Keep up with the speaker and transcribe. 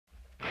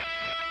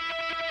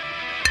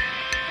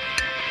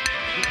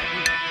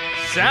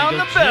Sound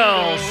the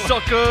bell,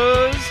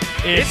 suckers!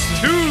 It's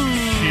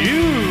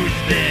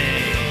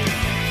Tuesday.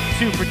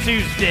 Super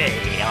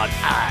Tuesday on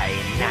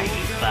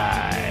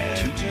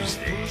I-95.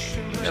 Tuesday.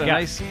 Got a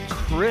nice,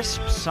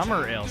 crisp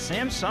summer ale.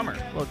 Sam Summer.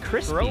 Well,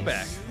 crispy.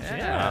 Throwback.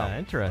 Yeah,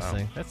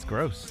 interesting. Wow. That's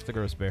gross. It's a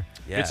gross beer.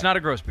 Yeah. It's not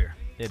a gross beer.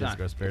 It is a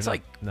gross beer. It's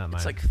not mine.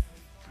 It's like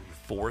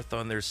fourth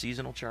on their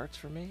seasonal charts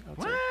for me.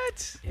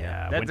 What?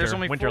 Yeah, there's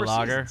only winter 4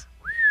 lager. seasons.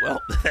 Well,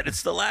 then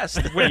it's the last.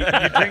 Wait,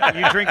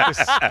 you drink the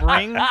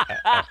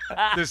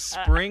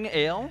spring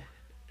ale?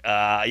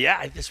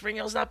 Yeah, the spring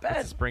ale's not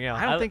bad. Spring ale.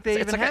 I don't think they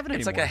even have it anymore.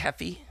 It's like a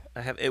heavy.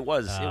 It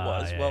was. Yeah,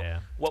 well, yeah.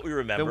 what we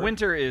remember. The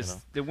winter is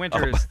the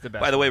best.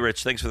 By the way,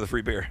 Rich, thanks for the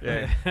free beer.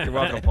 Yeah, you're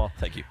welcome, Paul.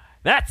 Thank you.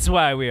 That's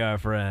why we are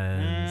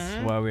friends.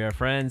 Mm-hmm. Why we are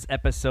friends.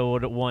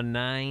 Episode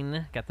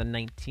 19. Got the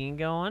 19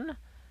 going.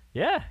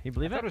 Yeah, you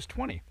believe I thought it? it was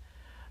 20.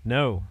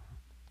 No.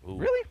 Ooh.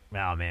 Really?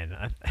 Oh man.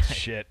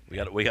 Shit. We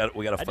got to I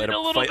fight did a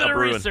little fight bit a of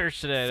Bruin. research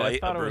today. Fight I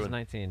thought a it was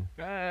Bruin.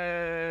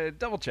 19.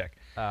 Double check.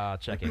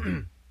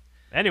 Checking.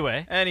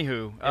 Anyway.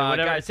 Anywho,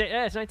 Whatever. guys.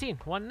 It's 19.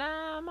 One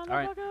now,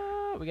 motherfucker.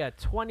 right. We got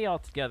 20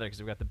 altogether because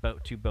we got the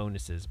 2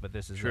 bonuses, but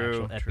this is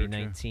True, the actual true, Epi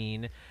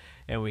 19.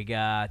 And we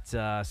got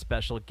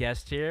special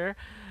guest here.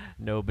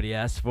 Nobody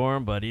asked for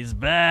him, but he's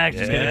back.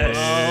 He's gonna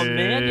Yes. oh,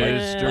 man.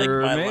 Like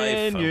my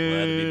life. I'm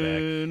glad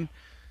to be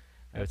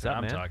What's That's up, what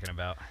I'm man? talking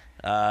about.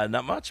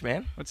 Not much,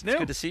 man. What's It's new?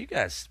 good to see you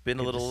guys. It's been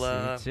a little.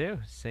 Good to see you too.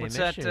 Same What's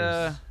issues.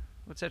 that?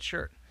 What's that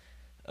shirt?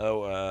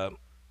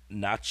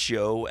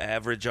 Nacho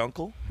Average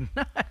Uncle.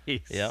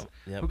 Nice. Yeah.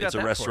 Who got It's a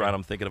that for restaurant you?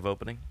 I'm thinking of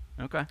opening.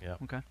 Okay. Yeah.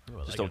 Okay. Ooh,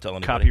 I Just like don't it. tell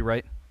anybody.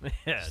 Copyright.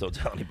 Yeah, Just don't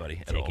tell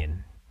anybody at all.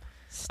 taken.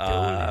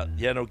 Stolen.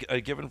 Yeah, no.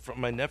 Given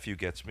from my nephew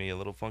gets me a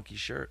little funky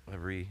shirt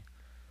every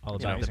All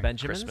That's about the amazing.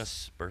 Benjamins.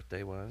 Christmas,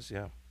 birthday wise.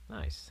 Yeah.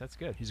 Nice. That's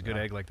good. He's a good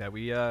Wow. egg like that.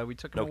 We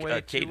took No, him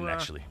away Caden to,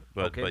 actually,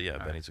 but Caden? yeah, All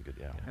right. Benny's a good.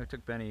 Yeah. I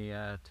took Benny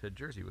to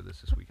Jersey with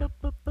us this weekend.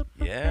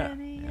 Yeah.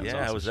 was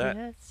Yeah. How was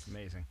that?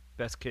 Amazing.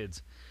 Best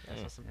kids.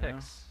 I saw some You know?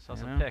 pics. Saw You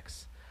some know?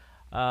 pics.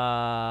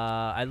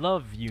 I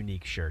love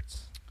unique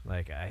shirts.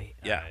 Like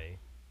Yeah.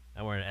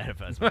 I'm wearing an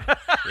NFL.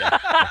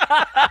 Yep.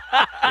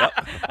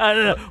 I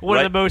don't know, one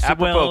Right. of the most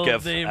Apropos,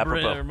 Kev.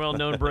 Apropos.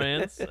 well-known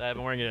brands. I've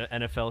been wearing an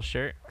NFL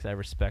shirt because I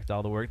respect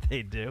all the work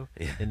they do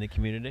Yeah. in the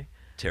community.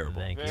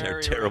 Terrible. Thank you.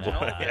 They're terrible.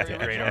 It's a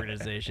great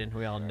organization.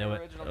 We all know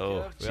it.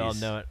 Oh, We all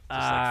jeez. know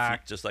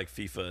it. Just like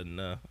FIFA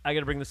and. I got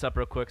to bring this up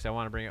real quick because I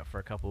want to bring it up for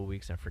a couple of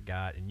weeks. I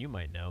forgot, and you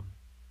might know.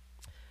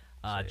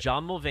 Say it.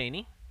 John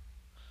Mulvaney.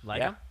 Like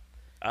Yeah. him?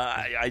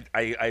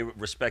 I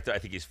respect it. I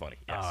think he's funny.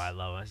 Yes. Oh, I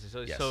love him. He's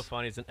so Yes.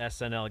 funny. He's an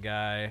SNL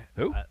guy.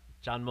 Who?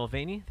 John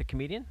Mulvaney, the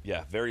comedian.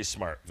 Yeah, very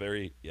smart.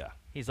 Very, yeah.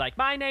 He's like,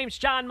 my name's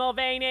John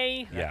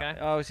Mulvaney. Yeah. Okay.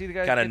 Oh, is he the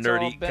guy Kinda that gets all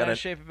nerdy, bent out kinda- of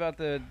shape about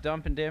the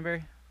dump in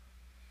Danbury?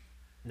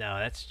 No,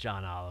 that's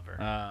John Oliver.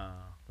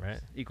 Right?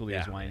 Equally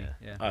Yeah. as whiny. Yeah.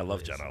 Yeah. I love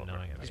It's John Oliver.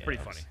 annoying. He's Yeah,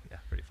 pretty it's- funny. Yeah,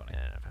 pretty funny.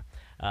 Yeah,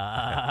 no,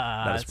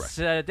 Not as it's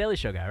a Daily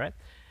Show guy, right?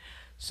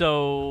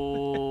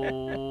 So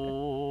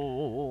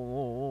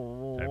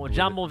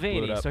John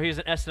Mulvaney. So he's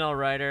an SNL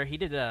writer. He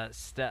did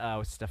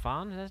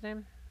Stefan, is that his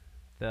name?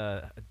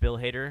 The Bill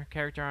Hader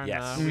character on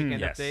Yes.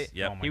 Weekend Yes. Update.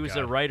 Yep. Oh my he was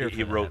God. a writer.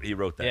 He for wrote. that. He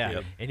wrote that. Yeah,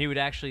 Yep. and he would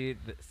actually,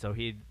 so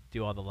he'd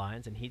do all the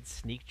lines, and he'd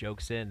sneak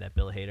jokes in that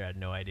Bill Hader had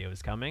no idea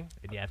was coming,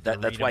 and you have to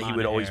That's read why them he on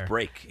would the always air.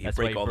 break. He'd That's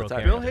why break he all the broke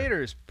time. Bill character.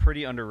 Hader is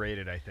pretty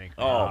underrated, I think.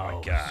 Oh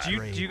my God. Do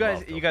you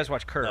guys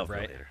watch Curb, Love Bill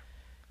right? Hader.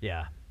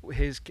 Yeah.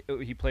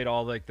 He played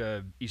all like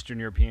the Eastern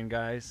European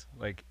guys,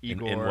 like In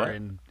Igor what?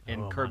 and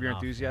Oh, Curb Your my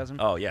mouth, Enthusiasm.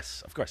 Oh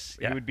yes, of course.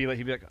 Yeah. He'd be like,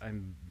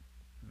 I'm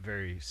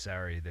very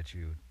sorry that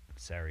you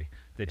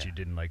Yeah.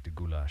 didn't like the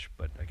goulash,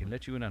 but I can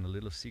let you in on a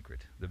little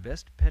secret. The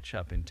best pet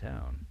shop in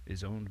town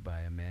is owned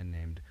by a man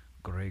named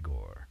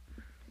Gregor.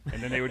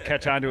 And then they would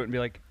catch on to it and be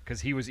like, because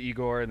he was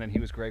Igor and then he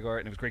was Gregor,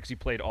 and it was great because he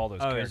played all those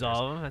Oh, characters. he's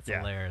all of them? That's Yeah.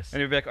 hilarious.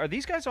 And he'd be like, are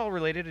these guys all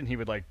related? And he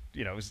would like,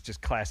 it was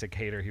just classic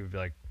Hater. He would be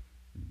like,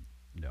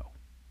 no,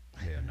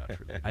 they are not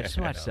related. I just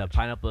watched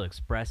Pineapple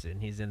Express,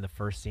 and he's in the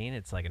first scene.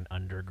 It's like an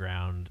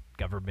underground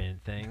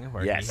government thing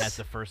where Yes. he has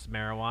the first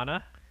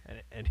marijuana,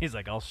 and he's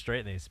like all straight,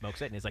 and then he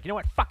smokes it, and he's like, you know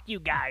what? Fuck you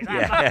guys.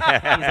 He's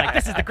like,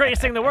 this is the greatest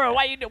thing in the world.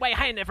 Why you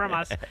hiding it from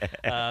us?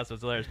 So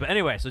it's hilarious. But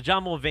anyway, so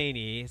John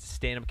Mulvaney, he's a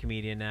stand-up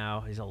comedian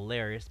now. He's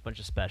hilarious. Bunch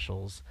of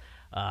specials.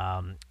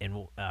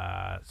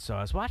 So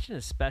I was watching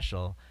his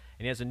special,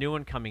 and he has a new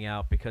one coming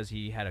out because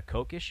he had a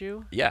coke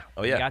issue. Yeah.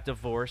 Oh He yeah. got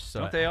divorced.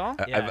 So Don't they all?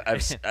 Yeah.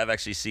 I've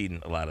actually seen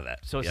a lot of that.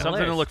 So it's yeah. Something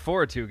to hilarious. look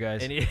forward to,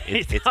 guys. And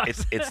he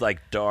talks- It's like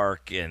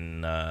dark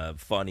and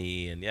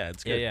funny and yeah,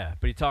 it's good. Yeah.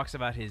 But he talks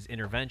about his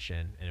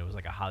intervention, and it was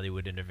like a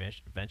Hollywood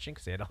intervention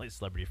because he had all these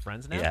celebrity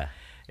friends now. Yeah.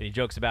 And he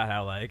jokes about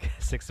how like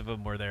 6 of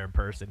them were there in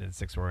person and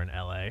 6 were in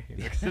L.A.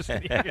 He's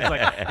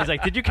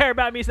like, did you care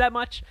about me that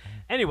much?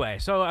 Anyway,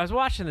 so I was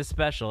watching this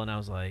special, and I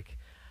was like,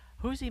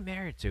 who's he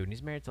married to? And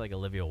he's married to like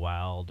Olivia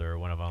Wilde or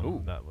one of them.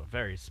 Ooh.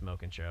 Very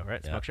smoking show,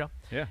 right? Yeah. Smoke show.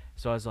 Yeah.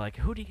 So I was like,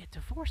 who did he get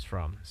divorced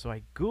from? So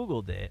I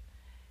Googled it.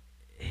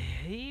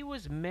 He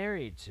was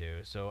married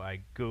to, so I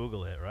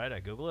Google it, right?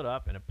 I Google it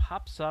up, and it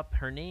pops up.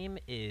 Her name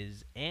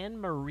is Anne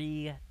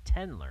Marie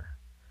Tenler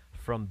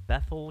from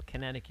Bethel,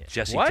 Connecticut.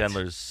 Jesse What?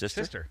 Tendler's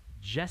sister.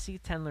 Jesse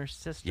Tendler's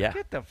sister. Yeah.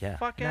 Get the yeah.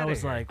 fuck And I out of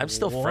was here. like, I'm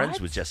still friends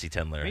what? with Jesse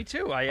Tendler. Me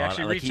too. I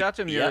actually reached out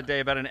to him the other day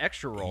about an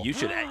extra role. You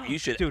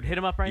should, Dude, hit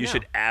him up right You now.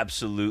 should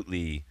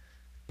absolutely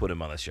put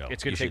him on the show.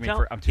 It's going You to take should- me Tell-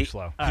 for... I'm too He-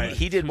 slow. All right,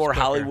 He did who's more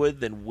quicker? Hollywood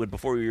than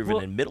before we were even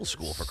Well, in middle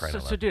school, for crying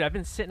out So, loud. dude, I've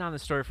been sitting on the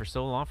story for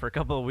so long, for a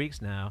couple of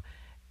weeks now,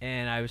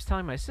 and I was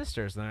telling my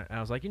sisters, and I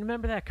was like, you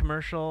remember that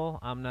commercial?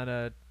 I'm not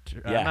a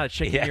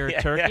chicken, Yeah, you're a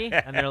yeah, turkey.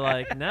 yeah. And they're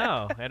like,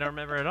 no, I don't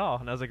remember at all.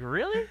 And I was like,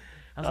 really?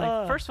 I was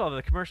like, first of all,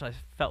 the commercial I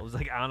felt was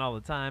like on all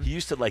the time. He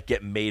used to like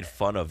get made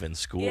fun of in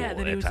school. Yeah,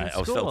 that he at was in times.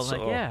 I school. I felt was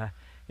like, so- yeah.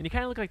 And you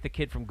kind of look like the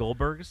kid from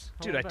Goldberg's.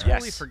 a Dude, I little bit.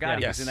 totally Yes. forgot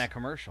he Yes. was in that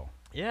commercial.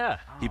 Yeah.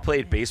 He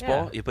played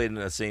baseball. Yeah. He played in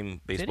the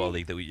same baseball he?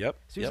 league that we. Yep.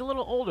 So he was yep. a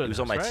little older He was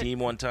than on us, my right? team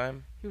one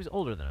time. He was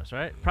older than us,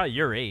 right? Probably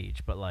your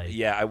age, but like.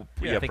 Yeah, I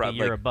think a probably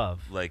year like,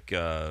 above. Like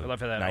I love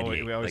how that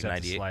 98, we always like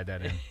have to 98. slide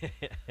that in,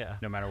 Yeah.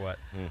 no matter what.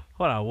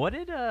 Hold on. What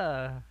did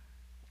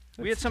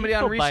We had somebody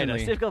on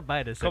recently. Steve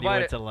Gilbaitis said he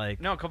went to like.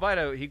 No,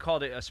 Kobaido, he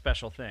called it a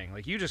special thing.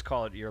 Like, you just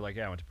call it, you're like,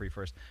 yeah, I went to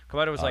pre-first.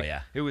 Kobaido was Oh, like,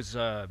 yeah. it was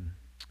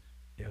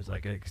It was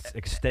like an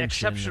extension.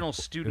 exceptional It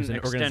student was an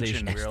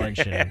extension. organization We were like,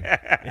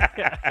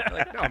 extension.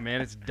 like, no, man,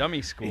 it's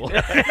dummy school. You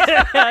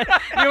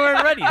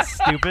weren't ready,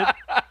 stupid.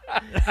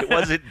 It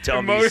wasn't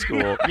dummy Emo-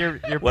 school. Your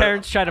What-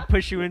 parents tried to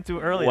push you into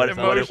early. What- That's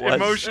what all. it was-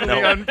 Emotionally no,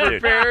 dude.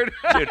 unprepared.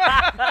 Dude,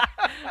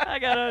 I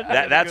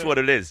gotta. that's what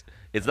it is.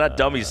 It's not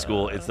dummy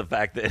school. It's the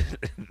fact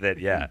that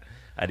yeah,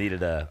 I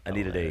needed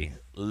a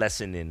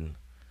lesson in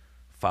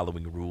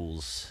following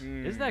rules.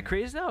 Isn't that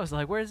crazy? Though I was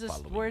like, "Where's this?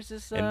 Follow me. Where's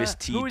this?" And Miss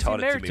T who is taught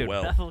he it to married me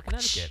well. Bethel,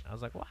 Connecticut. I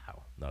was like,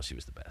 "Wow." No, she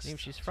was the best. Name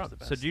she's She from. was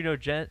the So best. do you know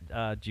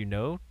do you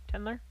know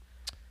Tendler?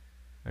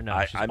 Or no?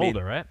 I She's mean-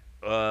 older, right?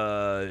 I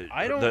don't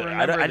I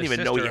remember didn't the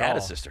even know sister he at had a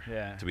all. sister.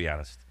 Yeah. To be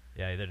honest.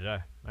 Yeah, either did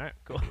I. All right,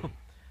 cool.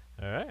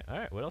 All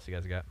right. What else you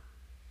guys got?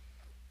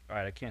 All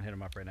right, I can't hit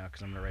him up right now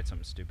because I'm going to write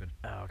something stupid.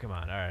 Oh, come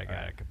on. All right, I got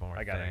right. a couple more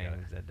I got it, I got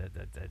things.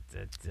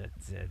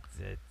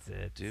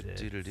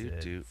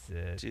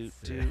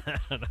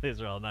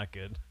 These are all not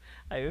good.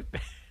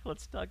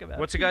 Let's talk about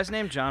What's the guy's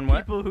name? John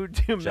what? people who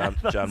do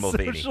math on John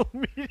Mulvaney. social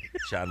media.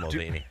 John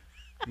Mulvaney.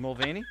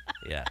 Mulvaney?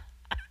 Yeah.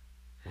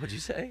 What'd you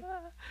say?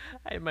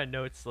 I have my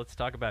notes. Let's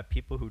talk about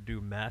people who do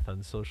math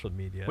on social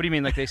media. What do you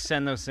mean? Like, they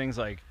send those things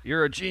like,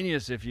 you're a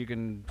genius if you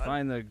can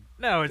find the...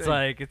 No, it's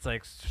thing?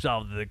 like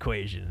solve the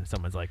equation. And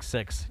someone's like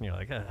 6, and you're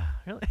like,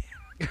 really?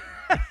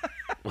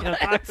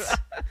 What?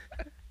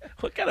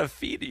 What kind of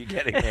feed are you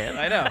getting, man?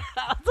 I know.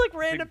 It's like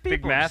random Big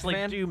people math just like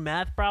man? do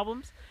math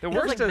problems. The You know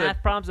those, worst like of the-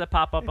 math problems that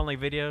pop up on like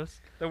videos.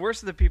 The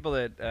worst of the people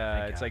that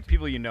it's God. like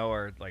people you know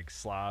are like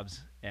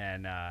slobs,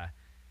 and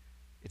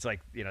it's like,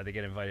 you know, they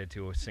get invited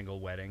to a single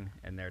wedding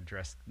and they're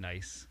dressed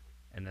nice,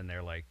 and then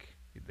they're like,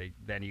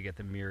 then you get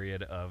the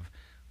myriad of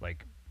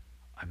like,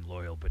 I'm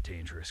loyal but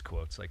dangerous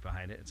quotes like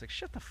behind it. It's like,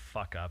 shut the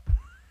fuck up.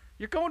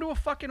 You're going to a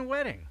fucking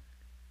wedding.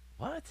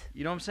 What?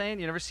 You know what I'm saying?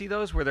 You never see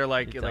those where they're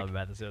like, You tell me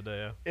about this the other day.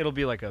 Yeah. it'll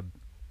be like a,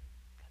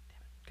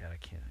 God, I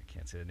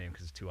can't say the name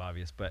because it's too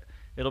obvious, but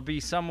it'll be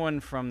someone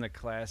from the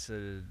class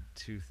of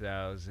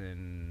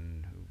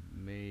 2000 who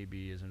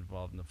maybe is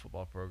involved in the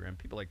football program,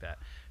 people like that,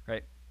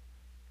 right?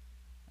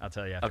 I'll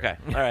tell you after. Okay.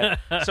 All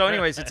right. So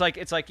anyways, it's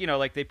like, you know,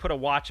 like they put a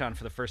watch on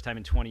for the first time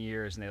in 20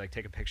 years and they like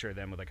take a picture of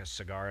them with like a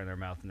cigar in their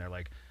mouth and they're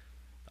like,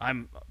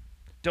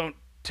 don't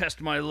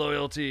test my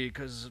loyalty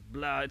because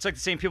blah. It's like the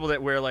same people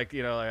that wear like,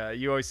 you know,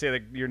 you always say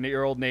like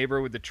your old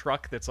neighbor with the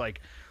truck that's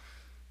like,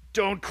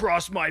 don't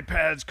cross my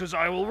paths because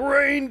I will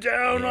rain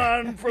down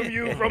on from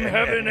you from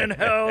heaven and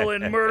hell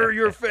and murder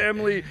your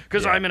family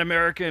because I'm an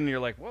American. And you're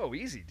like, whoa,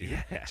 easy,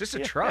 dude. It's just a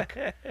truck.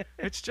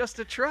 It's just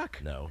a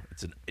truck. No,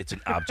 it's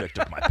an object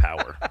of my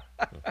power.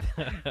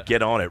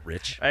 Get on it,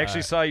 Rich. I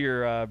actually saw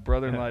your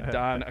brother-in-law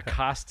Don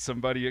accost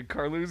somebody at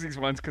Carluzzi's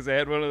once because they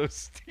had one of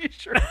those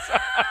T-shirts on.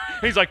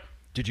 He's like,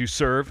 "Did you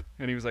serve?"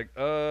 And he was like,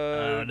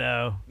 Oh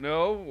no.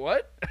 no,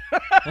 what?"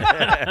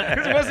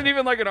 Because it wasn't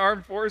even like an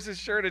armed forces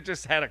shirt; it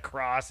just had a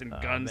cross and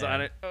guns man.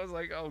 on it. I was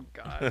like, "Oh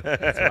god."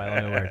 That's why I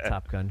only wear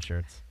Top Gun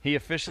shirts. He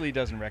officially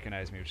doesn't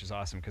recognize me, which is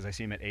awesome because I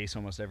see him at Ace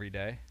almost every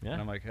day. Yeah.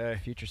 And I'm like, "Hey,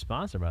 Future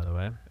sponsor, by the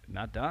way.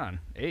 not Don,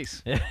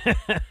 Ace."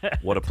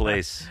 What a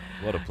place.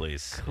 What a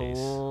place. Ace.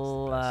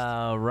 Cool.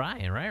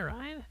 Ryan, right?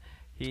 Ryan.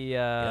 He.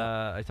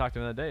 I talked to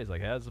him the other day. He's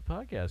like, "How's the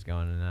podcast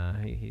going?"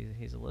 And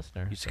he's a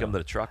listener. Used to come to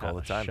the truck all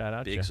the time. Shout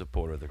out, Big ya.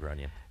 supporter of the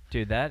Grunion.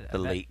 Dude. That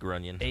Late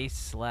Grunion.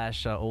 Ace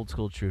 / old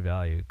school True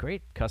Value.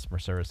 Great customer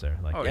service there.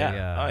 Like, Oh, they,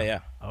 yeah. Oh, yeah.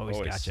 Always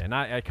Always. gotcha. And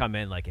I come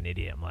in like an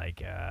idiot. I'm like,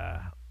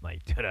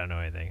 dude, I don't know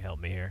anything. Help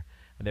me here.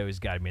 And they always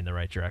guide me in the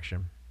right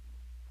direction.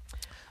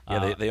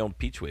 Yeah, they owned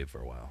Peach Wave for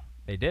a while.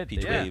 They did.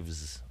 Peach they did.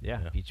 Waves.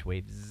 Yeah, Beach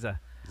Waves.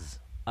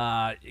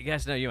 You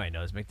guys know, you might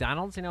know this.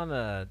 McDonald's, you know, on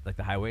the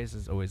highways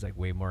is always like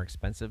way more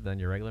expensive than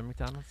your regular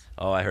McDonald's.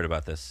 Oh, I heard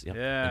about this. Yep.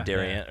 Yeah.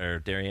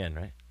 In Darien,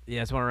 right?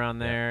 Yeah, it's one around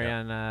there, yeah.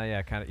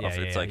 and kind of. Yeah,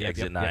 It's yeah, like yep,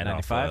 exit yep, 9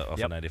 95. off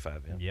Yep. of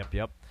 95. Yeah.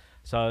 Yep.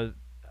 So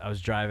I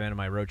was driving on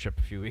my road trip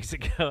a few weeks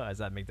ago. I was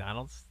at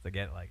McDonald's to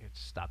get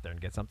just stop there and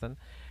get something,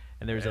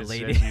 and there was a As-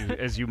 lady.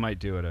 as you might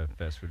do at a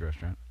fast food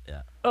restaurant.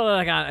 Yeah. Oh,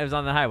 like it was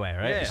on the highway,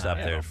 right? Yeah. You stop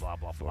there. Blah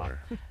blah blah.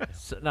 for-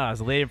 So, no, there's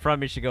a lady in front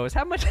of me. She goes,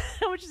 "How much?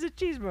 How much is a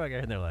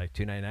cheeseburger?" And they're like,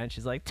 $2.99.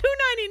 She's like, $2.99.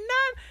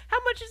 How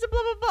much is a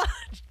blah blah blah?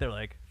 They're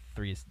like,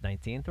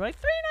 $3.19. They're like,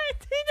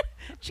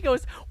 $3.19. She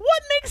goes,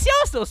 "What makes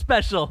y'all so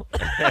special?"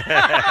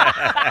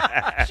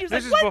 She was This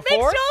like, is "What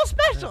before? makes y'all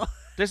special?"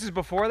 This is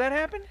before that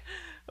happened?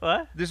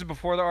 What? This is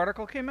before the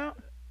article came out?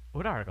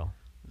 What article?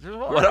 There's a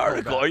whole What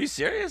article? about Are it. you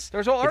serious?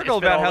 There's a whole It's article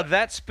been about all how the-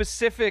 that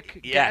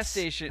specific gas Yes.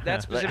 station,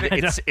 that Like,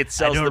 specific... it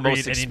sells I the don't most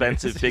read any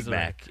expensive news. Big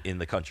Mac in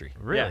the country.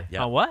 Really?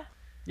 Yeah. On what?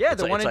 yeah, It's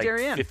the like, one it's in like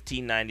Darien.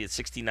 $15.90,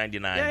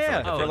 $16.99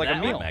 Yeah, for for like a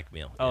that meal. Big Mac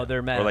meal. Oh, Yeah.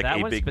 they're mad Or at like that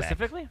a one Big Mac.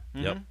 specifically.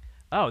 Yep.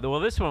 Oh, well,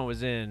 this one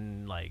was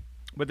in like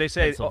But they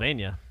say...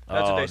 Pennsylvania.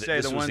 That's what they th- say,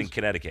 This the was in ones-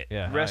 Connecticut.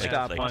 Yeah. Rest Like-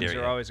 stop like ones Darien.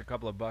 are always a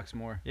couple of bucks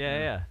more.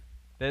 Yeah.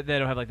 They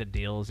don't have like the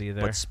deals either.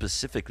 But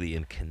specifically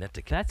in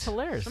Connecticut. That's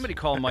hilarious. Somebody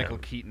call Michael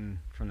Keaton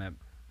from that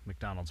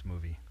McDonald's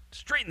movie.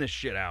 Straighten this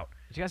shit out.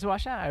 Did you guys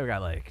watch that? I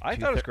got like. I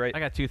thought it was great. I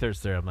got 2/3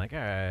 through. I'm like, all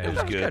right. It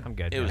was good. I'm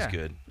good. It was yeah.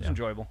 good. It was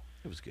enjoyable.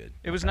 It was good.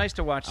 It was nice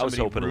to watch I was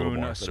somebody hoping a little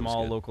ruin more, a but it was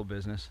small good. local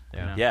business. Yeah.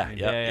 You know? Yeah, I mean,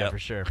 yeah. Yeah, for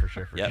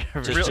sure. Yeah.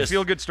 Real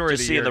feel-good story of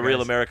Just the seeing year, the real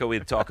guys. America we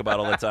talk about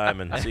all the time,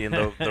 and seeing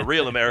the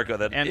real America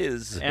that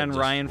is. and just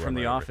Ryan run from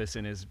The right over it. Office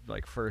in his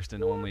like first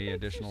and only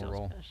additional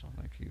role.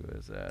 Like he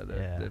was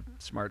the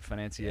smart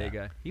financier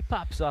guy. He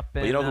pops up.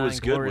 But you know who was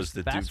good Inglourious was the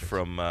dude Bastards.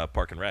 from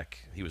Park and Rec.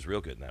 He was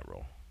real good in that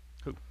role.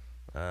 Who?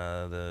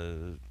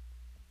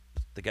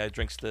 The guy who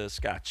drinks the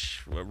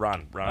scotch.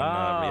 Ron. Oh.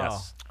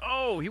 Yes.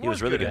 Oh, He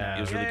was really good. at it.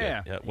 He was really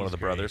Yeah, good. Yeah, one He's of the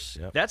great. brothers.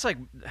 Yeah. That's like,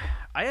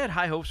 I had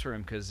high hopes for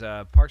him because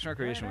Parks and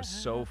Recreation was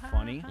so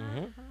funny.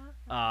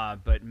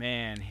 But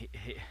man,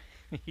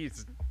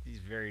 he's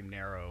very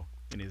narrow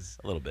in his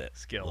A little bit.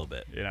 skill. A little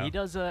bit. You know? He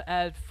does an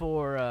ad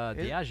for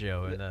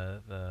Diageo in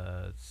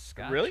the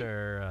Scotch. Really?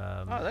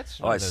 Or, Oh,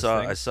 that's. Oh, one I of those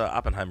saw things.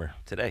 Oppenheimer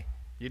today.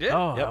 You did?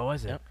 Oh, Yep. how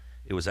was it? Yep.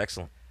 It was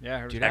excellent. Yeah. I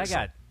heard Dude, it I was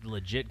got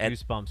legit And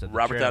goosebumps at the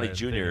Robert trailer Downey and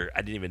Jr. thinking-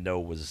 I didn't even know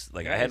was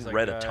like Yeah, I hadn't he's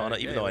read like, a ton of,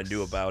 yeah, even he though I knew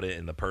looks about it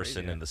and the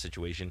person crazy. and the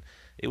situation.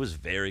 It was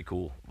very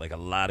cool. Like a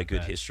lot of good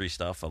Bet. history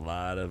stuff. A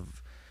lot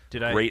of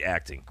Did great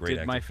acting. Great Did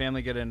acting. my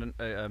family get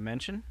a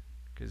mention?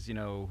 Because you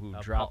know who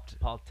dropped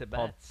Paul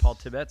Tibbets. Paul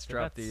Tibbets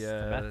dropped the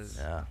Tibbets.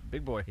 Yeah.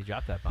 big boy. He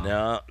dropped that bomb.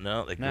 No,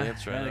 they Nah,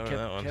 glanced right yeah, over kept,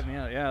 that one. kept me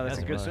out. Yeah, that's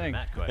a good Mr. thing.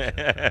 Matt question.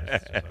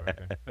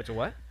 That's a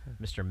what?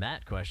 Mr.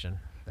 Matt question.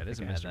 That is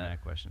a I had Mr. that.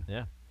 Mac question.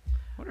 Yeah. I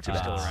wonder if he's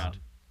still around.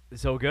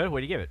 So good.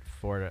 What do you give it?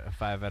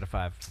 5 out of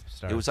 5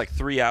 stars. It was like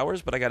 3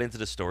 hours, but I got into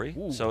the story,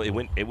 Ooh. so it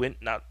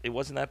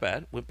wasn't that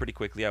bad. Went pretty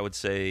quickly. I would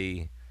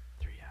say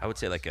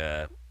like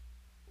a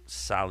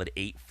solid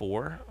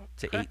 8.4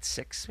 to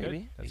 8.6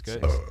 maybe. That's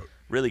 8.6. good.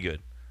 Really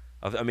good.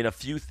 I mean, a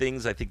few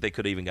things I think they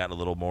could have even gotten a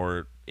little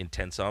more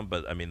intense on,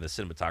 but I mean, the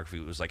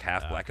cinematography was like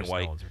half black and Chris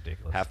white, Nolan's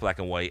ridiculous. half black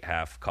and white,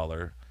 half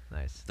color.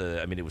 Nice.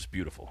 I mean, it was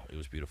beautiful. It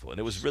was beautiful, and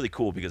it was really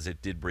cool because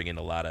it did bring in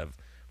a lot of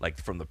like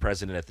from the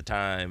president at the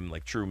time,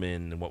 like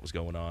Truman and what was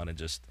going on, and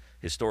just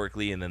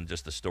historically, and then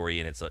just the story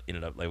in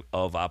and of like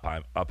of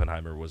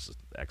Oppenheimer was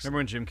excellent. Remember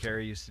when Jim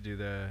Carrey used to do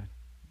the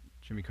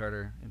Jimmy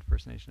Carter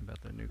impersonation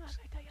about the nukes?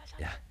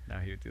 Yeah. Now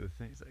he would do the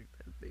thing. He's like,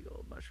 that big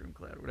old mushroom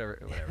cloud, whatever.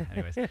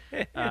 Anyways.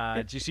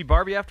 Did you see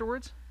Barbie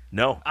afterwards?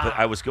 No, but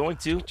I was going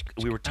to.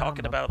 We were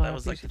talking about that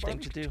was like the thing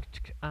to do.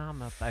 I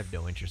have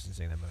no interest in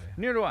seeing that movie.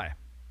 Neither do I.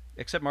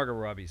 Except Margot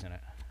Robbie's in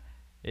it.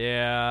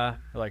 Yeah.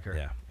 I like her.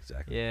 Yeah,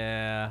 exactly.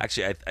 Yeah.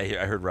 Actually,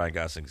 I heard Ryan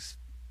Gosling's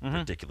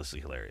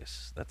ridiculously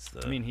hilarious. That's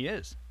the. I mean, he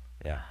is.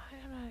 yeah.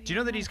 Do you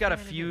know that he's got a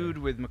feud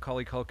with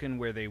Macaulay Culkin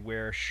where they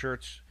wear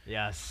shirts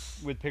Yes.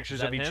 with pictures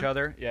Is of that each him?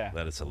 other? Yeah.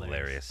 That is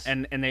hilarious.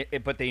 And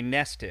they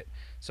nest it.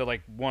 So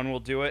like one will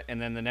do it,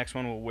 and then the next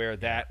one will wear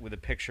that with a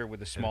picture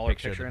with a smaller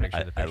picture of picture the in it.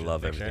 picture. I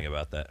love everything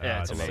about that. Yeah,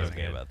 I it's love amazing.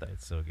 everything about that.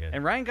 It's so good.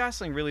 And Ryan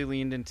Gosling really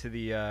leaned into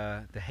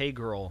the "Hey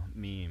Girl"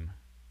 meme.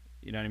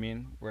 You know what I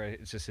mean? Where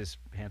it's just his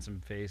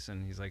handsome face,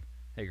 and he's like,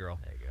 "Hey girl,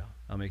 there you go.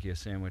 I'll make you a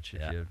sandwich if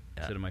Yeah, you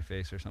yeah. sit in my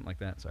face or something like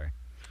that." Sorry.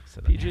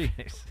 Sit on your PG.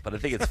 face. But I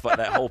think it's fun.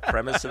 That whole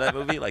premise of that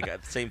movie, like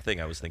same thing.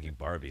 I was thinking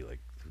Barbie. Like,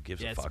 who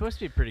gives Yeah, a it's fuck? supposed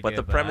to be pretty but good.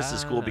 the premise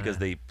is cool I because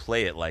don't know. they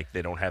play it like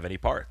they don't have any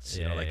parts.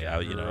 You know, Yeah, like yeah. how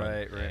you know.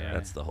 Right.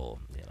 That's the whole.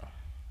 You know.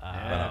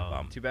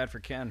 Yeah. Too bad for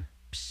Ken.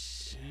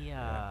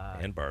 Yeah.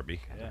 And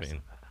Barbie. Yes. I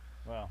mean,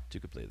 Well, two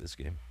could play this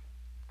game.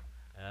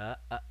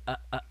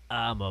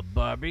 I'm a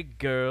Barbie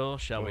girl.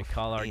 Shall we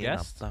call our And a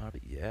guest?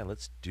 Barbie. Yeah,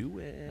 let's do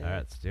it. All right,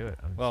 let's do it.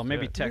 well, Let's do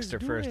maybe it. text her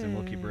first, and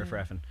we'll keep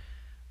riffraffing.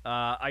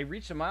 I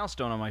reached a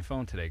milestone on my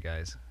phone today,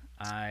 guys.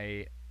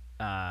 I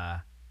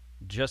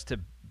just to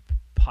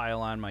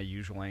pile on my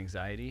usual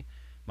anxiety,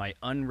 my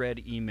unread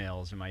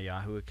emails in my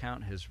Yahoo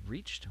account has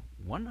reached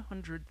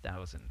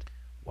 100,000.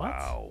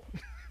 Wow.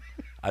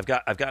 I've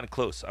gotten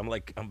close. I'm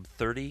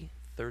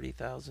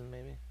 30,000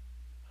 maybe.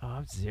 Oh,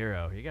 I'm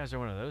 0. You guys are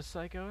one of those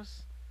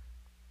psychos?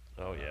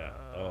 Oh yeah.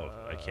 Oh,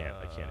 I can't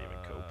even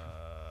cope.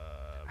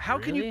 How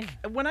can you?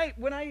 Really?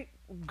 When I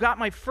got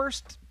my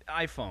first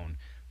iPhone,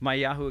 my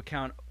Yahoo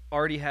account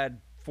already had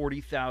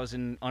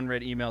 40,000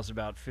 unread emails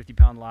about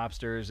 50-pound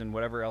lobsters and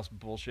whatever else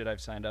bullshit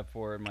I've signed up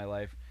for in my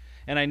life.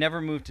 And I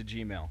never moved to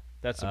Gmail.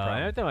 That's the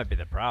problem. That might be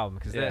the problem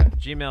because Yeah.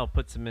 Gmail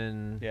puts them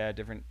in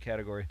Different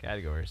categories.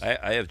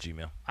 I have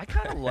Gmail. I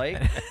kind of like.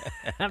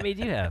 How many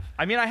do you have?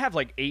 I mean, I have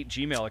like 8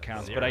 Gmail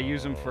accounts, but I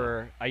use them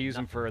for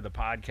the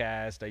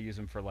podcast. I use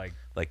them for like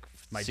my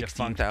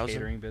defunct 16,000?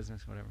 catering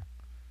business, whatever.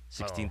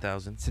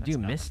 16,000. So do you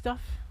miss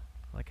stuff?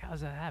 Like, how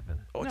does that happen?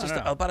 Oh, No, just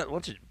no. about a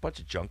bunch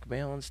of junk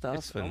mail and stuff.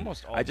 It's and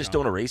almost all I just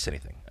junk. don't erase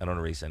anything. I don't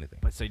erase anything.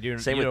 But so you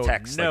Same you with don't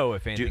text, know like,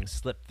 if do you- anything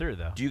slipped through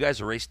though. Do you guys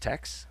erase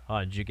texts? Oh,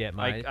 did you get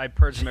my? I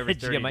purge them every 30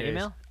 did you get my days.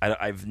 email?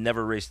 I've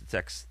never erased a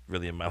text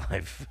really in my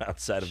life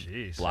outside of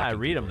Jeez. blocking. I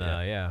read them people,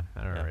 though. Yeah,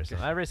 I don't erase them.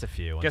 I erase a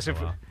few. Guess once if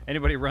in a while.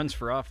 anybody runs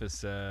for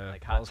office,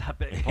 Like Hot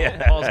Topic.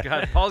 Paul's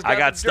got I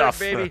got the dirt, stuff,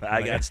 baby.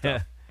 I got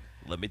stuff.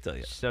 Let me tell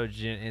you. So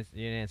you didn't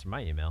answer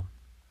my email.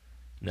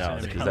 No, Send me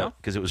an because email?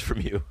 it was from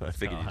you. I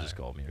figured Oh, you just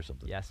called me or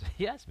something. Yes,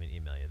 he asked me to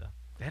email you though.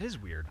 That is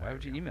weird. Why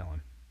would you email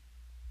him?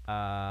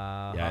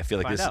 Yeah, I feel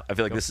like find this. out. I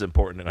feel like Go- this is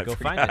important, and I go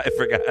forgot. find it. I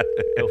forgot.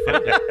 Go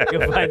find it.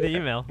 Go find the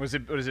email. Was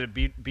it a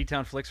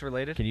B-Town Flicks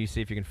related? Can you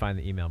see if you can find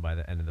the email by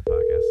the end of the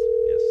podcast?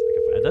 Yes, I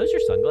can Are find those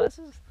your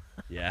sunglasses?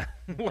 it. Yeah.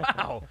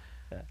 Wow.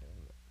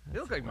 They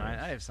look like mine.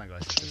 I have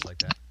sunglasses just like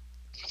that.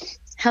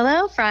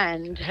 Hello,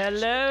 friend.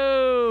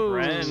 Hello,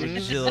 Friend.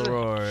 Jill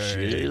Rourke.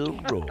 Jill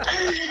Rourke.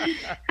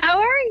 How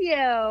are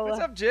you? What's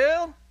up,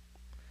 Jill?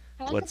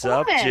 How's What's it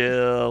up, going?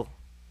 Jill?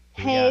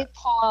 Hey,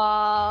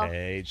 Paul.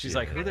 Hey, She's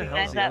Jill. like, who the hell's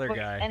Recognize the that other voice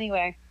guy?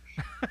 Anywhere.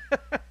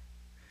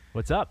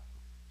 What's up?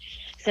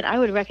 Said I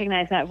would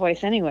recognize that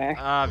voice anywhere.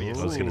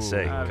 Obviously. I was gonna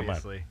say, come on.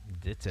 Obviously.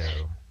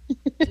 Ditto.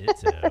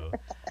 Ditto.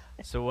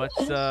 So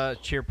what's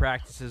cheer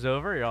practice is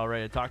over? You all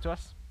ready to talk to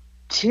us?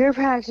 Cheer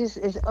practice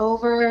is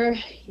over.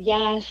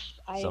 Yes,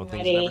 I am Some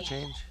things ready. never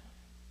change.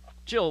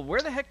 Jill, where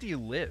the heck do you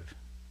live?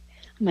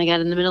 Oh my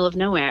god, in the middle of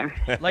nowhere.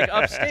 Like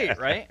upstate,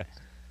 right?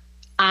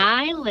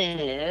 I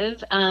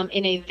live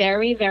in a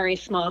very, very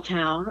small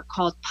town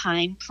called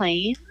Pine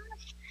Plains,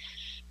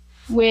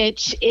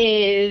 which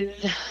is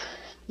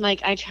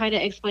like I try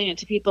to explain it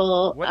to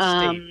people. What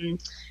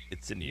state?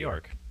 It's in New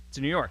York. It's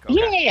in New York.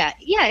 Okay.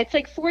 Yeah. It's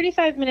like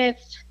 45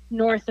 minutes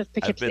north of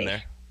Poughkeepsie. I've been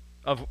there.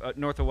 Of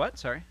north of what?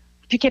 Sorry.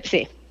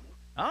 Poughkeepsie.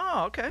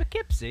 Oh, okay.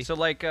 Poughkeepsie. So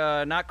like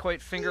not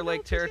quite Finger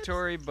Lake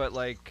territory, but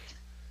like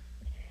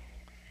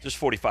Just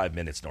 45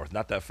 minutes north.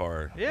 Not that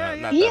far. Yeah,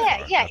 Not yeah. that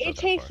far. Yeah. Not It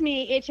that takes far.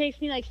 me. It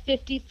takes me like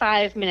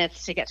 55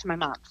 minutes to get to my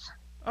mom's.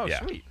 oh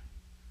Yeah. sweet.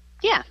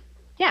 Yeah.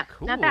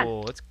 Cool. Not bad.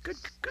 It's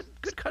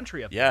good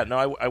country up Yeah,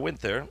 no, I went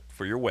there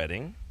for your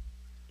wedding,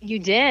 You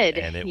did.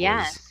 and it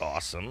yes. was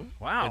awesome.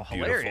 Wow, and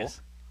beautiful.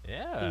 hilarious.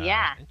 Yeah.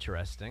 Yeah.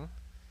 Interesting.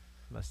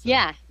 Must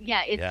have-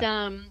 Yeah. It's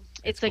Yeah. It's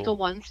It's like cool. a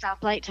one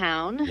stoplight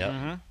town Yep.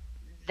 Mm-hmm.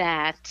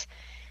 that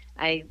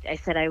I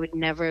said I would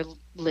never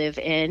live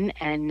in,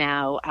 and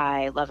now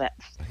I love it.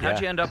 How'd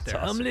Yeah. you end up there?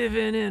 I'm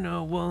living in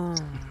a one.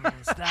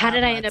 How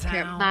did I end up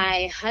here?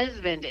 My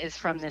husband is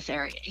from this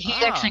area. He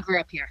Ah. actually grew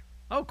up here.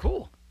 Oh,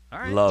 cool. All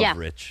right. Love Yeah.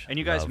 Rich. And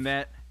you guys Love.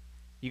 met?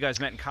 You guys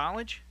met in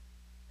college?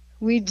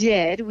 We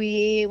did.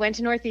 We went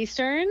to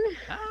Northeastern,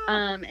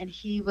 Ah. and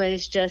he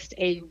was just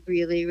a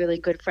really, really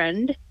good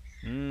friend.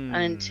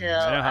 Until,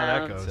 I know how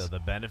that um, goes. So the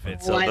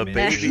benefits. So One the night-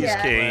 babies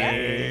yeah.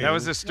 came. That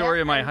was the story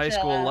of my high until,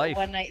 school life.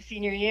 One night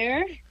senior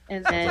year,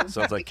 and then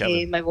Sounds like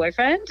became Kevin. my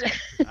boyfriend.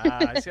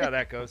 I see how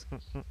that goes.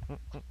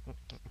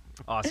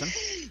 Awesome.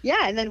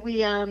 Yeah, and then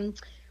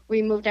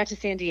we moved out to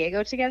San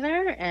Diego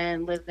together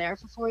and lived there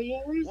for 4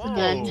 years. Whoa.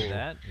 And then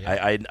That.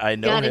 Yeah. I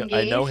know Got him.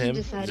 I know engaged and him.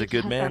 He's decided a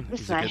good to man. head back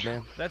He's this a good way.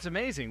 man. That's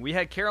amazing. We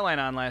had Caroline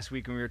on last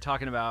week and we were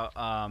talking about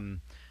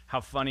how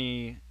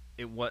funny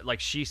it was. Like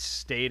she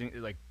stayed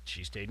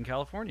in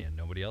California.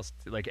 Nobody else.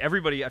 Like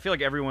everybody. I feel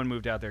like everyone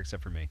moved out there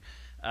except for me.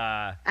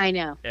 I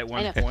know. At I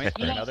one know. point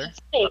or You know, another.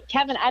 hey,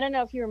 Kevin, I don't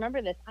know if you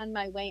remember this. On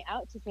my way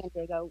out to San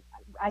Diego,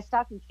 I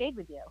stopped and stayed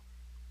with you.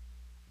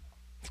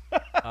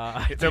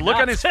 The look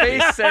on his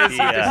face says he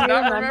Yeah. does You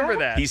not remember? remember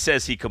that. He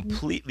says he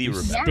completely You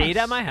remembers. stayed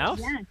at my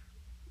house?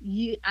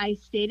 Yeah. I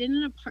stayed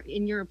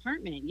in your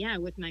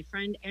apartment, with my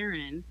friend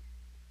Erin.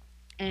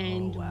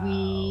 And Oh, wow.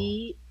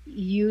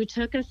 you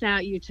took us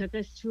out. You took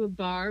us to a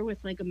bar with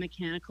like a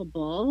mechanical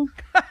bull.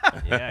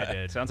 Yeah, I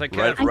did. Sounds like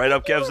Right, Kev. right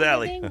up You Kev's were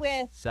alley. living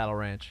with Saddle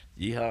Ranch.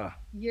 Yeehaw.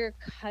 your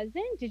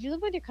cousin? Did you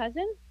live with your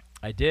cousin?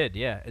 I did.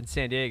 Yeah, in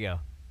San Diego.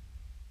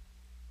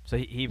 So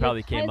he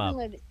probably Your came up.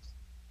 cousin lived-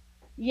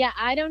 Yeah,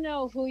 I don't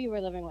know who you were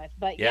living with,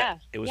 but Yeah, yeah,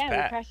 it was we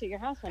Pat. crashed at your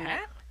house one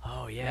night.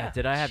 Oh yeah. Yeah.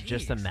 Did I have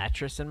just a Jeez.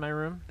 mattress in my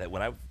room? That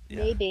when I yeah.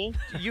 Maybe.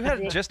 You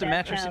had just a That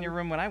mattress in your sounds-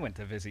 room when I went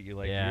to visit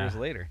you Yeah. years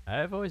later.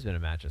 I've always been a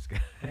mattress guy.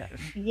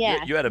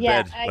 Yeah. You had a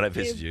yeah, bed when I do.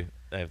 visited you.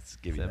 I have to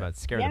give you About that.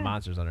 scared Yeah. the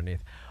monsters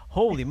underneath.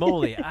 Holy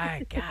moly!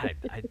 I kind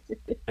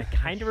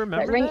of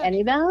remember That ring that.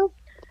 any bells?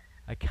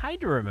 I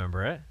kind of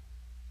remember it.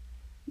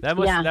 That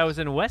Yeah. was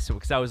in Westwood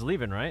because I was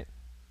leaving, right?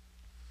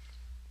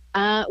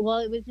 Well,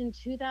 it was in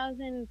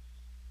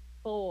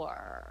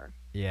 2004.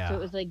 Yeah. So it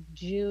was like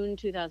June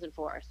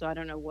 2004. So I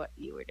don't know what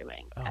you were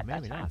doing Oh, at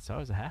maybe that time. not. So I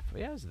was a half.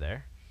 Yeah, I was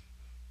there.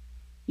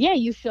 Yeah,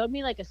 you showed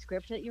me like a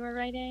script that you were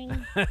writing.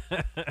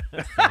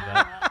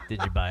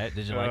 Did you buy it?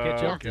 Did you like it,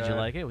 Jill? Oh, Did you God.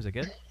 like it? Was it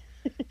good?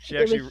 She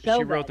It was actually so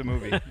she wrote good. the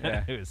movie.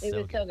 Yeah. It was It so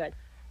was good. so good.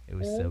 It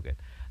was so good.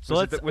 So Was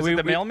it let's. the- was it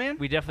the mailman?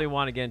 We definitely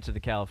want to get into the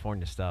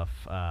California stuff.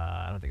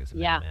 I don't think it was the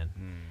Yeah.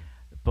 mailman.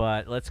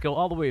 But let's go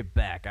all the way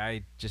back.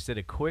 I just did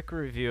a quick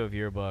review of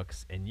your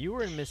books, and you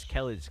were in Miss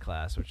Kelly's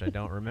class, which I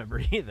don't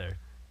remember either.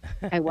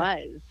 I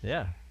was.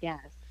 Yeah. Yes.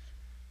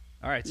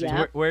 All right. So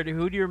Yeah.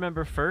 Who do you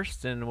remember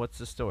first, and what's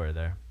the story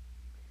there?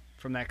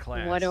 from that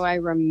class. What do I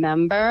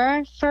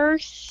remember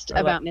first Or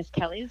like- about Miss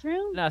Kelly's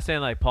room? Not saying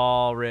like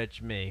Paul,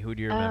 Rich, me. Who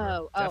do you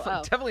remember?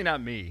 Definitely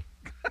not me.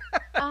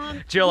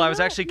 You Jill, I was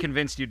know, actually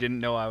convinced you didn't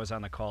know I was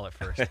on the call at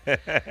first.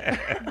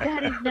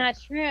 that is not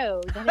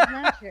true. That is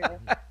not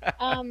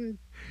true.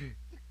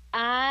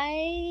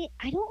 I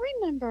don't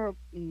remember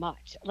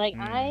much. Like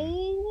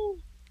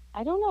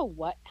I don't know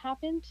what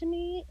happened to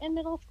me in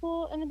middle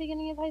school and the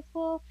beginning of high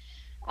school.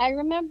 I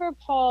remember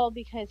Paul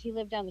because he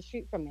lived down the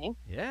street from me.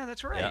 Yeah,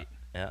 that's right.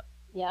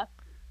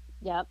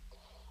 Yep.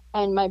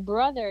 And my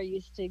brother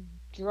used to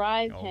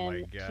drive Oh my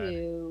him God.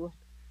 to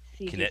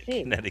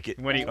CDC. Connecticut.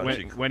 When he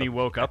Country when he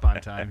woke up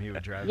on time, he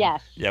would drive.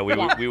 Yes. Yeah,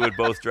 we would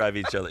both drive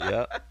each other.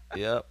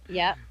 Yep.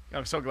 Yep.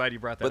 I'm so glad you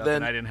brought that But up, then-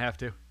 and I didn't have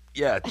to.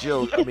 Yeah,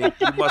 Jill. I mean,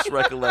 you must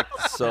recollect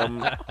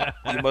some.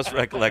 You must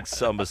recollect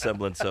some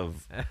semblance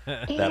of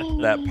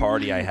that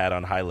party I had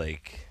on High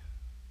Lake.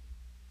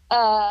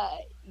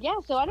 Yeah.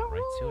 So I don't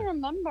Right to really it.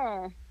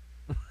 remember.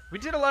 We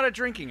did a lot of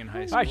drinking in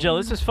high school. All right, Jill,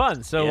 this is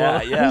fun. So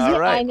Yeah. All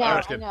right. I know. all I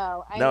right.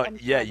 know. No, I'm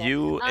yeah, sure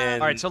you that-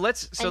 and- All right, so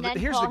let's. So and then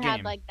here's Paul the game.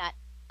 had like that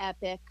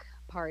epic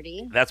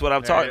party. That's what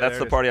I'm There- talking. there That's it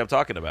the is. party I'm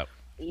talking about.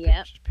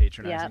 Yep. Just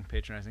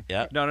patronizing.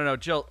 Yeah. No,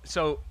 Jill.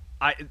 So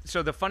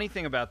the funny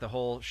thing about the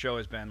whole show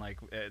has been like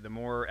the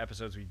more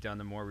episodes we've done,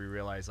 the more we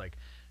realize like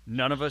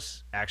none of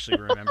us actually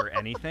remember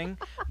anything.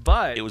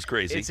 But It was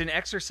crazy. It's an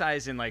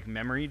exercise in like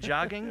memory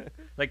jogging.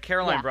 Like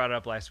Caroline Yeah. brought it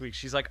up last week.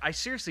 She's like, I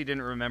seriously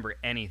didn't remember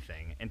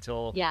anything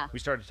until Yeah. we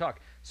started to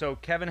talk. So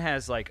Kevin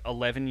has like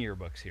 11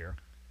 yearbooks here.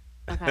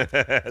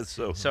 Okay.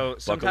 so So buckle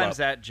sometimes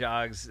up. that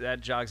jogs in Yeah,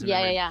 memory.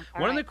 yeah, yeah.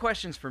 All One of the right.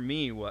 questions for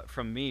me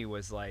from me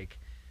was like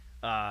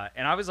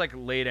and I was like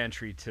late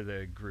entry to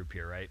the group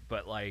here, right?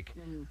 But like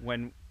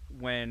when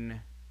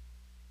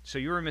so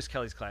you were in Miss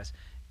Kelly's class,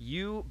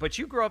 but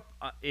you grew up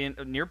in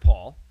near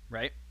Paul,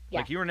 right? Yeah.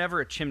 Like you were never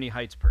a Chimney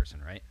Heights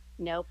person, right?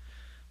 Nope.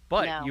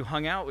 But No. you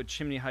hung out with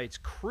Chimney Heights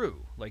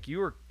crew. Like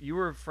you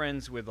were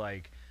friends with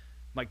like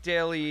Mike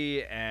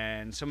Daly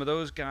and some of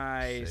those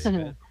guys,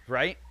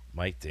 right?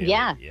 Mike Daly.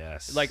 Yeah.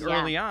 Yes. Like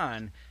Yeah. early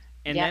on,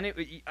 and Yeah.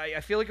 then I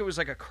feel like it was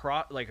like a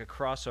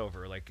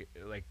crossover, like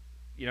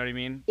you know what I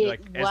mean? It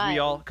like as we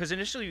all, was. because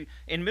initially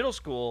in middle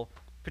school,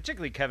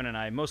 particularly Kevin and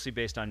I, mostly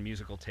based on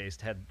musical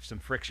taste, had some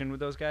friction with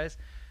those guys,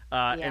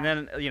 and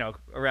then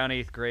around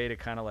 8th grade, it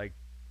kind of like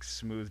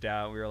smoothed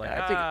out. We were like,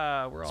 I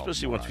think we're all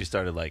especially once we morons.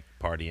 started like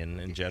partying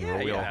in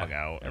general, we all hung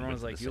out. and Everyone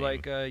was went like, to "You the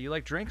same- you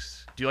like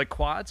drinks? Do you like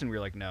quads?" And we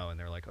were like, "No." And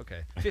they're like,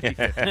 "Okay,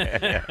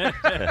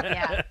 50-50."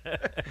 Yeah.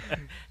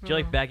 do you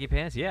like baggy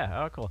pants?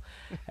 Yeah. Oh, cool.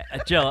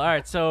 Jill, all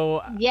right.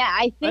 So Yeah.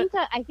 I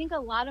think a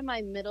lot of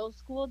my middle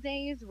school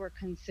days were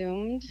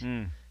consumed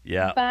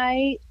Yeah.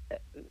 by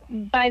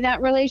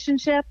that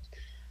relationship.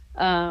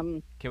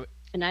 Can we-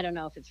 And I don't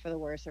know if it's for the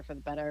worse or for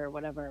the better or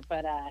whatever,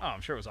 but Oh, I'm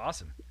sure it was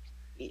awesome.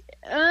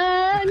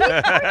 I mean,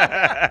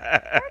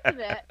 parts of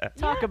it.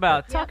 talk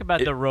Yeah.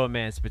 about the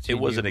romance between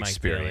It was you an and Mike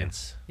Daly.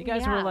 experience. You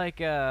guys Yeah. were like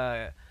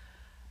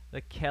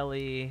the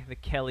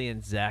Kelly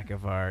and Zach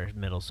of our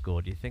middle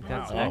school. Do you think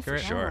that's Wow. Oh,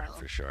 accurate? for sure. Wow.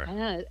 For sure. I don't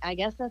know. I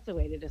guess that's a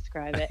way to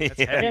describe it. That's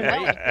I heavy, don't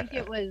know. right? I think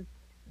it was.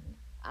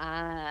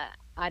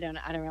 I don't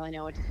really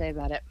know what to say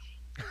about it.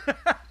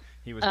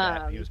 He was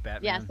he was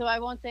Batman. Yeah, so I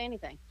won't say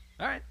anything.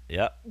 All right.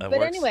 Yeah. That But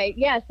works. anyway,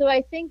 yeah. So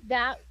I think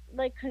that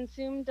like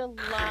consumed a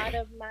lot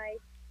of my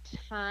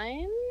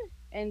time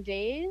and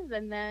days,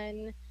 and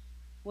then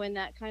when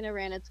that kind of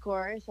ran its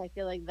course, I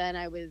feel like then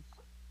I was,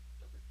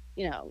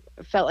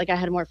 felt like I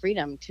had more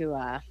freedom to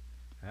I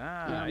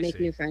make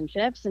see. new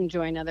friendships and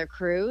join other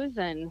crews,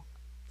 and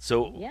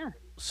So yeah.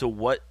 So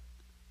what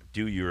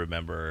do you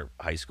remember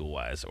high school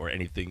wise, or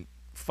anything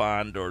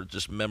fond or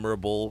just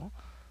memorable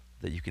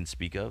that you can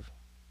speak of?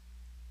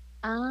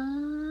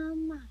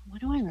 What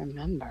do I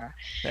remember?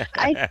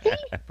 I think,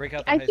 Break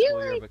out the I high feel school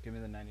like- yearbook. Give me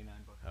the 99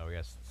 book. Oh,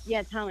 yes.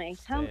 yeah. Tell me.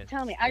 Tell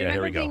me. I Yeah,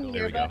 here remember we go. being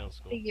Here we go.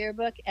 the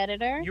yearbook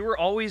editor You were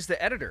always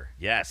the editor.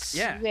 Yes.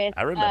 Yeah. with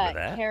I remember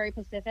that. Carrie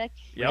Pacific.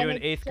 Yep. You And in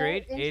it's eighth so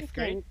grade? Eighth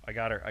interesting. grade? I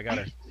got her. I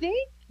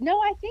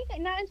think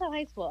not until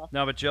high school.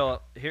 No, but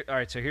Jill, all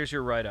right, so here's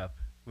your write-up,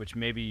 which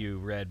maybe you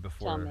read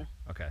before. Tell me.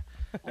 Okay.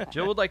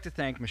 Jill would like to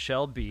thank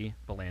Michelle B.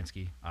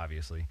 Belansky,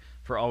 obviously,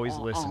 for always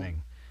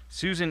listening.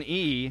 Susan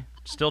E.,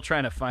 still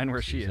trying to find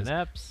where she Susan is.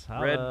 Epps.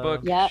 Red hello.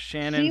 Book, Yeah,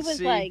 Shannon she was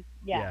C. like,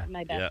 Yeah.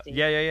 my Yeah. bestie.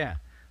 Yeah.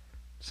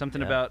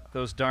 Something Yeah. about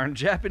those darn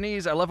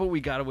Japanese. I love what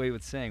we got away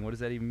with saying. What does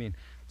that even mean?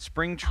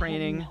 Spring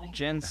training, no idea.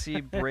 Gen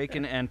C, break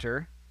and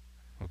enter.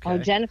 Okay. Oh,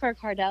 Jennifer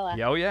Cardella.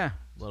 Yeah, oh yeah.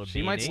 Little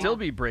She might beanie. still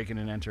be breaking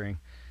and entering.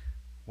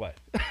 What?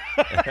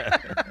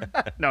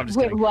 No, I'm just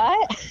Wait, kidding.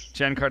 what?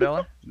 Jen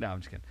Cardella? No,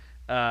 I'm just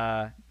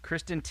kidding.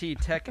 Kristen T,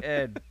 Tech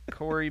Ed,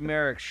 Corey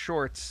Merrick,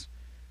 Shorts,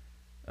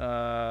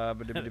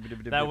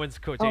 That one's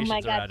Oh quotations my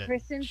around God, it.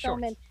 Kristen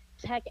Shorts. Thoman,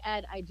 Tech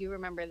Ed. I do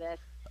remember this.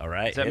 All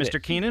right. Is that hit Mr.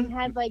 it. He Keenan?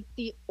 had like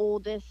the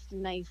oldest,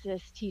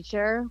 nicest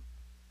teacher.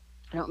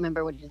 I don't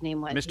remember what his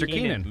name was. Mr. He-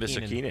 Keenan.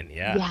 Mr. Keenan.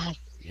 Yeah. Yes.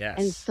 Yes.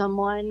 And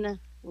someone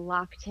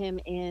locked him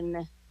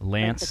in.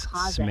 Lance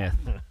closet. Smith.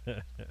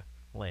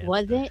 Lance.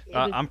 Was it? It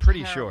was I'm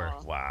pretty sure.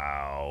 terrible.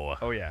 Wow.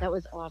 Oh yeah. That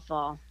was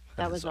awful.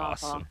 That was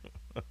That's awful.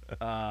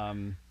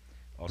 awesome.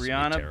 Also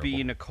Brianna B,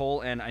 terrible.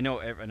 Nicole N. I know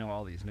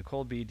all these.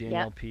 Nicole B,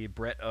 Danielle Yep. P,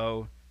 Brett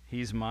O.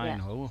 He's mine.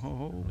 Yeah. Ho, ho,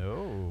 ho.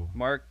 No.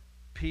 Mark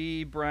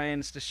P,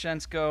 Brian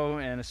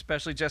Stashensko, and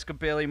especially Jessica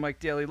Bailey, Mike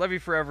Daly. Love you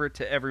forever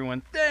to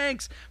everyone.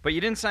 Thanks. But you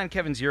didn't sign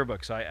Kevin's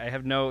yearbook, so I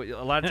have no.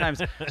 A lot of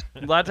times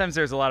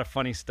there's a lot of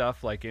funny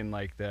stuff like in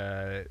like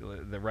the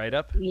write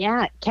up.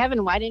 Yeah,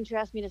 Kevin, why didn't you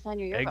ask me to sign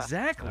your yearbook?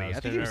 Exactly. I was I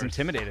think he was nervous.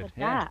 intimidated. What's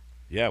Yeah. that?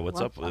 Yeah. What's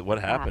up? What's up What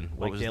with happened? that?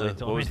 What Mike Daly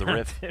told what me was the not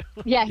riff? to.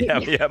 Yeah,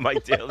 Yeah.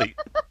 Mike Daly.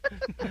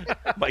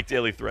 Mike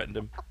Daly threatened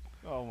him.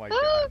 Oh my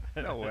god.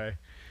 No way.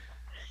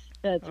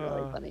 that's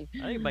really funny.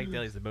 I think Mike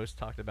Daly's the most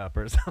talked about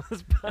person on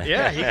this podcast.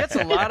 Yeah, he gets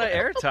a lot of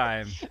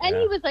airtime. And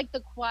Yeah. he was like the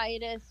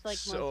quietest, like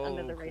So most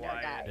under the radar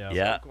quiet. guy. Yeah.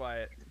 Yeah. So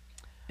quiet.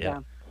 Yeah.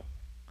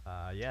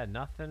 Yeah,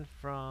 nothing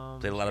from.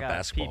 Played a lot of got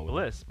basketball Pete with him.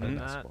 Bliss, but Mhm.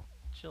 not Basketball.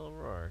 Chill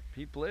Rourke.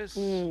 Pete Bliss.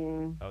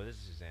 Mm, Oh, this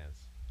is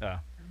Suzanne's. Oh.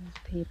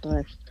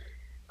 people.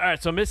 All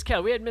right, so Miss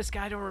Kelly. We had Miss.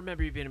 I don't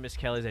remember you being a Miss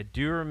Kelly's. I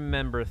do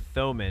remember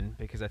Thoman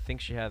because I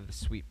think she had the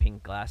sweet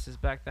pink glasses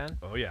back then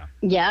Oh yeah.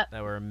 Yep.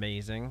 that were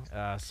amazing.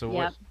 So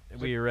Yep. what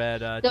we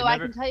read. do So you I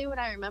remember- can tell you what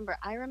I remember.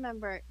 I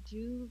remember. Do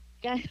you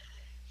guys?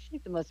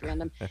 It's the most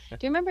random. Do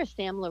you remember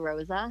Sam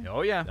LaRosa?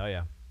 Oh yeah. Oh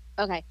yeah.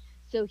 Okay.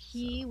 So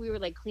we were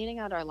like cleaning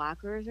out our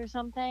lockers or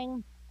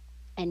something,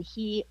 and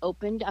he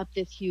opened up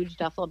this huge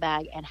duffel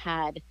bag and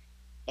had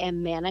a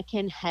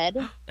mannequin head.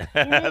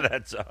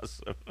 That's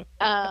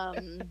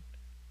awesome.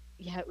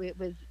 Yeah, it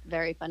was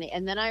very funny.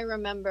 And then I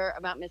remember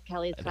about Miss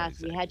Kelly's I know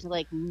class, we had to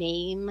like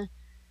name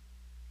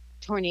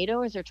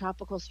tornadoes or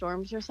tropical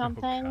storms or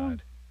something. Oh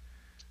god.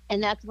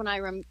 And that's when I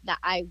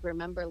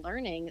remember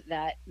learning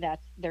that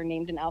they're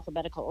named in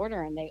alphabetical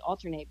order and they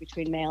alternate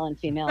between male and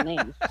female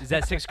names. Is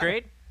that sixth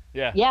grade?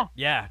 Yeah. Yeah,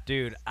 Yeah,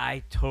 dude,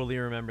 I totally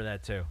remember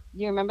that too.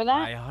 you remember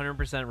I that?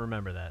 100%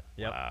 remember that.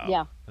 Yep. Wow.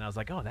 Yeah, And I was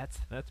like, oh, that's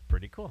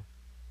pretty cool.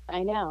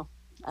 I know.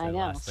 I the know.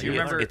 last Do you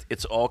thing. remember?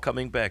 It's all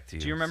coming back to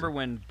you. Do you remember So-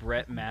 when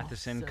Brett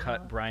Matheson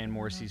cut Brian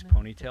Morrissey's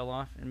ponytail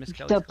off in Miss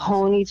Kelly's The class?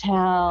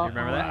 ponytail. You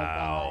remember that? Oh my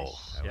Wow.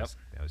 gosh. That Yep.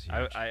 that was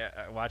huge.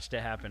 I watched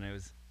it happen.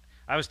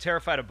 I was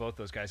terrified of both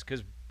those guys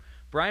because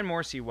Brian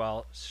Morrissey,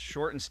 while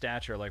short in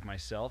stature like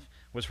myself,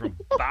 was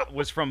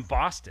from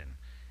Boston,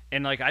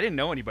 and like I didn't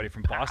know anybody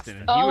from Boston,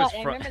 and he Oh, was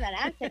I from remember that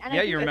accent. And Yeah,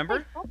 I think you he remember?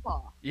 played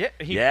football. he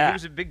Yeah.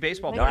 was a big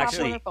baseball He No, player.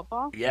 played actually-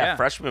 football. Yeah, Yeah.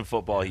 freshman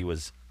football, he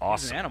was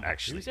awesome. animal. he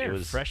Actually, was there it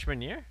was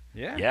freshman year.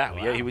 Yeah. Yeah,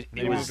 Wow. yeah, he was. Then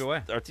He he was. moved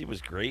away. Our team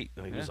was great.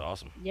 He was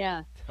awesome.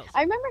 Yeah.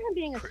 I remember him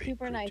being a Great,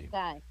 super great nice team.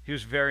 guy. He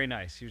was very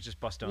nice. He was just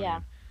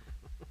Bostonian.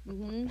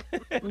 hmm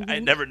I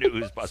never knew he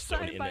was Signed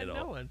Bostonian by at no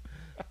all. one.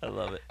 I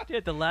love it. Dude,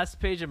 at the last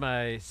page of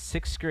my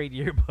sixth grade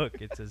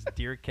yearbook, it says,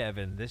 "Dear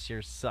Kevin, this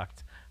year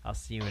sucked. I'll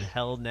see you in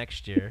hell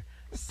next year."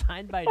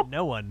 Signed by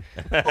no one.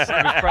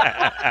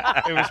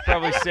 It was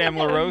probably Sam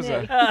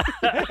LaRosa.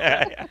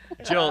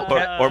 Jill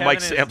Or Mike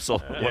Kevin is- Samsel,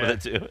 one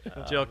of the two.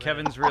 Jill,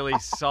 Kevin's really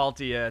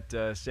salty at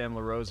Sam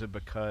LaRosa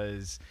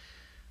because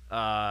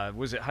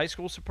was it high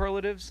school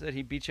superlatives that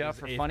he beat you out was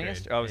for eighth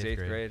funniest? grade. Oh, it was Eighth eighth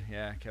grade. grade.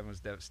 Yeah, Kevin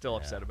was still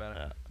upset Yeah, about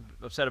it.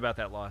 yeah. Upset about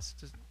that loss.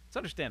 It's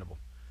understandable.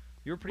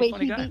 You were a pretty Wait,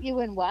 funny he guy. beat you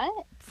in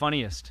what?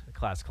 Funniest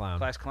Class clown.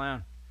 class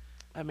clown.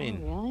 I Oh,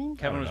 mean, really?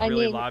 Kevin was I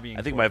really mean- lobbying.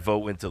 I think for my it. vote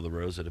went to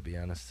LaRosa, to be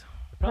honest.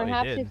 Probably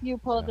Perhaps did. if you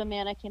pulled a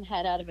mannequin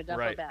head out of a duffel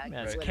Right. bag.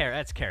 That's you would've-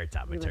 that's carrot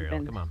top you would've material.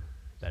 been- Come on,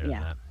 better Yeah.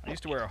 than that. I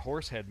used to wear a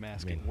horse head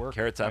mask I at mean, work.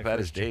 Carrot Top my had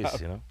his first days,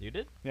 job. you know. You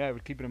did? Yeah, I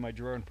would keep it in my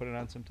drawer and put it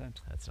on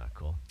sometimes. That's not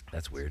cool.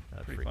 That's weird.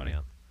 That Pretty freaked funny. me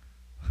out.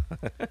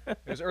 It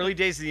was early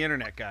days of the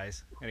internet,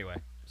 guys. Anyway,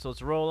 So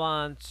let's roll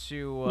on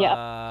to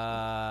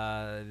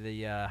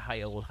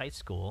the old high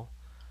school.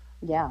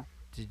 Yeah.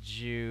 Did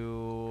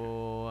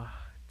you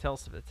tell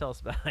us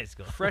about high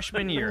school?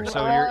 freshman year.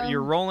 So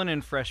you're rolling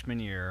in freshman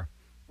year.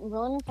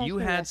 Rolling in You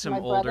freshman had year. some My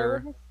brother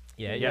older- was-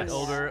 Yeah, you Yes. had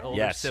older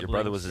Yes, siblings. your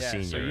brother was a Yeah,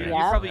 so senior. you, right? you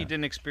Yeah. probably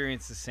didn't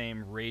experience the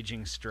same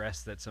raging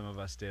stress that some of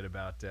us did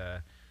about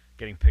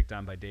getting picked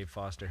on by Dave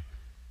Foster.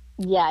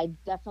 Yeah, I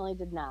definitely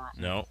did not.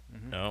 No,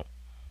 Mhm. no.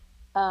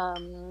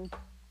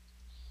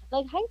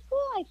 Like high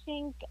school, I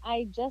think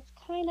I just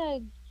kind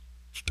of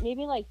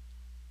maybe like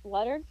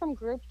fluttered from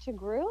group to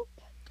group.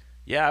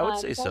 Yeah, I would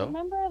say I so.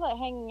 remember like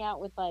hanging out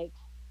with like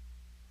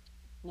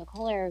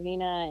Nicole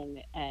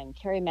Aravina and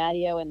Carrie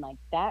Matteo and like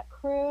that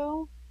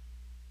crew.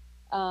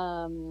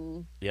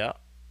 Yeah,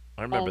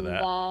 I remember And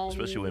that. then-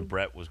 Especially when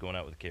Brett was going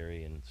out with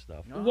Carrie and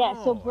stuff. Yeah,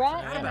 so Oh, Brett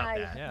forgot and about I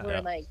that. Yeah. were Yeah.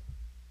 like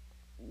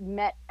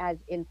met as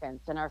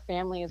infants, and our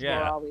families were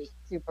Yeah. always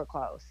super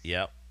close.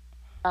 Yep.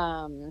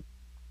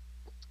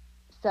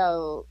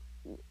 So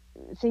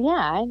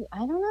yeah, I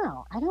don't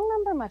know. I don't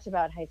remember much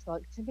about high school.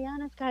 To be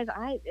honest, guys,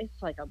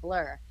 it's like a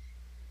blur.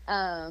 We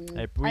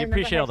I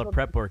appreciate all the remember high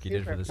prep school work you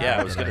did for this. Yeah,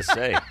 I was gonna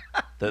say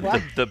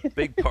the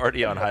big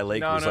party on High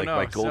Lake No, was no, like no,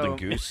 my golden so-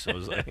 goose. I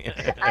was like,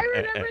 I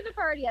remember the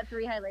party at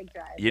 3 High Lake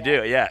Drive. you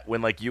do, yeah.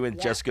 When like you and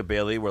Jessica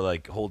Bailey were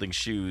like holding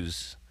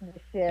shoes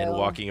and So,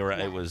 walking around,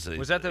 yeah. it was.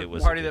 Was that the it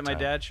was a party good that my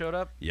time. dad showed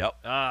up? Yep.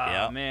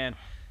 Ah, Yep. man.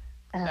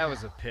 That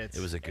was a pits.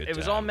 It was a good It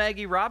was all time.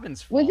 Maggie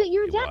Robbins' fault. Was it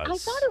your It dad? I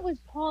was. thought it was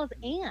Paul's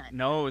aunt.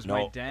 No, it was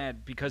my No.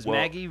 dad because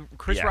Well,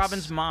 Chris yes.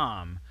 Robbins'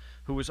 mom,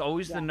 who was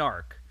always the Yeah.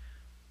 narc,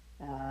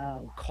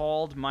 Oh.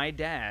 called my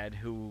dad,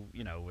 who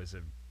was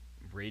a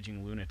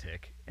raging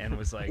lunatic, and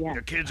was like, Yeah.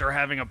 "The kids are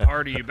having a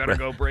party. You better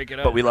go break it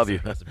up." But we love you.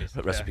 Rest in peace.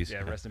 Rest in peace.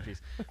 Yeah, rest in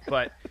peace.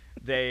 But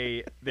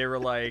they were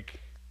like,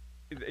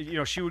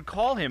 she would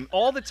call him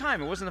all the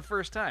time. It wasn't the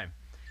first time.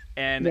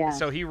 And Yeah.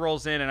 so he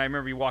rolls in, and I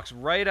remember he walks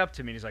right up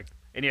to me, and he's like,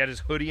 and he had his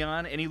hoodie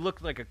on, and he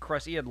looked like a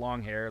crust. He had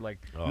long hair. Like,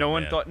 Oh, no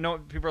one man.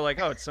 thought, people were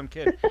like, oh, it's some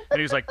kid. And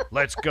he was like,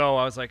 let's go.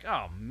 I was like,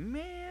 oh,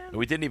 man.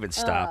 We didn't even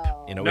stop.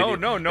 Oh. You know, No, we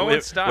didn't- no we-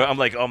 one stopped. I'm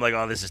like,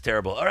 oh, this is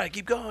terrible. All right,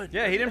 keep going.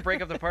 Yeah, he didn't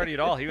break up the party at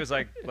all. He was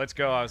like, let's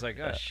go. I was like,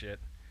 oh, shit.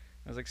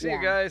 I was like, see you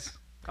Yeah. guys.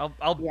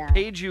 I'll Yeah.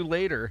 page you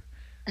later.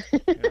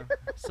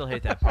 Still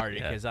hate that party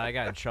Yeah. because I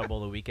got in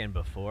trouble the weekend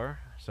before,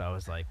 so I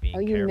was like being Oh,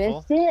 you careful.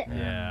 missed it?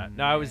 Yeah.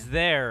 No, I was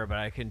there, but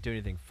I couldn't do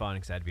anything fun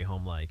because I had to be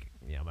home. Like,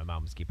 my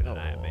mom was keeping an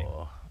eye on me.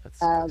 Oh, that's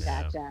Oh,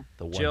 Yeah. gotcha.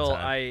 the one Jill,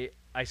 time.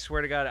 I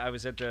swear to God, I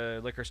was at the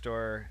liquor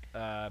store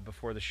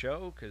before the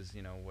show because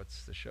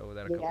what's the show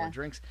without a couple Yeah. of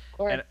drinks? Of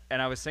course.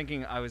 And I was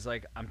thinking, I was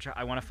like,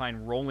 I want to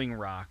find Rolling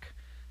Rock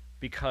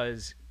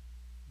because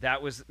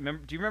that was. Do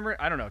you remember?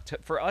 I don't know.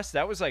 For us,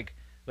 that was like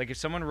if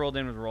someone rolled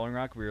in with Rolling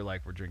Rock, we were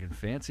like, we're drinking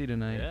fancy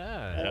tonight.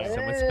 Yeah.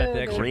 Someone spent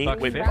the extra Green buck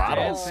with 50.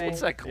 bottles. Fancy.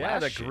 What's that Yeah,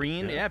 glass the shit?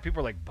 green. Yeah,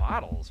 people were like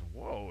bottles.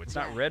 Whoa, it's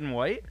not red and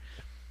white.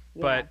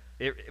 But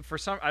for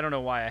some, I don't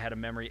know why I had a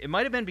memory. It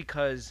might have been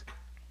because.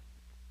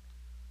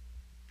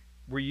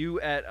 Were you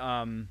at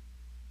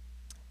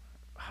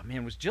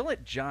was Jill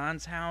at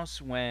John's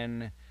house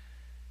when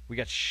we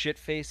got shit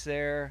faced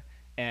there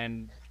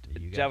and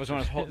You got that was when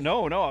I was shit-faced?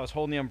 no, I was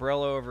holding the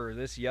umbrella over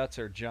this Yutz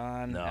or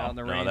John out in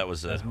the rain. No, that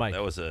was That's Mike.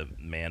 a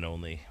man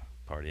only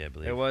party, I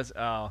believe. It was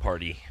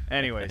party.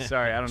 anyway,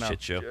 sorry, I don't know.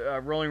 Shit show.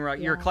 Rolling Rock.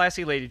 You're a Yeah.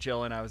 classy lady,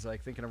 Jill, and I was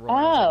like thinking of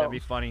Rolling Rock. That'd be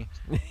funny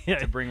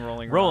to bring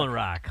Rolling Rock. Rolling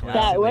Rock. Yeah. classy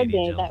That would lady,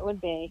 be. Jill. That would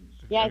be.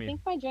 Yeah, I I mean-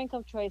 think my drink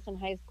of choice in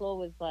high school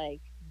was like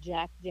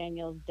Jack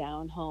Daniel's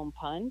Down Home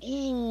Punch.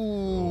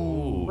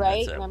 Ooh,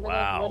 Right? that's a- Remember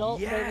wow. those little,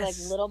 Yes, those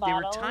like little they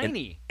were bottles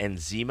tiny. And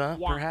Zima,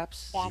 Yeah.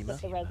 perhaps? back Zima?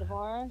 at the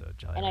reservoir? The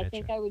Jolly And I Rancher.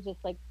 think I would just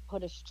like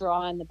put a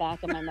straw in the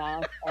back of my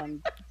mouth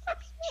and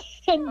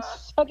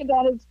suck it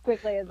down as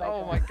quickly as I could.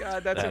 Oh my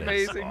God, that's That is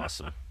amazing.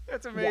 awesome.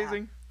 That's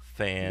amazing.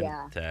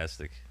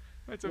 Fantastic.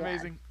 That's Yeah.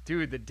 amazing,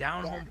 dude. The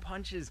down home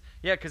punches.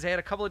 Yeah, because they had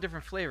a couple of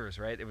different flavors,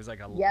 right? It was like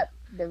a Yep,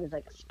 there was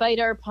like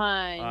spider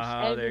punch.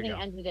 Uh-huh, there you Everything go.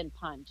 ended in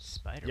punch.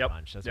 Spider Yep,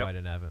 Punch. That's yep. why I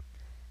didn't have it.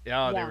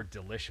 Yeah, they Yeah. were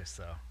delicious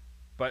though.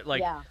 But like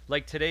Yeah.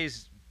 like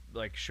today's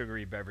like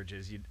sugary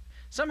beverages, you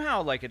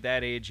somehow like at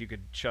that age you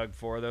could chug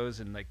 4 of those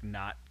and like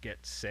not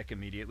get sick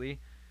immediately.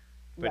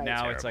 But Right.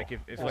 now it's Terrible.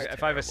 like if It was I have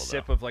a terrible,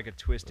 sip though. of like a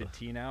twisted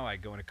tea now, I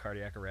go into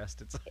cardiac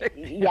arrest. It's like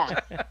Yes,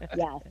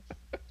 yes,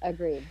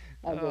 agreed.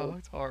 oh,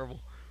 it's horrible.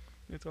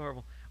 It's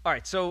horrible. All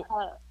right, so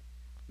Uh,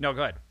 no,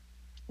 go ahead.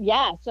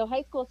 Yeah, so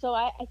high school. So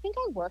I think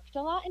I worked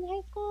a lot in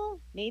high school,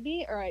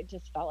 maybe, or I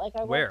just felt like I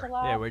worked Where? a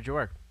lot. Yeah, where'd you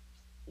work?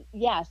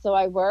 Yeah, so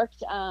I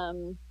worked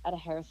at a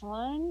hair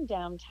salon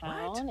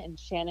downtown, and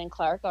Shannon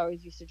Clark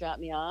always used to drop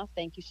me off.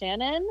 Thank you,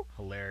 Shannon.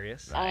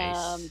 Hilarious.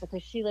 Nice.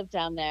 Because she lived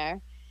down there.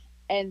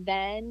 And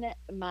then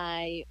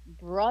my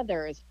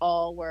brothers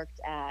all worked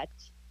at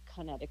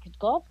Connecticut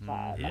Golf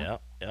Club. Yeah,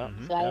 yeah.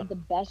 Mhm. So I had the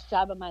best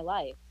job of my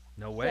life.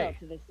 No Still, way.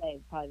 to this day,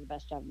 probably the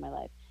best job of my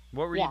life.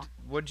 What were Yeah.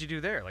 what did you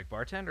do there? Like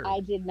bartender? I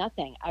did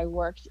nothing. I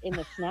worked in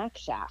the snack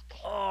shack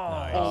oh.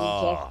 and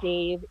Oh. just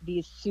gave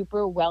these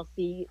super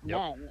wealthy Yep.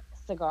 men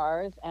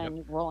cigars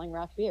and Rolling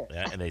Rock beers.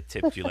 Yeah, and they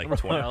tipped you like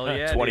 20, Hell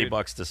yeah, 20 dude.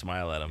 bucks to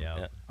smile at them. Yeah.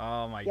 Yeah.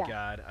 Oh my Yeah.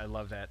 God, I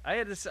love that. I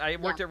had this. I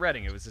worked at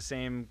Reading. It was the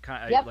same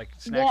kind, Yep. like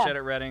snack Yeah. shed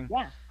at Reading.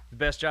 Yeah. The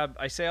best job.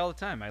 I say all the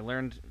time. I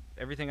learned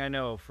everything I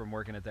know from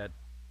working at that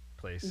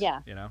place.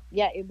 Yeah. You know,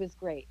 Yeah, it was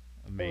great.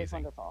 It was amazing,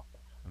 wonderful.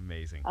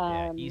 amazing.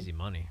 Yeah, easy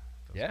money.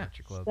 Those yeah.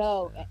 country clubs.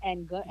 So yeah.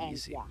 and good and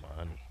Easy yeah,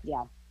 money.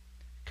 yeah,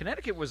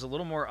 Connecticut was a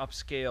little more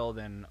upscale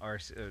than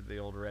the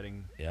old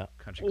Reading Yeah.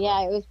 country club.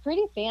 yeah. It was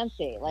pretty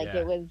fancy. Like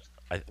Yeah. it was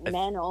I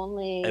men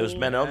only. It was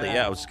men only.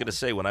 Yeah, I was Yeah. gonna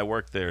say when I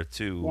worked there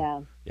too.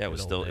 Yeah. Yeah, it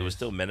was Good still old it was days.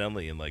 still men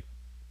only in like,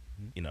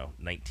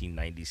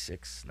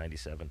 1996,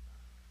 97.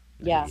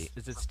 Yeah. 98.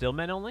 Is it still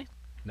men only?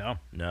 No,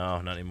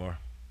 No, not anymore.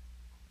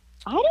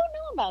 I don't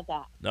know about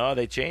that. No,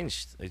 they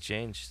changed. They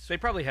changed. they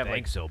probably have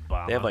Thanks,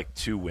 Obama. They have like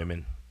 2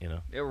 women. yeah,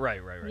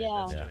 right.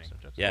 Yeah. That's Yeah. the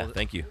thing. Yeah, Old-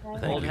 thank you.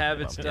 Old Thank Old you,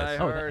 habits Mom. die Yes.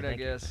 hard, I thank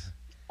you. guess.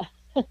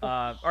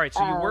 All right,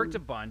 so you worked a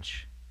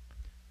bunch,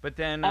 but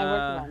then I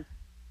worked once.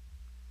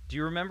 do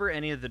you remember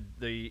any of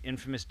the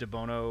infamous De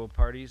Bono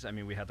parties? I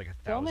mean, we had like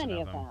 1,000 So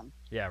many of of them. them.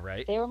 Yeah,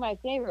 right. They were my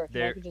favorite. 'Cause I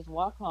They're- could just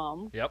walk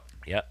home. Yep.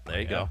 Yeah, there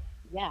you Yeah. go.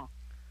 Yeah.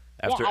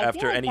 After yeah, I after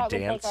feel like any that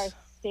dance. was like our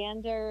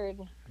standard.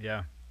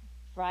 Yeah.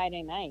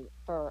 Friday night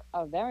for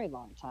a very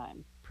long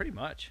time, Pretty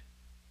much.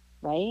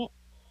 right?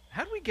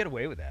 How did we get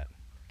away with that,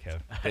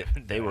 Kev?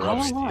 They were I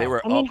don't know. they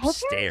were I mean, her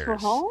parents were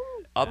upstairs. home.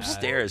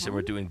 Upstairs, and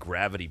we're doing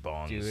gravity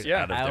bongs Dude,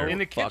 yeah, out of their in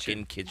the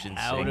fucking kitchen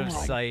Out sink. of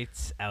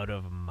sight, out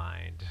of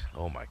mind.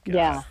 Oh my god.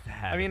 Yeah.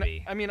 Had I to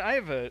mean, be. I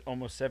have a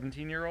almost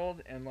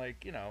 17-year-old, and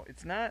like,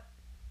 it's not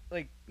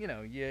like,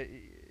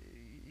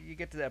 you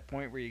get to that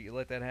point where you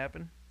let that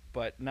happen,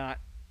 but not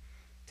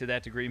to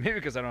that degree. Maybe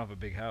because I don't have a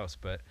big house,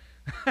 but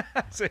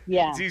so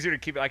Yeah. it's easier to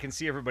keep. I can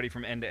see everybody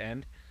from end to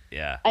end.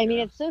 Yeah. I mean,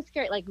 it's so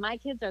scary. Like, my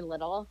kids are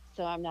little,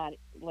 so I'm not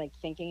like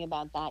thinking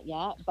about that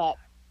yet. But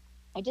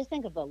I just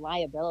think of the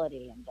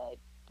liability and the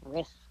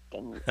risk,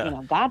 and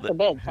God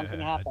forbid something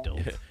happens.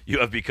 Adult. You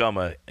have become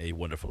a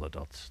wonderful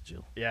adult,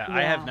 Jill. Yeah,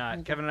 I have Yeah, not.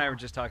 I Kevin guess and I were not.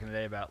 just talking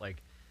today about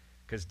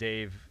because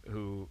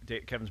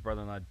Kevin's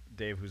brother-in-law,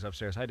 Dave, who's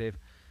upstairs. Hi, Dave.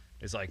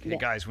 Is like, hey Yeah.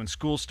 guys, when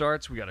school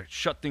starts, we gotta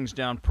shut things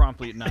down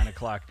promptly at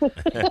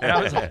 9:00. And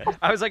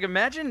I was like,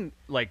 imagine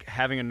like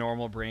having a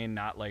normal brain,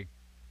 not like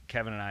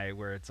Kevin and I,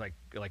 where it's like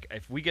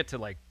if we get to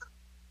like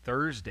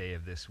Thursday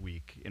of this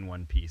week in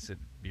one piece, it'd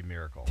be a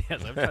miracle.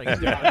 Yes, I'm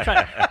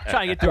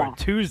trying to get through a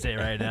Tuesday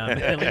right now.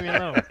 Man. Leave me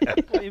alone.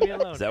 Leave me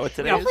alone. Is that what We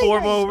today got is?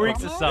 4 more Summer?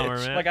 weeks of summer,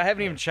 man. Like I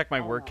haven't even checked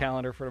my work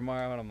calendar for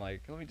tomorrow, and I'm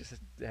like, let me just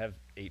have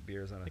 8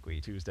 beers on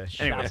a Tuesday.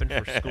 Anyway,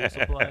 shopping for school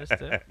supplies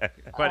too.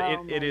 but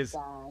Oh it my is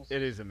gosh.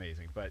 it is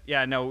amazing. But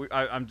yeah, no,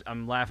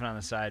 I'm laughing on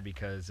the side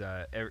because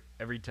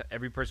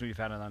every person we've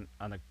had on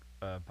the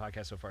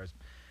podcast so far has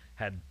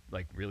had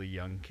like really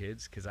young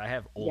kids, because I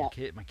have old Yeah.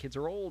 kids. My kids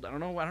are old. I don't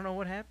know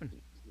what happened.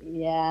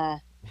 Yeah.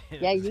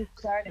 Yeah, you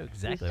started.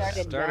 Exactly. You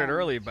started, Started young.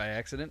 early by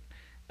accident,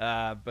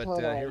 but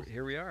Totally.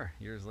 here we are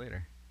years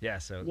later. Yeah,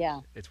 so Yeah.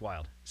 it's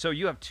wild. So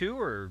you have 2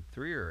 or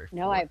 3 or 4?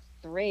 No, I have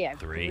 3. I have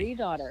Three. 3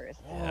 daughters.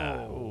 Yeah.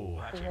 Oh,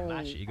 gotcha, Three.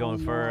 gotcha. You going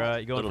for a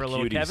little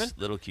cuties, Kevin?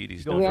 Little cuties.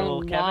 You going for a We're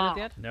little Kevin at not.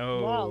 the end? No.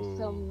 No,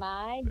 so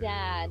my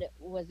dad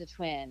was a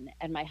twin,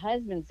 and my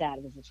husband's dad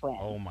was a twin.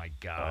 Oh my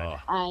God.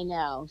 I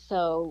know.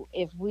 So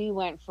if we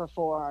went for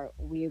 4,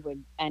 we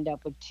would end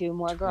up with 2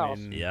 more girls.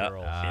 Twin Yeah.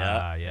 girls.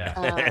 Ah, yeah.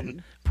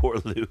 Um, Poor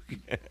Luke.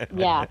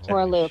 yeah, poor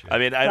Holy Luke. shit. I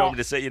mean, I don't But- mean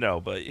to say,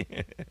 but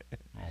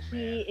Oh He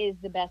man, is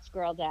the best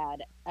girl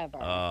dad ever.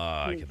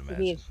 I He's- can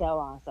imagine. He's so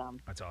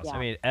awesome. that's awesome. I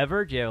mean,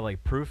 ever? Do you have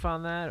like proof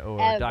on that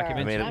or Ever. I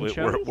documentation? mean, I'm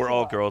show? sure. we're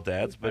all girl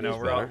dads, I but know it's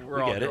we're all better. we're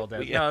We all get girl it. dads.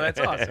 We get No, it. that's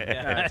awesome.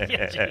 Yeah.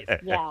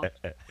 Yeah.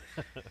 Yeah.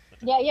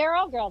 Yeah, you're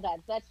all girl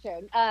dads. That's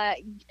true.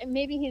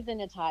 Maybe he's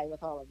in a tie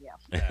with all of you.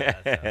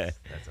 Yeah, that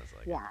sounds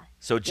like it. Yeah.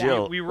 So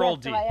Jill, we roll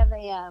So deep. I have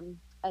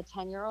a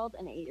 10-year-old,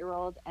 an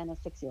 8-year-old, and a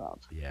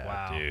 6-year-old. yeah,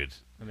 Wow. dude,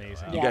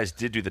 Amazing. you Yeah. guys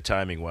did do the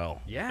timing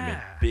well. I mean,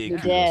 Yeah. big We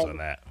kudos did. on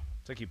that.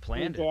 It's like you We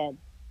planned it. did.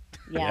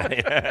 Yeah.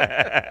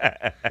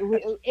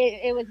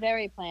 It was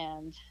very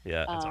planned.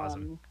 Yeah. That's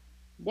awesome.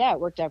 Yeah, it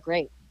worked out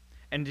great.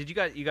 And did you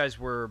guys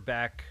were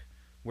back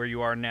where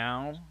you are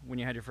now when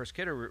you had your first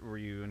kid, or were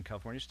you in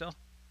California still?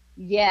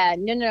 Yeah,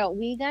 no.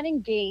 We got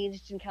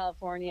engaged in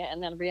California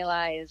and then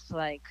realized,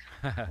 like,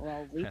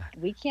 well,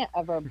 we can't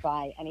ever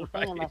buy anything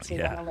Right, unless we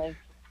yeah. want to live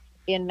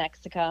in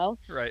Mexico.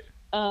 Right.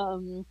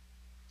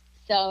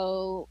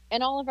 So,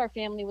 and all of our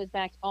family was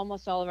back,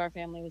 almost all of our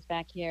family was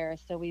back here.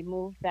 So we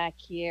moved back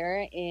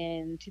here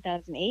in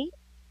 2008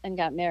 and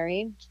got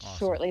married Awesome.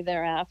 shortly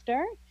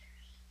thereafter.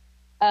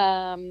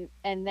 And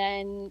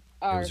then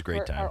was a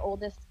great time. our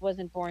oldest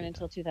wasn't born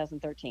until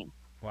 2013.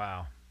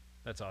 Wow.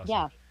 That's awesome.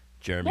 Yeah.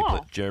 Jeremy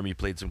Jeremy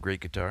played some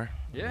great guitar.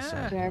 on the Yeah.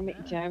 side.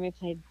 Jeremy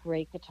played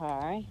great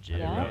guitar.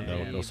 Jeremy.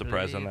 Yeah. No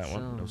surprise on that played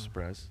one. No some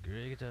surprise.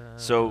 great guitar.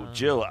 So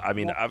Jill, I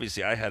mean, Yeah.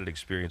 obviously, I had an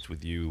experience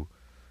with you,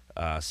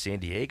 San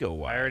Diego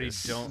wise. I already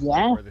don't Yeah.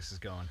 like where this is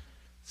going.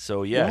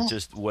 So yeah, Yeah.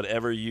 just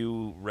whatever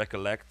you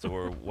recollect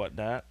or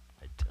whatnot,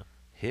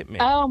 hit me.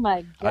 Oh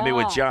my god! I mean,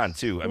 with John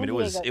too. I mean, San it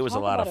was Diego, it was a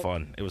talk lot of about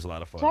fun. It was a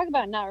lot of fun. Talk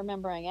about not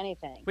remembering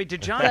anything. Wait,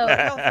 did John So- go to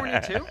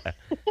California too?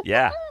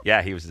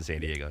 Yeah, he was in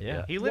San Diego.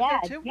 Yeah. He lived Yeah,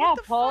 there too? yeah. What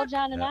the Paul, fuck?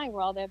 John, and Yeah. I were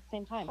all there at the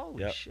same time.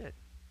 Holy Yep. shit.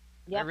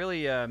 I Yep.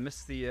 really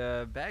missed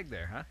the bag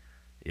there, huh?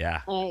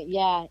 Yeah.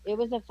 Yeah, it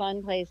was a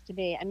fun place to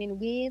be. I mean,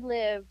 we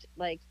lived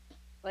like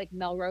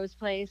Melrose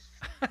Place.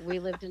 We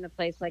lived in a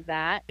place like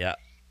that. Yeah.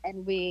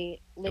 And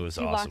we lived was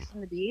 2 awesome. blocks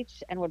from the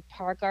beach and would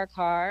park our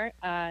car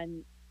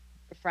on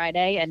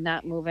Friday and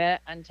not move it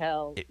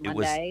until It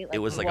was Monday. it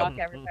was we'd like walk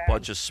a everywhere.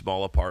 bunch of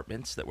small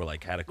apartments that were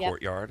like had a Yep.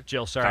 courtyard.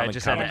 Jill, sorry, I Common-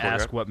 just had to common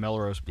courtyard. ask what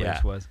Melrose Place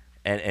Yeah. was.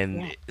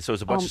 And Yeah. so it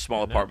was a bunch Um, of small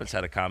no. apartments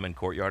had a common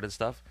courtyard and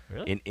stuff.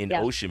 Really? In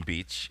Yeah. Ocean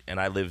Beach,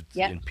 and I lived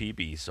Yeah. in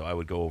PB, so I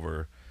would go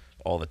over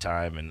all the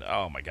time, and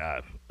oh my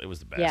god, it was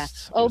the best. Yeah.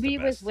 It was OB the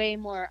was best. way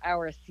more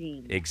our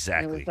scene.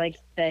 Exactly. It was like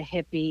the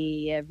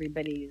hippie,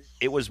 everybody's.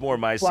 It was more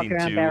my Walking scene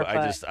around too.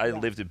 barefoot, I yeah.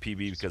 lived in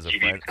PB because of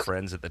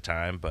friends at the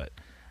time, but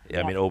yeah,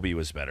 I Yeah. mean OB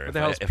was better. What If the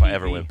I, hell's if I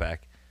ever PB? went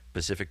back,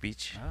 Pacific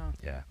Beach. Oh.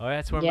 Yeah, Oh,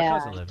 that's where Yeah. my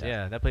cousin lived.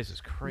 Yeah, that place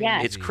was crazy.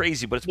 Yeah. it's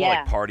crazy, but it's more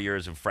Yeah. like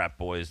partiers and frat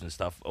boys and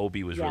stuff.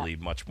 OB was Yeah. really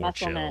much more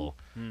Muscle men. chill.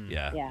 Hmm.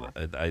 Yeah,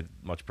 Yeah. I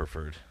much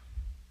preferred.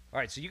 All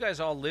right, so you guys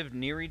all lived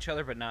near each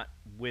other, but not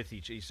with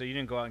each. So you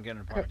didn't go out and get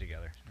an apartment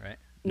together, right?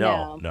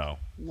 No.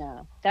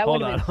 That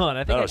Hold would on, have hold on.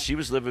 I think No, she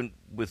was living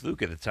with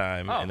Luke at the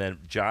time, Oh. and then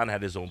John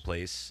had his own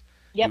place.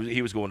 Yep.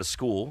 He was going to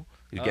school.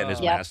 He was getting his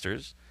Oh. Yep.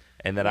 master's,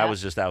 and then I Yep.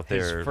 was just out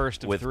His there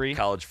first of with 3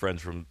 college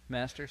friends from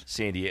masters.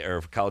 San Diego,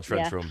 or college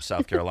friends Yeah. from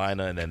South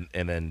Carolina,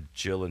 and then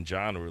Jill and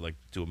John were like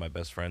 2 of my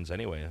best friends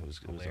anyway. It was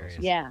Hilarious.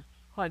 awesome. yeah.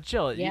 Hold on,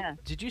 Jill. Yeah.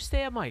 Did you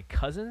stay at my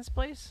cousin's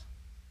place?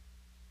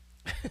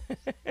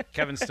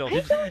 Kevin still.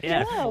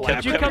 Yeah. No.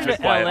 Did you Kevin's come been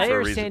to quiet LA for a or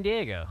reason. San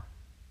Diego?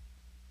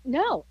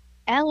 No,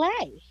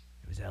 L.A.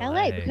 It was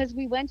LA, because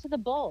we went to the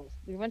Bulls.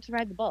 We went to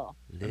ride the Bull.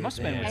 It must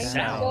have been And with he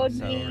sound. showed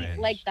Sound me range.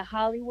 like the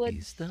Hollywood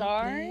Is the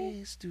stars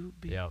place to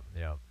be. Yep.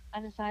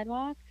 on the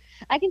sidewalk.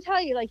 I can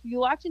tell you, like, you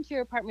walked into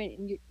your apartment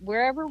and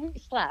wherever we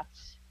slept,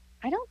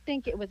 I don't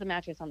think it was a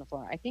mattress on the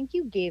floor. I think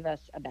you gave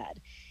us a bed.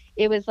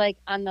 It was like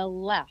on the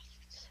left.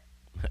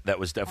 That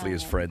was definitely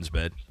his friend's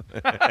bed,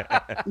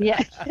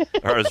 Yeah.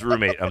 or his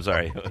roommate. I'm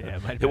sorry, Yeah,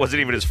 it might have it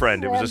wasn't even his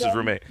friend. It was just his Random.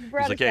 roommate. He He's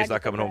brought like, us "Hey, he's back not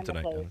to coming home the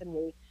tonight." place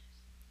and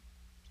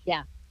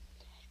yeah.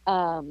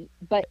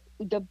 But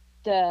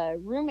the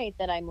roommate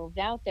that I moved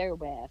out there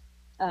with,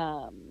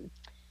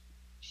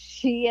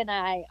 she and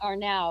I are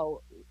now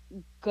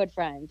good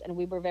friends, and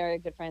we were very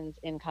good friends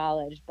in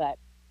college, but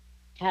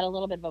had a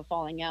little bit of a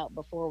falling out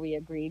before we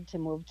agreed to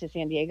move to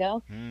San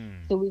Diego.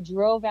 Mm. So we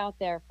drove out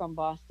there from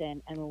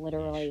Boston and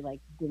literally like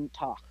didn't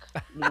talk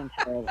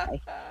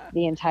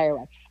the entire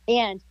way.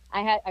 And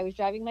I was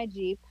driving my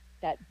Jeep,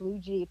 that blue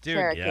Jeep Dude,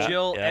 Cherokee, Yeah.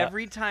 Jill,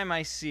 every time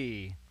I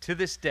see, to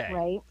this day,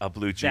 right? A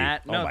blue Jeep.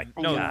 that Oh my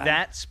no, god!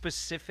 that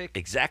specific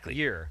Exactly.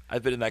 year,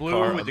 I've been in that Blue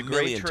car with a the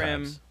gray million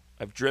trim. times.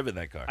 I've driven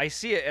that car. I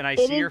see it and I It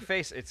see your is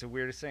face. It's the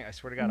weirdest thing. I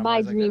swear to God, I'm My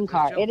always like, dream "That's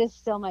car. Jill." It is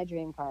still my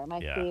dream car, my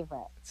Yeah.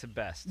 favorite. It's the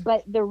best.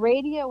 But the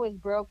radio was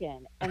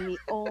broken, and the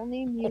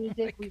only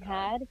music we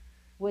had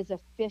was a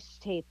fish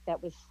tape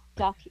that was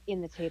stuck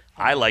in the tape.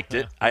 I liked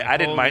it. I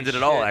didn't Holy mind it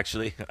at all. shit.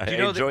 Actually, I Do you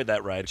know enjoyed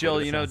that ride. Jill,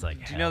 quite a you bit. know, Sounds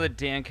like do you know hell. that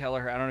Dan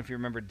Kelleher? I don't know if you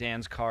remember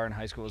Dan's car in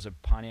high school. It was a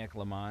Pontiac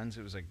Le Mans.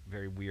 It was like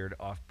very weird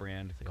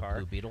off-brand Like a car.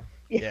 Blue Beetle.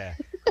 Yeah,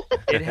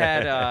 it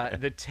had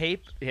the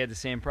tape. He had the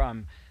same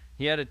problem.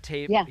 He had a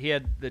tape. Yeah. He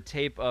had the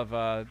tape of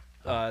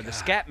the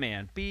Scat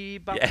Man.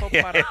 Beep, bop, Yeah. bop,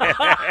 bada.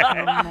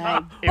 Oh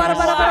my It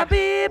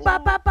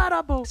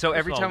was- So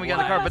every First of time all, we got in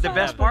the why car, but the does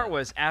best that happen? part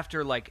was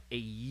after like a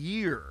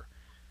year,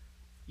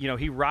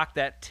 he rocked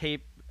that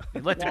tape. He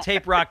let the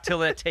tape rock till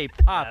that tape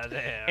popped,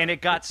 Goddamn. and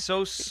it got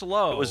so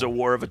slow. It was a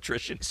war of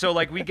attrition. So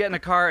like we'd get in the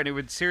car and it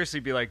would seriously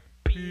be like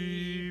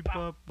beep,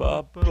 bop,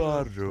 bop,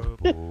 bop.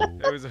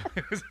 It was the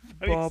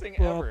funniest thing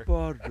ever.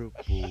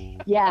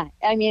 Yeah,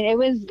 I mean, it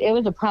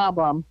was a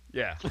problem.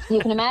 Yeah. You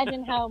can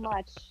imagine how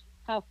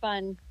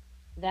fun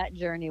that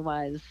journey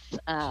was.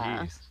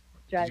 Jeez.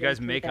 Did Driving you guys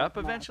through make that up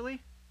mess.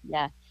 eventually?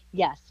 Yeah.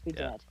 Yes, we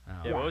Yeah. did. Oh.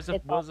 Yeah. What was the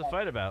It's what was the all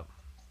fight about?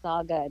 It's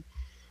all good.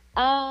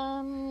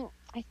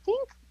 I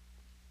think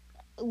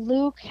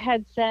Luke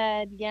had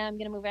said, "Yeah, I'm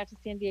gonna move out to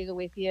San Diego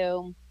with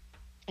you,"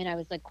 and I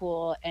was like,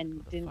 "Cool,"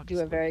 and didn't fuck do is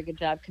a Luke? very good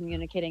job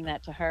communicating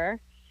that to her.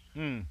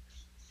 Hmm.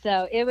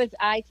 So it was,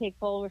 I take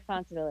full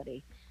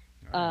responsibility.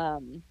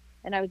 All right.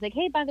 And I was like,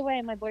 "Hey, by the way,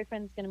 my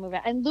boyfriend's gonna move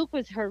out," and Luke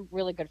was her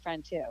really good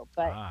friend too.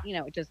 But Ah.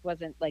 it just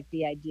wasn't like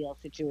the ideal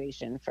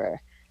situation for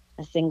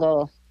a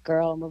single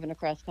girl moving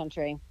across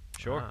country.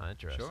 Sure. Ah,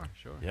 interesting.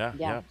 Sure. Yeah.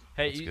 Yeah. Yeah.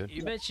 Hey, That's good.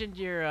 you mentioned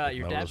your Like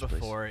dad Melrose Place.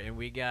 before, and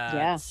we got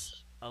Yeah.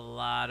 a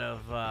lot of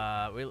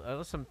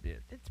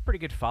it's a pretty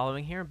good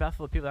following here in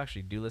Bethel. People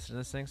actually do listen to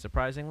this thing,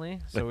 surprisingly.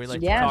 So we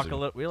like Yeah. to talk a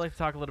little. We like to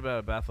talk a little bit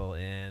about Bethel,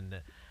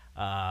 and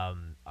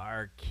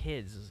our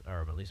kids,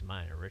 or at least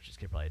mine, or Rich's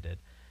kid probably did,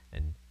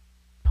 and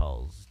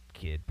Paul's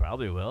kid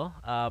probably will,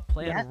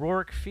 play Yeah. on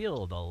Rourke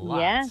Field a lot,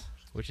 Yeah.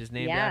 which is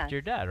named Yeah. after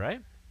your dad,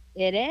 right?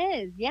 It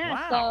is, yeah.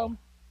 Wow. So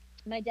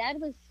my dad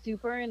was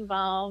super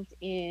involved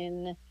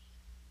in,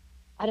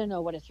 I don't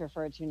know what it's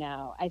referred to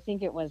now. I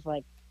think it was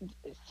like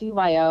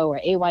CYO or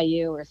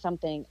AYU or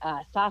something,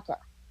 soccer.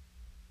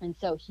 And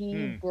so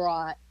he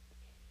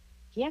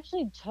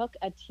actually took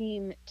a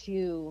team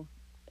to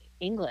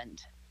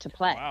England to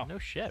play. Wow. No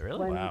shit, really?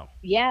 When- Wow.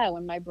 Yeah,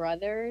 when my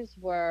brothers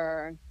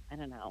were, I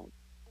don't know,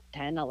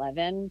 10,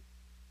 11.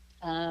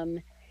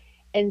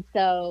 And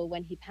so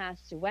when he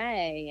passed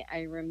away,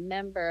 I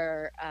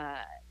remember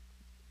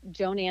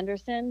Joan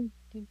Anderson.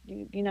 Do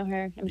you know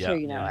her? I'm Yeah, sure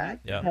you know yeah, her.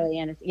 yeah. Kelly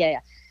Anderson. Yeah.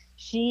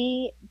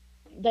 She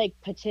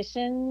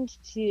petitioned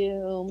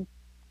to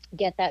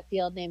get that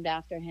field named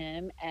after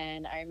him.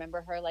 And I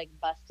remember her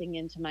busting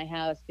into my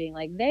house being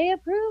like, "They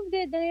approved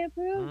it. They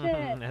approved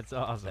it." That's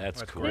awesome. That's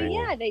That's cool. So,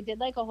 yeah, they did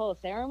a whole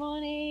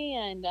ceremony,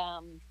 and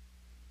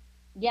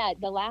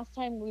the last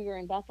time we were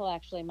in Bethel,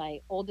 actually, my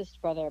oldest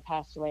brother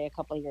passed away a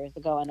couple of years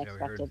ago we heard.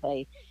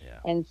 unexpectedly, Yeah.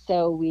 and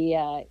so we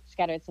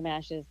scattered some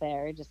ashes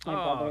there, just my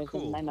Oh, brothers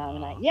cool. and my mom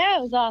and I. Aw. Yeah,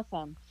 it was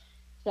awesome.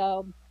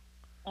 So,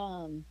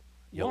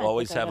 You'll yeah,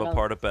 always just have a little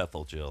part of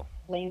Bethel, Jill.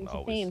 claim to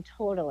always. fame,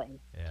 totally,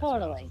 Yeah, that's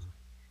totally. awesome.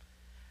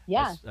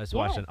 Yeah, I just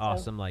watched yeah, an so-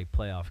 awesome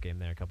playoff game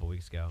there a couple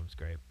weeks ago. It was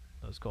great.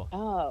 That was cool.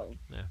 Oh,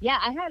 Yeah. yeah.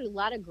 I had a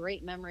lot of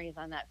great memories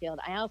on that field.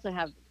 I also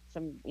have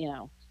some,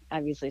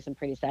 obviously some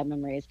pretty sad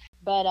memories.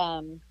 But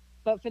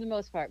but for the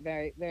most part,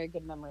 very, very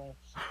good memories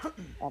at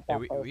Yeah, that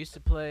we place. used to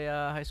play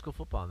high school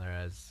football in there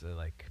as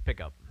like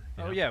pickup.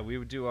 you Oh know? yeah, we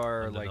would do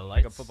our Under the pickup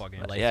lights. football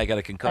games. Like- Yeah, I got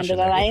a concussion.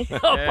 Under the there.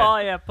 lights. Oh,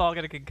 Yeah. Paul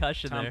got a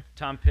concussion Tom, there.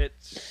 Tom Pitt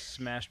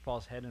smashed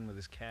Paul's head in with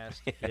his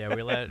cast. Yeah,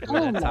 we let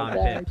Oh my Tom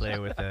gosh. Pitt play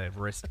with a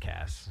wrist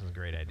cast. It was a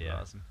great idea.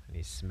 Awesome. And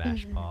he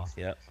smashed Paul.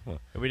 Yeah.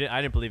 And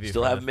I didn't believe you.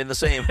 Still for haven't the- been the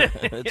same.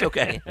 It's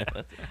okay.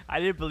 I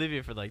didn't believe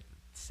you for like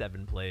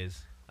 7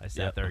 plays. I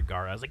sat Yep. there and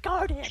guard. I was like,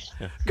 guard him,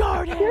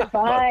 guard him. You're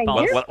fine.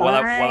 While- You're While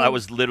I fine.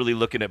 was literally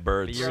looking at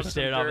birds, You're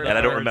staring off at the and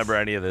I don't birds. remember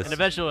any of this. And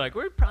eventually, we're like,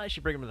 we probably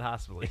should bring him to the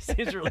hospital. He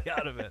seems really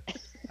out of it.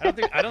 I don't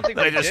think Then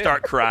I we just did.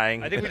 start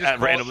crying I think we just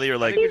called- randomly. You're I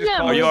like, think we just He's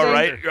called "Are you not all the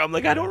right?" center. I'm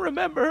like, "I don't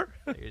remember.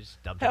 You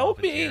just dumped him Help off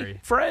at me, Jerry.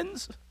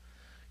 friends."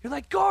 You're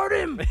like, "Guard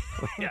him."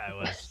 Yeah, I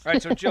was. All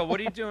right, so Jill, what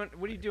are you doing?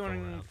 What are you Going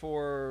doing around.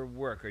 for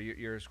work?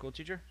 You're a school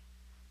teacher?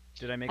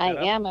 Did I make I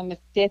that up? am. I'm a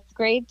 5th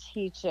grade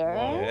teacher.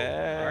 Whoa.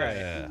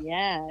 Yeah.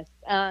 Yes.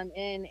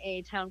 In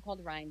a town called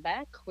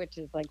Rhinebeck, which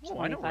is like Oh,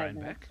 I know 25 minutes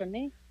Rhinebeck. from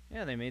me.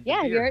 Yeah, they made. The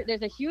Yeah, beer.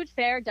 there's a huge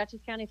fair.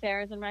 Dutchess County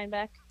Fair is in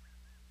Rhinebeck.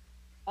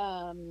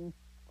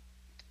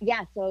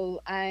 Yeah.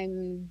 So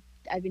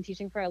I've been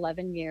teaching for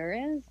 11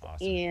 years,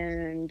 Awesome.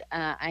 and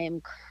I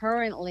am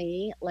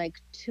currently like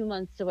 2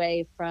 months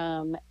away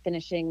from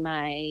finishing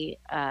my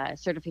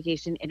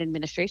certification in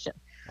administration.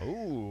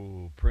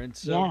 Oh,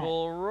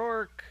 Principal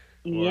Rourke.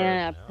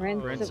 Yeah, no.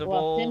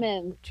 Principal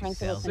Simmons.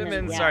 Principal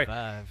Simmons, yeah. sorry.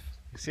 Five.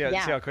 See how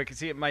Yeah. quick.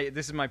 See,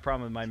 this is my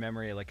problem with my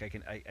memory. Like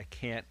I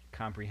can't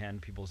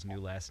comprehend people's new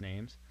last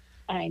names.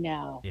 I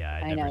know. Yeah, I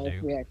I never know.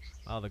 It's do. weird.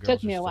 All the girls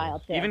Took are me a still- while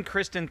too. Even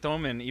Kristen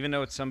Thoman, even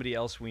though it's somebody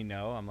else we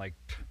know, I'm like,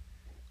 "Pfft,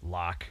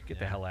 Locke, get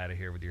the Yeah. hell out of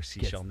here with your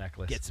seashell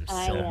necklace. Get some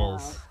I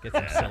syllables. Get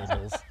some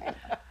syllables.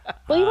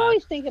 Well, you Uh,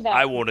 always think about.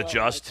 I won't people,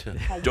 adjust. like,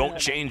 how you know Don't them.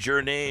 change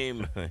your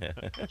name.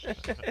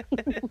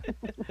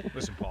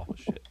 Listen, Paul.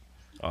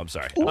 Oh, I'm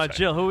sorry.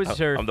 Jill, who was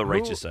her? I'm the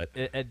righteous who,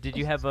 side. Did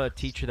you have a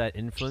teacher that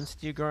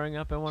influenced you growing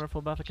up in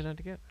wonderful Buffalo,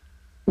 Connecticut?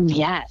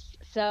 Yes.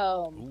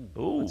 So,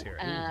 Ooh. Let's hear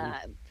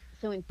it.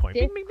 so in Point. 5th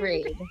Bing, bing, bing,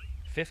 grade, bing,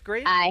 Fifth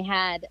grade? I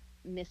had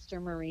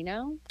Mr.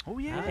 Marino. Oh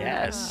yeah.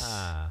 Yes.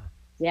 Ah.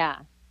 Yeah.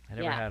 I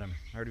never Yeah. had him.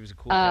 I heard he was a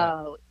cool cat.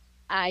 Oh,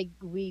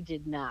 we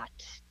did not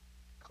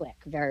click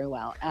very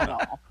well at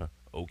all.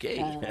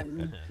 Okay.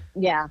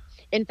 Yeah.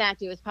 In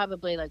fact, it was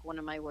probably like one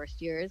of my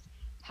worst years.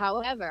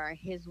 However,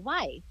 his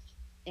wife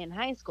in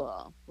high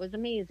school was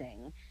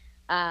amazing.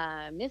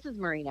 Mrs.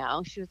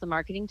 Marino, she was the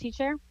marketing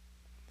teacher.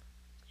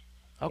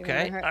 You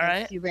Okay. remember All her?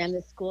 right. She ran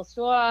the school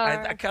store.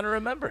 I kind of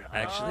remember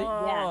actually.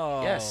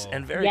 Oh. Yes,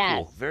 and very Yes.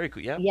 cool. Very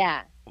cool. Yeah.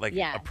 Yeah. Like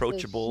Yeah. so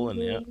approachable and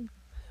yeah.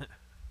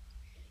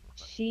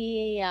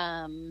 She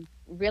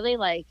really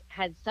like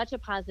had such a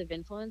positive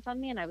influence on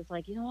me, and I was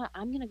like, you know what,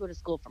 I'm gonna go to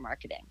school for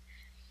marketing.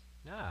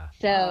 Ah.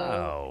 So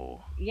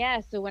Oh. yeah,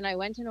 so when I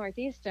went to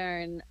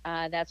Northeastern,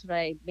 that's what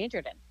I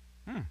majored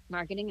in,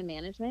 marketing and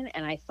management,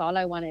 and I thought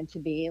I wanted to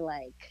be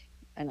like,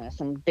 I don't know,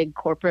 some big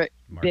corporate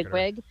Marketer.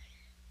 bigwig.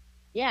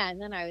 Yeah,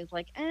 and then I was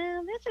like,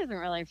 this isn't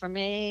really for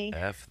me.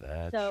 F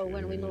that. So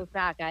when we shit. moved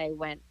back, I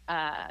went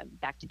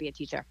back to be a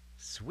teacher.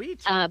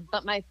 Sweet.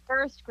 But my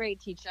first grade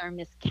teacher,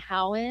 Miss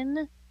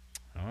Cowan,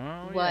 Oh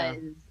yeah. was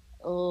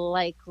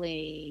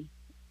likely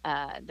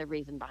the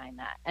reason behind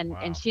that. And Wow.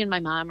 and she and my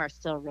mom are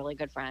still really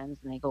good friends,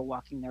 and they go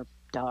walking their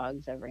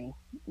dogs every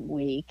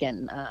week.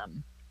 And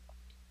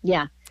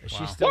yeah, Is Wow.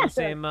 she still Yeah, in the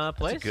so- same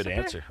place? That's a good up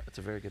there? answer. That's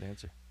a very good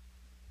answer.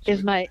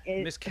 is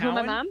Miss who my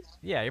Cowan? mom?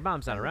 Yeah, your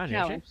mom's not around here,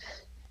 Cowan. is she?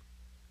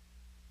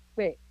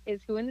 Wait,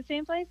 is who in the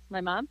same place?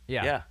 My mom?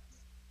 Yeah. Yeah.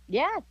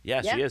 Yeah.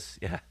 Yeah, Yeah. she is.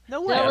 Yeah.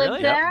 No Still way, lives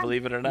really? there? Yeah,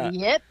 believe it or not.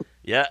 Yep.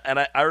 Yeah, and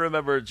I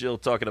remember Jill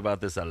talking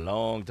about this a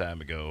long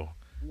time ago,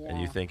 Yeah. and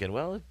you thinking,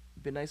 well, it'd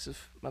be nice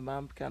if my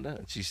mom kind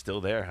of. She's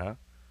still there, huh?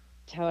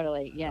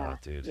 Totally. Yeah. Oh,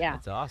 dude. Yeah.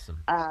 That's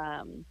awesome.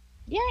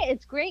 Yeah,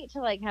 it's great to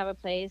like have a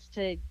place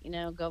to,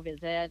 go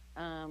visit.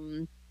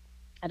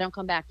 I don't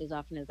come back as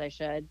often as I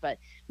should, but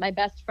my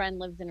best friend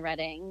lives in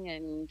Reading,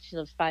 and she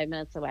lives 5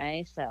 minutes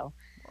away. So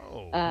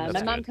Whoa. my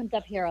that's mom good. comes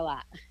up here a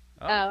lot.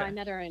 Oh, Oh, okay. I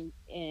met her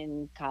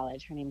in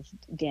college. Her name's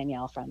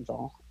Danielle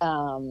Frenzel.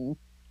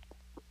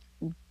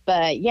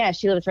 But yeah,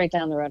 she lives right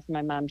down the road from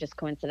my mom, just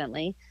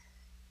coincidentally.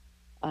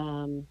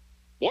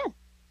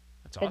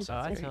 That's but awesome. Oh,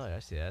 I it's- tell you, I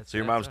see that. So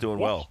your mom's doing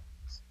Yeah. well.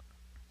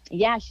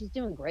 Yeah, she's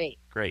doing great.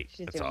 Great.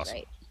 She's That's doing awesome.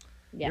 great.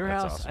 Yeah. Your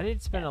That's house, awesome. I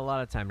didn't spend a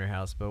lot of time in your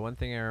house, but one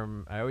thing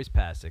I always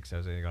passed it because I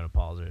was going to go to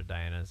Paul's or to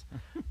Diana's.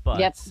 But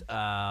Yep.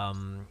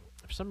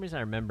 For some reason,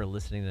 I remember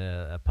listening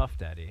to Puff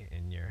Daddy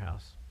in your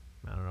house.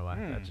 I don't know why.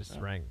 That just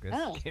rang. This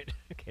Oh.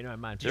 came to my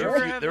mind. There you were,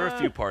 ever a few, have, there were a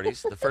few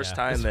parties. The first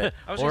time that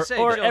I was or gonna say,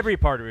 or Jill, every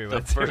party we the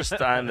went to. first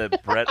time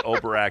that Brett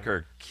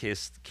Oberacker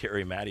kissed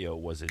Carrie Matteo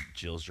was at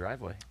Jill's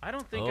driveway. I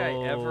don't think I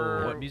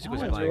ever. What music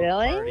was went to playing? a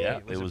Really? party. Yeah,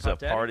 it was a Puff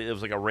Daddy? party. It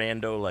was like a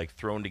rando, like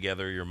thrown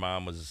together. Your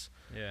mom was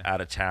Yeah.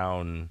 out of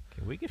town.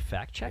 Can we get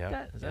fact check Yeah,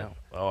 that? Is yeah. that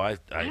Oh, I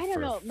don't for,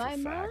 know. for My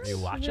mom facts. You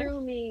watching?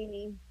 threw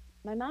me.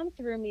 My mom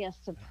threw me a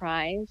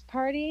surprise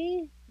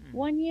party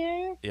one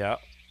year, Yeah.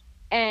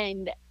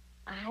 and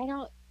I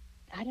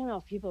don't know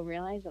if people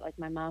realize that like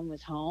my mom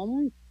was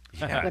home.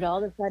 Yeah. But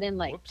all of a sudden,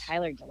 like Whoops.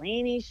 Tyler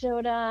Delaney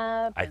showed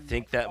up. I and,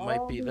 think like, that might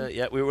all be these- the.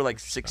 Yeah, we were like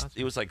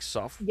it was like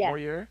sophomore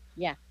year.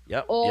 Yeah.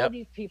 Yep. All Yep.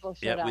 these people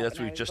showed Yep. up. That's and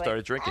when I we was just like,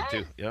 started drinking "Ah!"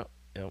 too. Yep.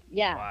 Yep.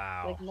 Yeah.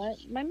 Wow. Like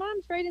my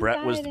mom's right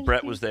Brett inside. and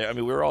Brett she- was there. I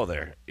mean, we were all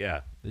there.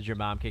 Yeah. Did your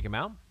mom kick him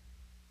out?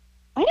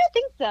 I don't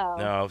think so.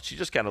 No, she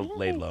just kind I of don't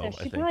laid think low. so. I She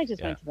think. probably just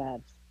yeah. went to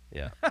bed.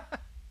 Yeah.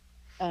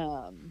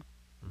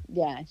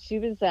 Yeah, she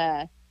was.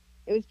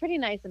 It was pretty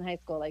nice in high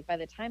school. Like by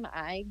the time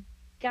I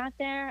got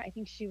there, I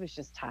think she was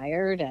just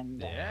tired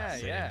and Yeah,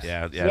 same. yeah.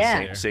 Yeah. Yeah,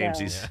 Yeah. Same.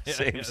 so-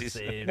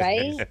 Samesies.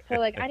 right. So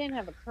like I didn't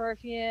have a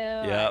curfew.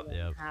 Yep.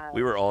 Yep.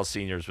 We were all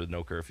seniors with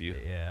no curfew.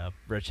 Yeah,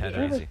 Rich had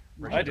It was- to,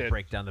 Rich I had to did.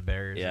 break down the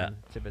barriers Yeah. in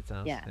Tibbet's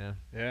house. Yeah. Yeah,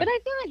 Yeah. But I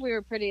feel like we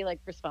were pretty like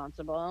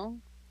responsible.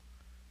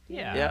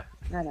 yeah, Yeah.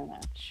 I don't know.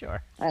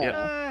 sure. I don't Yep.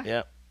 know.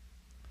 Yeah.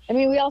 I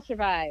mean, we all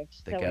survived.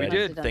 Thank so God we I must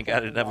have did. done Thank God I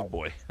something didn't have a right.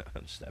 boy.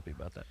 I'm just happy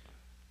about that.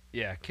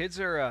 Yeah, kids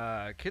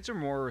are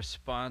more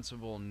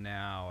responsible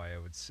now, I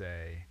would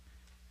say,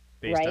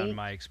 based on Right?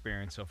 my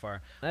experience so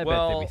far. I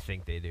well, bet that we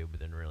think they do, but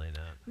then really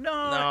not.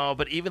 no, No,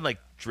 but even like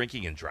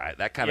drinking and drive,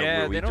 that kind of yeah,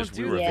 where we they don't just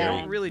do we were that. Yeah. very They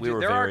don't really we do. were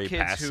There are very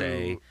kids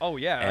passe. who. Oh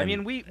yeah, I and-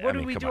 mean, what I do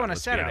mean, we come do on, on a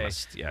let's be Saturday?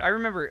 honest, yeah. I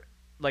remember,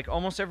 like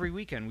almost every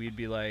weekend, we'd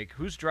be like,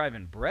 "Who's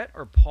driving, Brett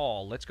or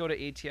Paul? Let's go to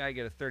ATI,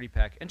 get a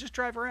 30-pack, and just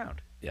drive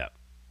around." Yeah.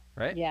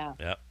 Right. Yeah.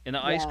 Yeah. In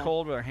the ice Yeah.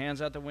 cold with our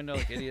hands out the window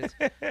like idiots.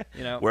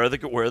 You know. Where are the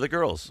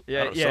girls? I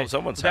Yeah, don't- yeah.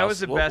 Someone's that house. was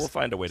the We'll- best. We'll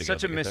find a way to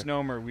Such go a get there.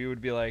 misnomer. We would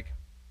be like,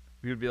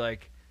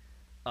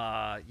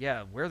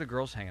 yeah, where are the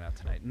girls hanging out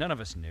tonight? None of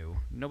us knew.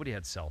 Nobody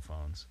had cell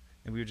phones,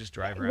 and we would just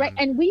drive around. Right.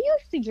 And we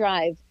used to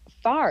drive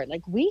far.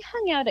 Like we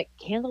hung out at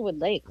Candlewood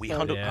Lake. We so-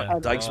 hung Yeah.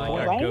 out Dykes Oh,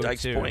 Point. right?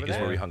 Dykes Go-to Point over is where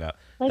there. we hung out.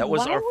 Like, that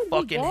was why our would we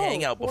fucking go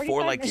hangout before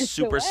 45 like minutes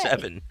Super away?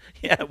 7.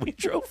 Yeah, we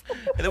drove,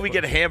 and then we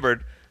get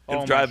hammered and Oh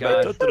my drive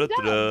God. back.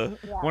 Da-da-da-da-da.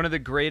 Yeah. One of the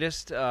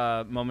greatest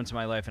moments of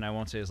my life, and I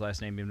won't say his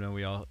last name, even though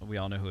we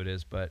all know who it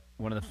is. But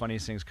one of the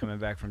funniest things coming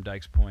back from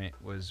Dykes Point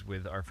was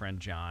with our friend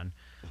John.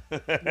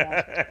 Dr.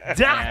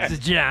 That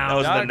John.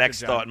 was the Dr. next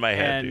John. thought in my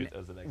head, And dude. That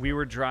was the next we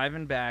were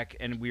driving back,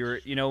 and we were,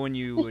 when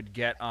you would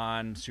get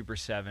on Super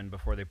 7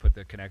 before they put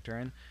the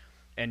connector in,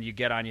 and you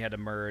get on, you had to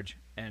merge,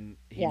 and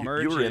he Yeah.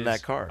 merges. You were in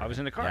that car. I was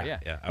in the car, yeah.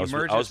 Yeah. He I was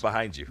merges-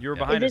 behind you. You were Yeah.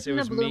 behind Is us. this It in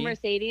was the blue me.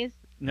 Mercedes?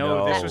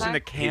 No, this No. was in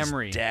the His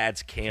Camry.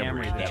 dad's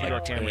Camry. Camry, the that two-door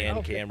like Camry. tan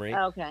Oh,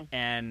 Camry. Okay.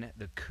 And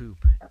the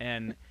coupe,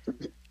 and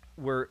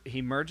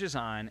he merges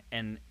on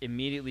and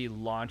immediately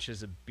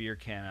launches a beer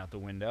can out the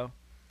window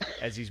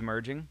as he's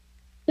merging,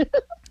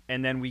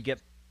 and then we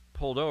get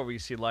pulled over. We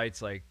see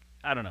lights like,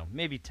 I don't know,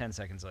 maybe 10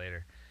 seconds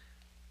later,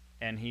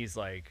 and he's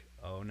like,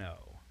 "Oh no!"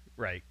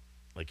 Right?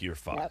 Like you're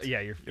fucked.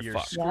 Yeah, you're You're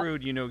fucked.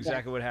 screwed. You know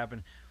exactly what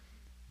happened.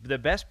 The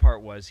best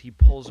part was he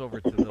pulls over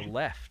to the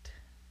left,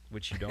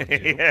 which you don't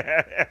do.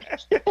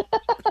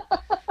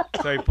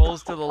 So he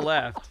pulls to the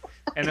left,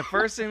 and the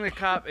first thing the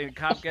cop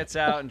gets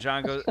out, and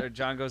John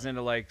goes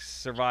into like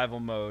survival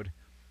mode,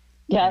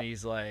 Yeah. and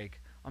he's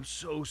like, "I'm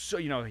so I'm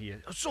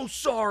so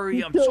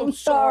sorry. I'm so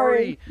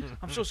sorry.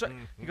 I'm so sorry."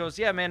 He goes,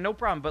 "Yeah, man, no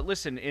problem. But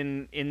listen,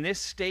 in this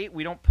state,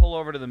 we don't pull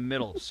over to the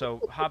middle. So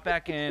hop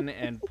back in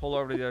and pull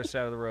over to the other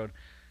side of the road."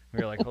 We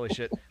were like, "Holy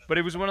shit!" But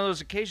it was one of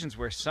those occasions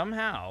where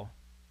somehow,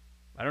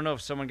 I don't know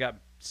if someone got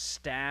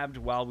stabbed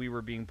while we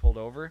were being pulled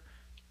over,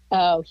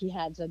 Oh, he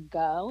had to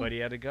go. but he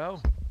had to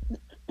go,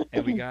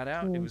 and we got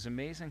out. It was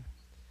amazing.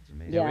 It was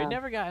amazing. Yeah, Yeah. we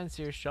never got in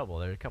serious trouble.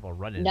 There were a couple of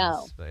run-ins.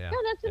 No. But yeah. No,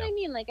 that's what Yeah. I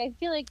mean. Like, I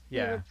feel like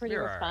Yeah, we were pretty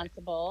you're all right.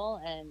 responsible,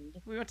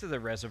 and We went to the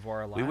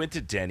reservoir a lot. We went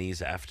to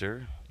Denny's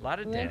after. a lot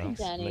of we went to Denny's.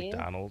 Denny's.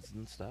 McDonald's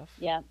and stuff.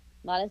 yeah,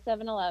 a lot of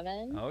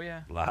 7-Eleven, Oh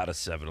yeah. A lot of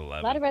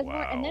 7-Eleven. a lot of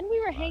reservoir, Wow. and then we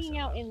were A lot of hanging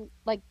out 7-Eleven. in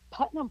like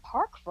Putnam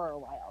Park for a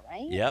while,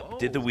 right? Yep. Oh,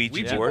 Did the Ouija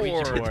Ouija board.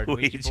 board. Did the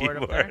Ouija board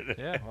up there?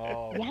 Yeah.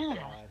 Oh Yeah.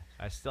 God.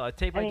 I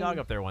take my I dog mean-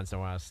 up there once in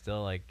a while.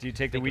 Still like. Do you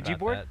take the think Ouija about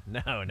board?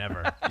 that. No,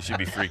 never. You should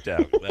be freaked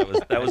out.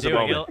 That was a do, I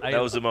moment. get- I-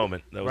 That was a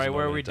moment. That was right a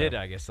where moment we in time. did,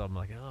 I guess I'm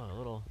like, oh, a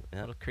little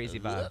Yeah. crazy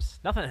vibes.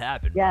 Nothing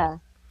happened. Yeah.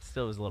 But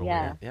still was a little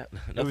Yeah. weird. Yeah. It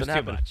Nothing was too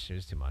happened. much. It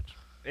was too much.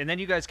 And then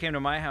you guys came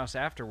to my house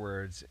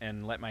afterwards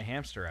and let my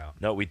hamster out.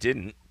 No, we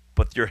didn't.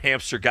 But your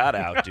hamster got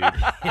out, dude.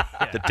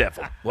 The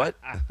devil. What?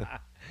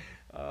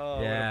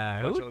 Oh,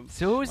 Yeah. what a Who, bunch of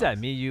so who was that?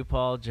 schmucks. Me, you,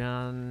 Paul,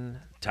 John,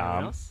 Tom.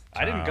 anyone else?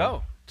 I didn't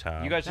go.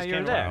 Tom. You guys No, just you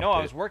came were to my there. No,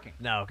 I was working.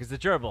 No, because the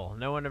gerbil.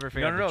 No one ever No,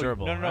 figured no, out no, the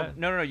gerbil. no, no, right?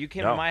 no. You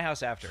came No. to my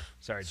house after.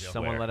 Sorry, Jill.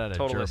 Someone let out a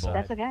Totally gerbil. aside.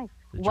 That's okay.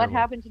 The What gerbil.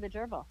 happened to the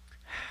gerbil?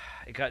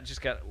 It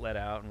just got let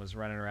out and was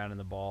running around in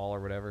the ball or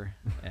whatever,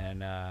 and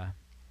While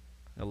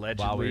we were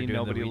allegedly doing the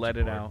nobody Ouija let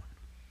it board. out.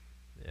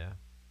 Yeah.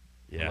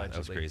 Yeah, that was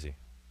Allegedly. crazy.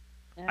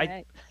 All I-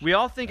 right. We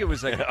all think it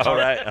was like All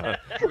right.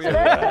 we,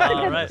 That's a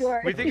good right.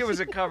 story. we think it was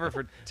a cover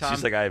for Tom.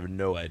 She's like, I have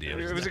no idea.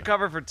 It was a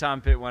cover for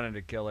Tom Pitt wanting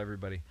to kill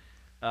everybody.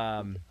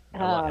 I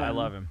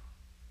love him.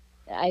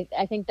 I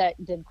think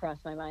that did cross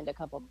my mind a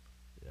couple.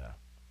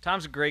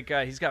 Tom's a great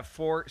guy. He's got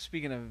 4.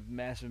 Speaking of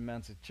massive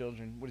amounts of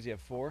children, what does he have?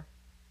 4?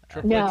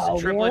 No,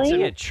 triplets, really? He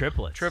and had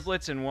triplets.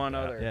 triplets and one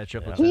other. Yeah,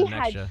 triplets. He in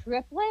had extra.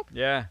 triplets.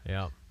 Yeah,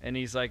 Yeah. and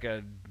he's like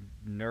a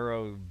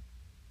neuro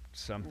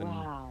something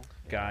Wow.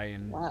 guy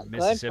in Wow. Good for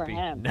Mississippi.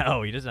 him.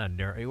 No, he doesn't have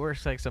neuro. He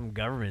works like some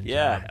government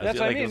Yeah. job. That's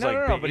what I Like, it mean. was No, like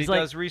no, no. But he he's like-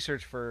 does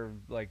research for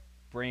like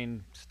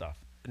brain stuff.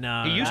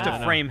 No, He used no, to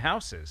no. frame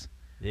houses.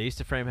 Yeah, he used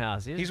to frame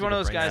houses. He doesn't He's do one of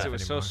the those brain guys stuff that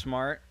was anymore. so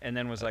smart and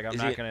then was like, I'm Is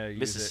not he going to use it.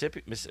 Mississippi,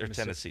 or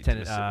Mississippi.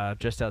 Tennessee?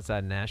 Just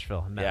outside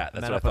Nashville. Yeah, that's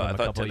met what I up with thought. him I a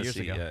thought couple of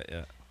Tennessee. years ago.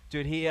 Yeah.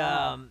 Dude, he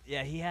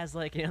he has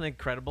like The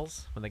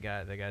Incredibles when the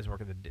guy's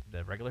working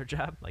the regular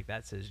job, like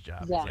that's his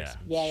job. Yeah. He's like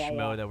some Yeah,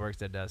 schmo that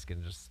works at desk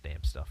and just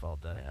stamps stuff all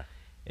day, Yeah.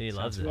 and he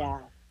loves it. Yeah.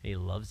 He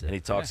loves it. And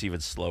he talks even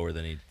slower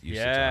than he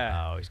used to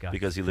Yeah. Oh, he's got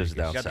because he lives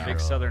down He's got the south. big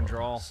southern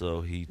drawl.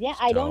 So he. Yeah,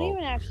 I don't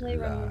even actually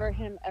remember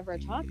him ever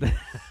talking.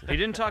 He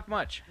didn't talk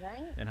much Right?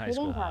 in high He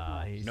school. didn't talk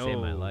much. He No. saved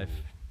my life.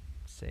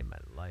 Saved my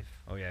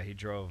life. Oh, yeah, he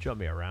drove Drove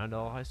me around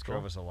all high school.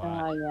 drove us a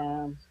lot. Oh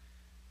yeah.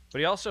 But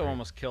he also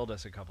almost killed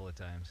us a couple of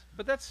times.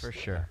 But that's For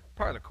sure.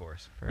 part of the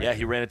course. Yeah,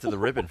 he ran into the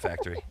ribbon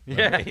factory.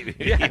 Yeah. he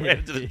Yeah. ran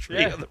into the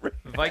tree Yeah. on the ribbon.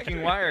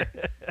 Viking wire.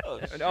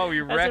 Oh,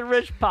 you As wrecked. a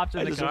Rich popped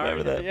in I the just car.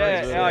 remember that.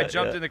 Yeah, Yeah, I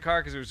jumped yeah. in the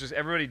car because it was just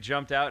everybody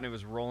jumped out and it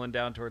was rolling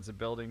down towards the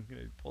building. He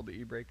pulled the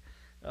e-brake.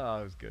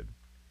 Oh, it was good.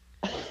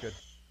 It was good.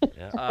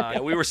 Yeah. Yeah,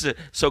 we were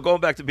so going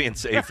back to being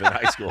safe in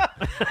high school.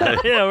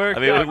 Yeah, we're. I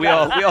mean, we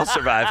all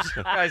survived.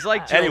 Guys,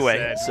 like Jill Anyway,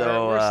 said,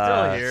 so, we're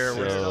still here. so-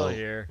 We're still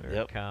here.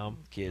 Yep. Calm.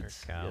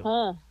 Kids. Calm. Yep.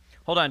 Huh.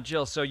 Hold on,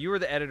 Jill. So you were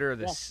the editor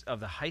of Yes. this of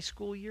the high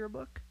school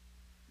yearbook?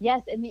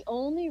 Yes, and the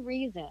only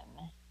reason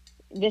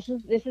this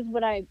is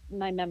what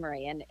my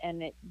memory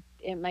and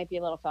it might be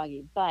a little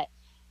foggy, but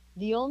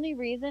the only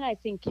reason I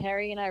think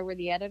Carrie and I were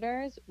the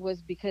editors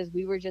was because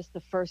we were just the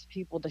first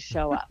people to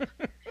show up.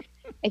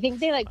 I think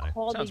they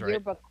called Sounds the right.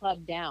 yearbook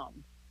club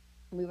down.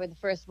 We were the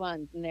first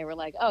ones, and they were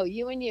like, "Oh,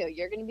 you and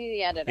you're going to be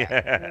the editor."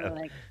 And we were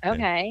like,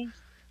 "Okay."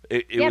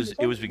 It Yeah, was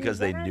we because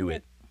they went on knew this-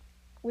 it.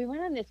 We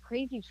went on this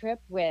crazy trip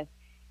with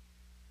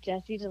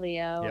Jesse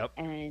DeLeo Yep.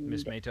 and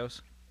Miss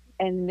Matos?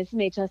 Miss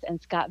Matos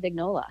and Scott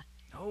Vignola.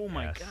 Oh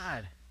my Yes.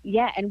 God.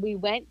 Yeah, and we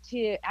went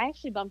to. I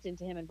actually bumped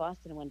into him in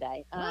Boston one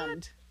day.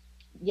 What?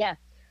 Yeah,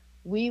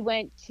 we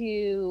went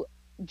to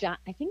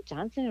I think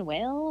Johnson and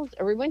Wales,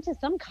 or we went to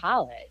some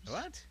college.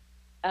 What?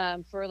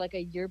 For like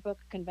a yearbook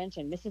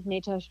convention. Mrs.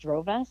 Matos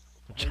drove us.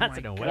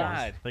 Johnson oh and my Wales.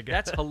 God. Like,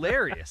 That's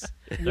hilarious.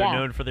 They're Yeah,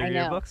 known for their I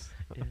know. yearbooks.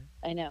 Yeah.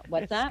 I know.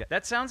 What's that?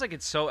 That sounds like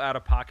it's so out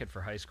of pocket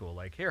for high school.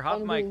 Like, here, hop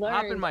And in we my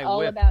learned whip. all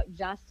Wow. about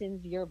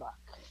Justin's yearbook.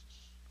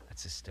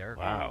 That's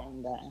hysterical. Wow.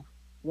 And,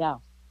 yeah,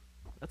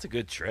 That's a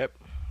good trip.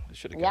 I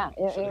should have yeah.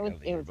 gone. It should've was gone to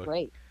the it was yearbook.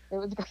 great. It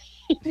was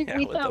great. Yeah,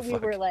 We what the thought we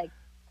fuck? were like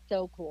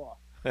so cool.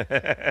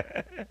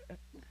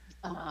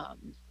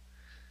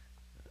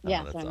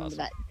 Yeah, that's so I remember awesome.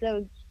 that.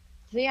 So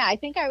yeah, I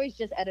think I was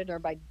just editor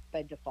by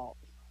default.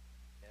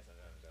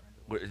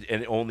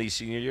 And only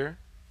senior year?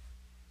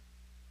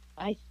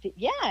 I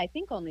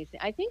think only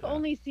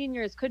only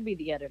seniors could be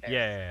the editor.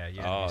 Yeah.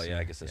 Oh, yeah,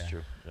 I guess that's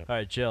true. Yep. All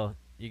right, Jill,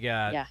 you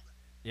got. Yeah.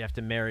 You have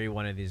to marry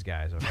one of these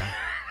guys, okay?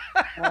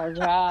 All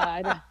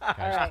right. All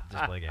Okay, right.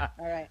 Just play a game.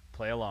 All right.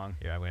 Play along.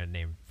 Here, I'm going to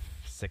name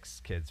 6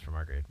 kids from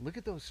our grade. Look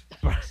at those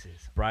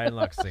faces. Brian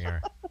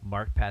Luxinger,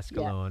 Mark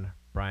Pascalone,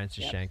 Brian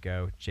Yep.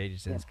 Sushenko, Jay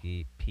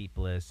Jasinski, Pete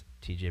Bliss,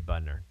 TJ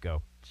Budner.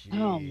 Go.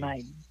 Oh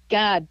my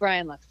God,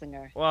 Brian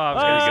Luxinger. Well, I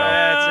was going to say,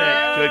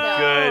 that's There Good, we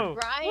go.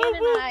 good. Brian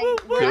and I.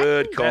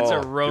 Good call. That's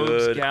a rogues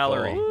Good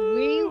gallery. call.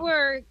 We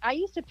were. I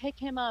used to pick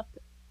him up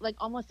like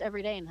almost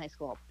every day in high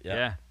school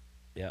Yeah.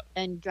 Yeah.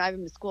 and drive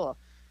him to school.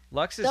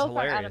 Lux is So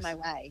hilarious. far out of my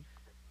way.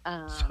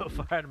 So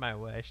far out of my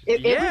way. It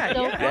Yeah, was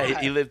so yeah. Yeah,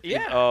 far. he lived.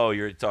 Yeah. Oh,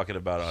 you're talking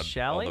about on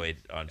Shelley? all the way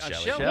on Shelley.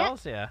 Shelley.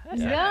 Shells? Yeah.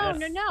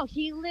 No.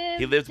 He lived.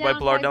 He lived by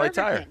down Blardnelli Burger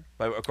Tire,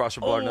 King. across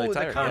from Oh, Blardnelli the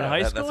Tire. car. In Yeah, high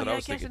that's school? what I Yeah,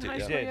 was I guess thinking in too. high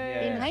Yeah. school, yeah,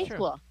 In yeah, high sure.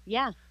 school.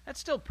 Yeah. That's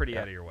still pretty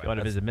out of your way. You want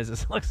to visit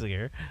Mrs.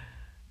 Luxinger?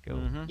 Go.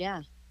 Mhm.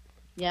 Yeah.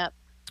 Yep.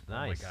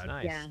 Nice, God.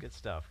 nice. Yeah. Good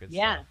stuff. Good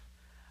Yeah. stuff.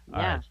 Yeah.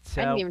 All right, I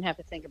so- didn't even have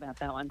to think about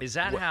that one. Is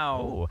that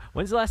how? Oh,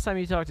 when's the last time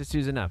you talked to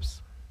Susan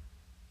Epps?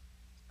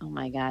 Oh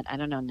my God. I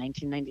don't know.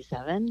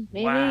 1997,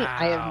 maybe.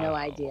 I have no Wow.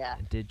 idea.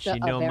 Did So- she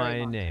a know very my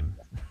long name?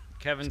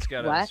 Kevin's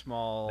got a What?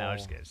 small. No, I'm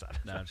just kidding. Stop.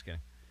 No, I'm just kidding.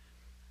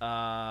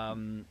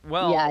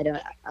 Well, Yeah, I don't.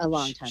 A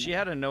long time. She ago.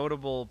 had a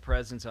notable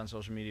presence on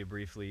social media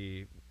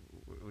briefly,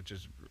 which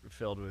is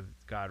filled with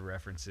God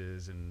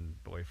references and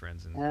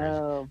boyfriends and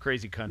Oh.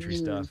 crazy country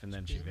Mm. stuff, and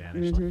then she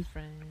vanished. Mhm.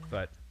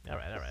 But All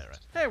right.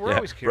 hey, we're Yeah,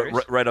 always curious.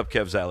 Right up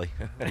Kev's alley.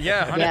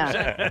 Yeah,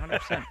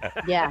 100%.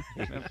 Yeah.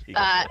 100%.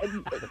 Yeah.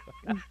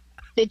 He-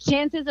 The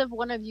chances of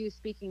one of you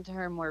speaking to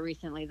her more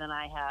recently than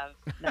I have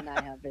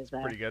is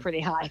Pretty good. pretty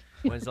high.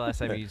 When's the last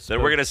time you?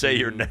 Then we're gonna say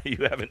spoke to- you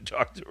haven't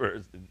talked to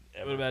her.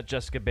 What about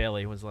Jessica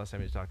Bailey? When's the last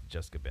time you talked to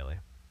Jessica Bailey?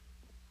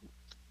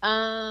 I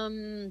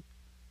don't know.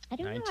 I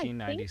think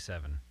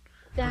 1997.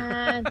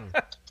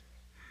 that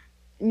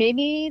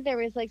maybe there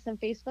was like some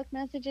Facebook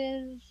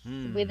messages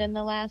Hmm. within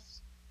the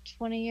last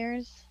 20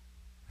 years.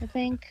 I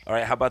think. All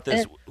right, how about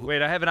this?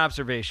 Wait, I have an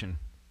observation,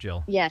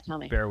 Jill. Yeah, tell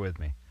me. Bear with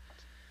me.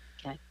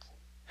 Okay.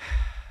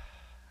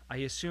 I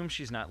assume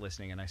she's not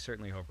listening, and I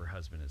certainly hope her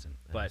husband isn't.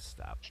 But But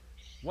stop.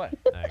 what?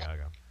 I gotta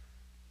go.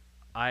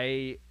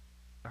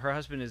 Her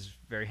husband is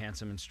very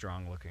handsome and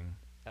strong looking.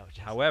 Oh,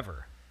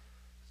 However,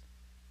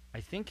 I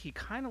think he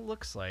kind of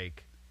looks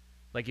like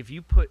if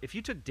you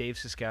took Dave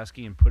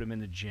Siskowski and put him in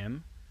the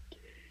gym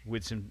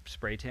with some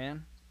spray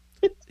tan,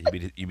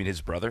 You mean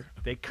his brother?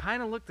 they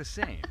kind of look the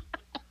same.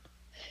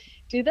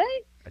 Do they?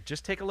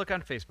 Just take a look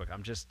on Facebook.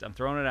 I'm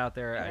throwing it out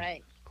there. All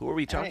right. Who are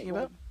we talking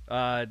well,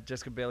 about?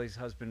 Jessica Bailey's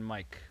husband,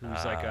 Mike,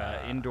 who's like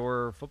a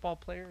indoor football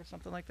player or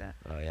something like that.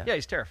 Oh yeah. Yeah,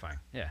 he's terrifying.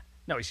 Yeah.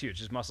 No, he's huge.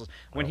 His muscles.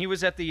 When he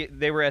was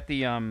they were at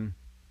the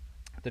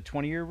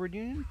 20-year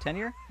reunion,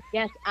 10-year.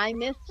 Yes, I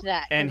missed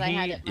that. 'cause And I he-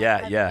 had it, my Yeah,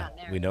 cousin yeah. got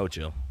married. We know,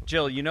 Jill.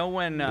 Jill, you know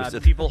when was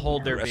at people the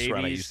hold their restaurant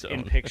I babies used to in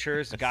own.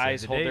 pictures,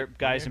 guys the hold their date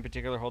guys here. in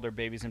particular hold their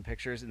babies in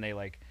pictures, and they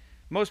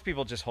most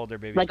people just hold their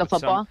babies Like a but some-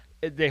 football?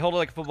 They hold it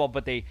like a football,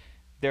 but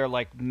they're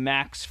like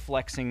max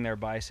flexing their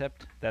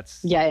bicep.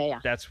 That's Yeah.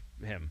 That's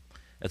him.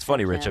 That's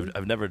funny, Rich. him.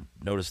 I've never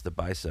noticed the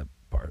bicep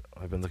part.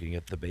 I've been looking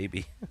at the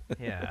baby.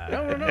 Yeah.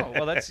 No.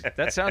 Well,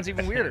 that sounds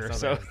even weirder. Sounds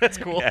So like- that's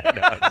cool.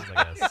 It's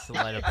like a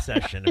slight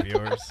obsession of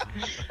yours.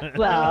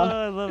 Well,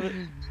 I love it.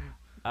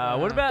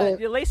 What about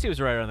Lacey was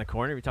right around the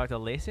corner. We talked to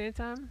Lacey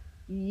anytime?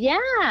 yeah,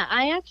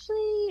 I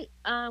actually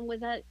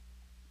was at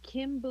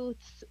Kim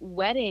Booth's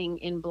wedding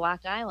in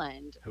Block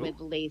Island Who? with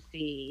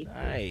Lacey.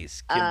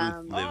 Nice. Kim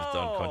Booth lived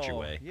on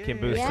Countryway. yeah, Kim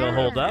Booth Yeah. still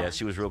hold up? Yeah,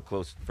 she was real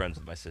close friends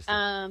with my sister.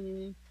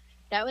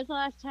 That was the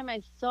last time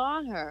I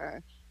saw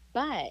her,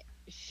 but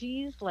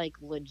she's like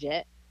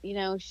legit. You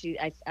know,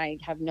 I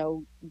have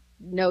no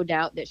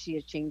doubt that she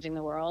is changing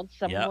the world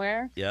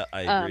somewhere. Yeah,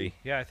 I agree.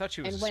 Yeah, I thought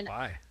she was And a when-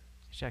 spy.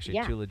 She's actually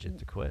Yeah. too legit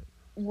to quit.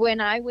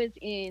 When I was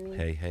in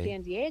Hey.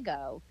 San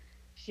Diego,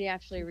 she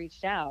actually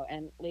reached out,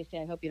 and Lacey,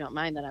 I hope you don't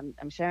mind that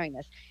I'm sharing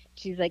this.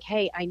 She's like,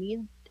 "Hey, I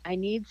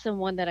need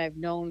someone that I've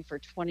known for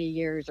 20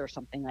 years or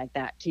something like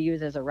that to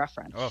use as a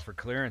reference. Oh, for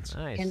clearance.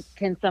 Nice.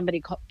 Can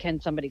somebody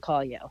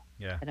call you?"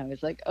 Yeah. And I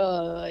was like,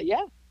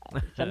 yeah,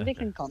 somebody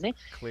can call me.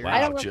 Clearance. Wow, I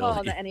don't Jill.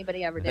 recall that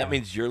anybody ever did. That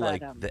means you're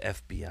but, like the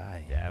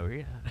FBI. Yeah,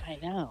 we.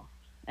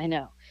 I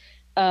know.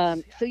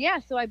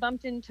 So I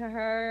bumped into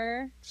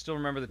her. Still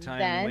remember the time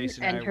Then,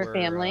 Lacey and I her were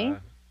family.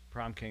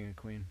 prom king and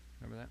queen.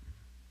 Remember that?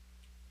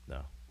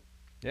 No.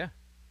 Yeah.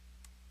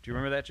 Do you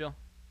remember that, Jill?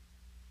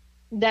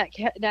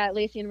 That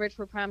Lacey and Rich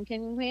were prom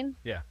king and queen.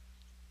 Yeah.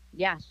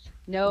 Yes.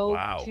 No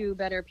Wow. two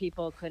better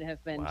people could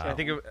have been. Wow. chosen. I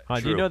think it, Do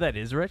you True. know that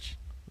is Rich?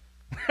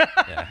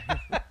 Yeah.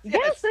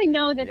 Yes, I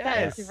know that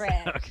Yes. that's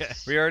Rich. Okay.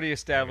 we already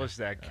established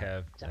that,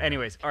 Kev.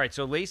 Anyways, all right.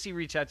 So Lacey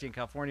reached out to you in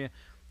California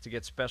to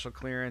get special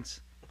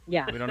clearance.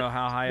 Yeah. We don't know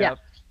how high Yeah. up.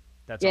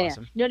 That's Yeah,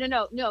 awesome. yeah.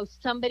 No.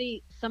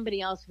 Somebody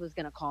else was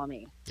gonna call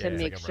me to Yeah,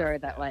 it's make like a sure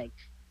ref- that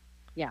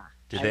yeah.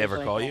 Did I they was ever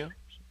like, call you?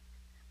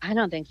 I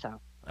don't think so.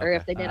 Or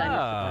if they did, I missed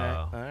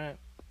it. Oh. All right.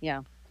 Yeah.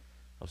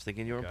 I was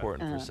thinking you were Got it.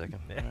 important for a second.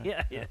 All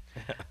right. Yeah.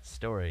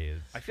 Story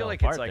is. I feel fell like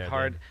it's apart like there,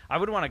 hard. dude. I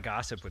would want to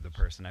gossip with the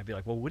person. I'd be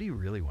like, well, what do you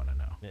really want to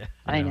know? Yeah.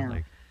 I You know.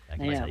 Like, I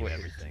can I tell know. you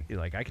everything.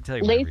 like I can tell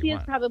you whatever Lacey you is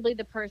want. probably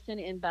the person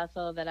in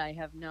Bethel that I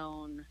have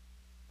known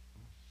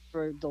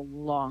for the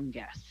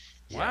longest.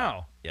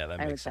 Wow. Yeah, that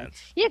I would makes say.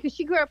 sense. Yeah, because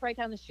she grew up right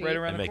down the street. Right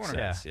around That the makes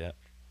corner. sense. Yeah.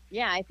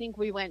 Yeah, I think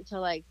we went to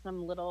like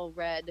some little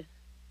red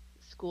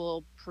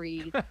school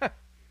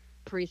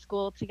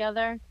preschool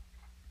together.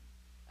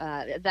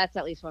 That's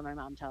at least what my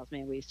mom tells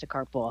me. We used to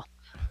carpool.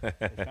 They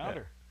found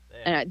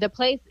her. The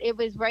place, it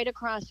was right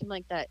across from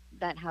like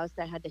that house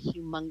that had the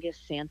humongous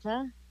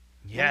Santa.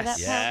 Yes. that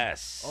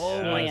Yes.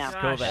 Oh my my gosh.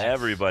 gosh.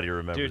 Everybody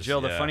remembers. Dude,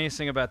 Jill, the yeah. funniest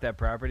thing about that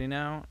property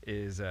now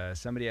is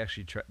somebody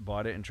actually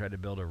bought it and tried to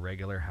build a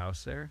regular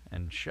house there,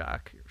 and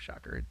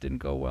shocker, it didn't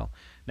go well.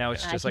 Now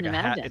it's I just can like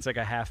imagine. it's like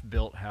a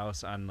half-built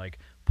house on like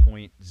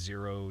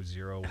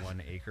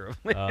 0.001 acre of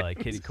land. Like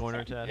kitty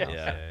corner to that house?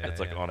 Yeah, it's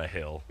like on a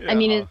hill. I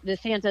mean, the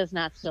Santa's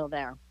not still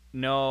there.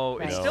 No,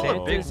 it's Right. still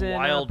a big Santa's in,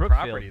 wild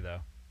Brookfield. property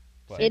though.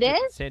 But It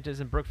is? Santa's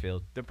in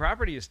Brookfield the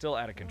property is still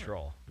out of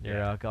control.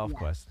 near Golf Yeah.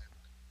 Quest.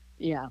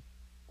 Yeah.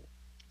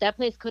 That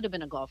place could have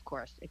been a golf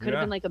course. It could Yeah.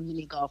 have been like a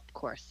mini golf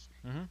course.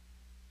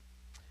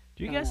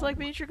 Do you guys like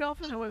miniature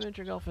golfing? I went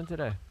miniature golfing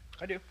today.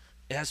 I do.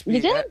 It has to be.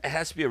 You did? It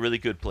has to be a really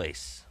good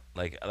place.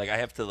 Like I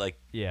have to like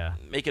Yeah.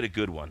 make it a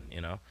good one.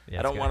 You know. Yeah,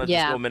 I don't it's want to good.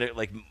 just Yeah. go minute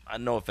like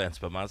no offense,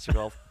 but Monster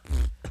Golf.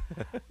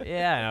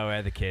 Yeah, I know. I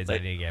had the kids. I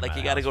Like, didn't get like my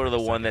you got to house go to for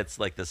the a one second. that's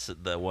like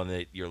the one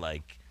that you're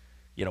like,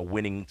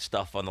 winning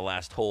stuff on the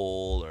last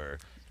hole, or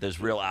there's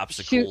real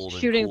obstacles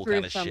and shooting cool through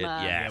kind of some, shit.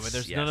 yeah, Yeah, Yes, but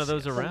there's yes, none of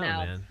those yes. around, Now,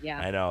 man. Yeah.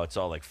 I know it's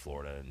all like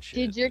Florida and shit.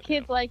 Did your you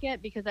kids know. like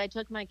it? Because I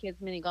took my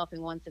kids mini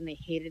golfing once and they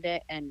hated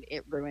it, and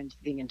it ruined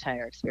the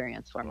entire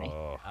experience for me.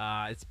 Oh,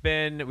 It's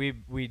been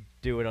we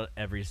do it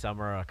every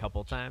summer a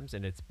couple times,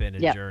 and it's been a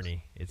Yep.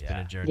 journey. It's been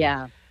Yeah. a journey.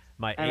 Yeah.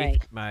 My All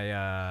eighth, right.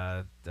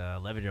 my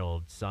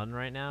 11-year-old son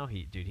right now.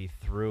 He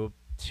threw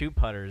 2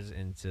 putters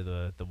into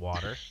the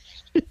water,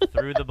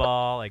 threw the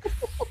ball, like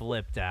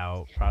flipped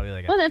out, probably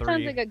like Well, a that 3.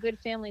 sounds like a good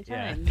family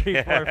Yeah, time. 3,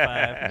 4,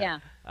 5.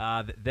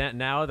 Yeah. Then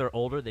now they're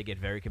older, they get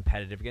very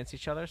competitive against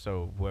each other.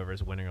 So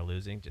whoever's winning or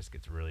losing just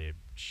gets really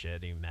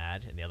shitty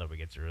mad, and the other one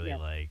gets really Yeah.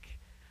 like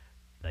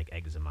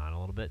eggs them on a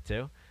little bit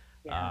too.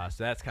 Yeah.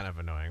 So that's kind of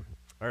annoying.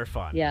 Or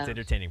fun. Yeah. It's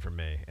entertaining for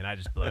me, and I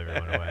just blow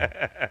everyone away.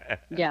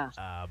 Yeah.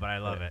 But I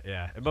love it.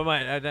 Yeah. But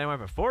then I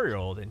have a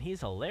 4-year-old, and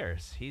he's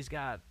hilarious. He's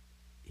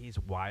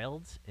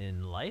wild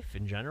in life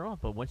in general,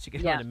 but once you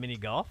get Yeah. on to mini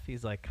golf,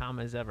 he's like calm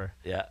as ever.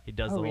 Yeah. He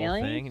does Oh, the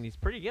really? whole thing, and he's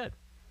pretty good.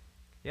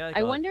 Yeah. Like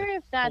I a- wonder a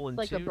if that's hole in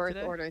like a 2 birth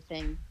today. order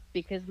thing,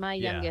 because my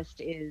Yeah.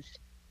 youngest is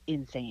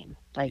insane.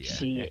 Like Yeah.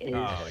 she is.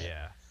 Oh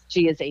yeah.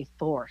 She is a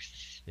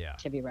force Yeah.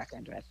 to be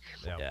reckoned with.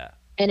 Yeah. Yeah.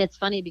 And it's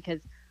funny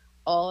because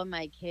all of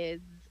my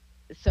kids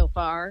so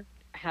far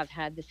have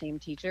had the same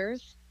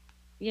teachers,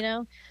 you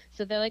know?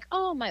 So they're like,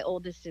 oh, my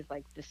oldest is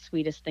like the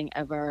sweetest thing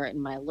ever.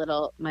 And my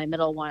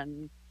middle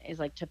one is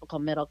like typical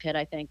middle kid,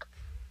 I think.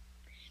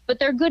 But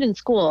they're good in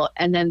school.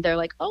 And then they're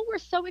like, oh, we're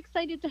so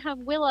excited to have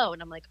Willow.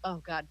 And I'm like, oh,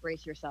 God,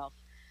 brace yourself,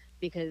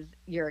 because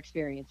your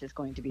experience is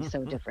going to be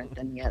so different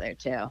than the other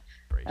two.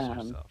 Brace Um,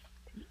 yourself.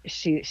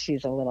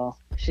 She's a little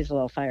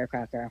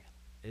firecracker.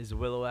 Is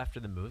Willow after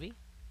the movie?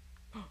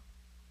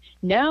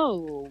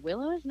 No,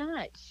 Willow is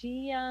not.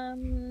 She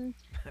Thank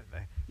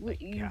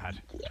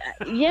God.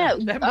 yeah.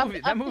 That up- movie-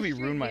 up that the movie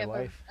street ruined we my have a-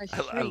 life. a I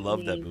street love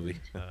that named- movie.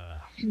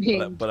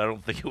 named- But I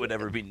don't think it would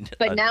ever be.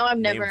 But a now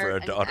I'm name never. for a I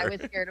mean, daughter. I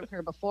was scared of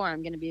her before.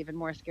 I'm going to be even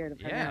more scared of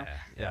her Yeah. now.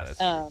 Yeah. That's,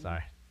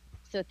 sorry.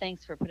 So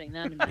thanks for putting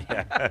that in my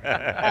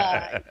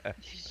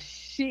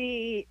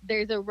Yeah.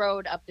 There's a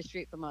road up the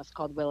street from us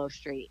called Willow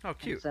Street. Oh, And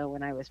cute. so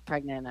when I was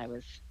pregnant, I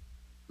was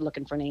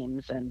looking for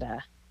names, and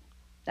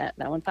that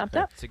one popped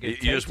up. It's a You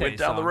good just Tay-Tay went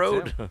down the song,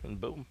 road too.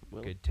 and boom.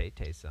 Willow. Good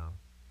Tay-Tay song.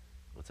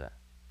 What's that?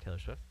 Taylor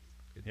Swift.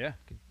 Yeah.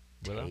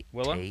 Willow.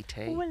 Willow?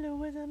 Tay-Tay?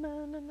 Willow is a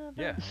man,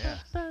 another Yeah, yeah.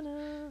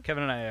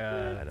 Kevin and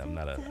I I'm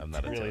not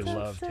a really Taylor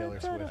love Swift. Taylor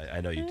Swift.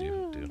 I know you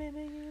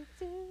do.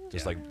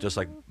 Just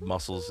like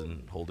muscles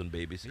and holding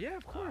babies. Yeah,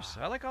 of course.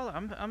 I like all.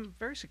 I'm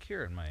very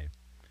secure in my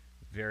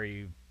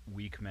very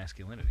weak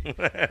masculinity.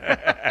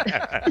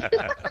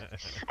 I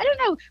don't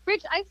know,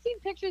 Rich. I've seen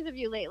pictures of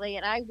you lately,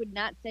 and I would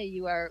not say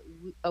you are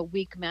a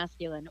weak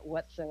masculine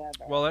whatsoever.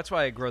 Well, that's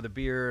why I grow the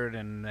beard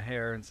and the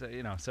hair, and so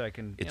so I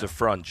can. It's you a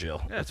front,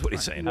 Jill. Yeah, That's it's what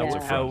he's fine. saying. It's a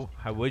Yeah. front.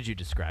 How would you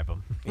describe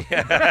him?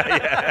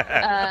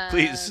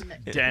 Please.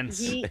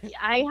 dense.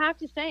 I have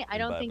to say, I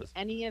In don't think Bibles.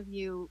 any of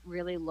you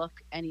really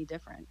look any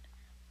different.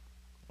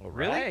 All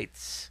Really?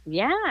 right.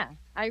 Yeah,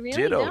 I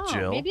really Ditto, don't.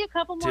 Jill. Maybe a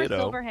couple more Ditto.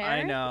 silver hair.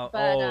 I know.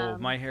 But,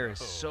 My hair is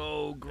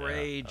so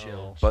gray,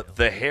 Jill. But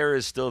the hair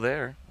is still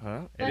there,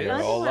 huh? but You're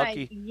all otherwise,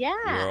 lucky. Yeah.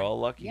 You're all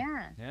lucky.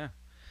 Yeah. Yeah,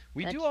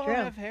 we That's do all true.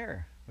 have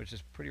hair, which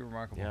is pretty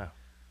remarkable. Yeah.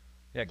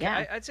 Yeah.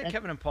 Yeah, I'd say that's-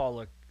 Kevin and Paul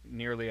look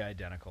nearly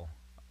identical.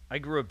 I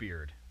grew a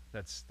beard.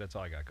 That's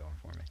all I got going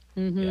for me.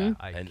 Mm-hmm. Yeah.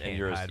 I And can't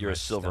you're hide a my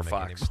silver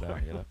stomach fox now,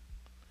 anymore. you know.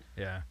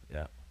 Yeah.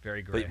 Yeah.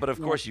 Very gray. But of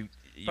Yeah. course you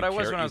But I was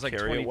carry- when I was you like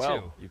carry it 22.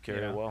 well. You carry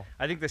you it know? well.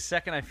 I think the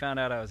second I found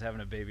out I was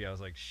having a baby, I was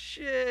like,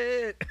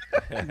 shit.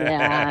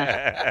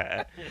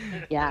 Yeah.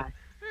 Yeah.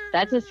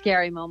 That's a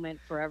scary moment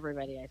for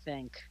everybody, I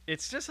think.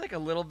 It's just like a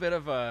little bit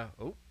of a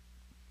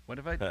what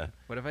have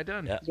I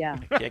done? Yeah.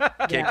 Yeah.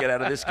 Can't get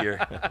out of this gear.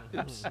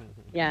 Oops.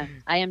 Yeah.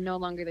 I am no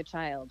longer the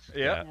child.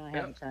 Yeah. Now I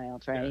have a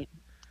child, right?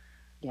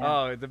 Yeah.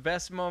 Oh, the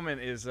best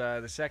moment is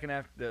the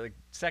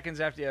seconds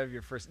after you have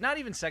your first, not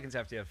even seconds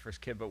after you have your first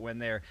kid, but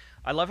when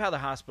I love how the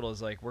hospital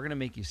is like, we're going to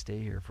make you stay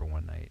here for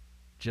one night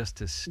just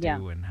to stew Yeah.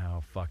 in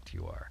how fucked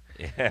you are.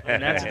 Yeah.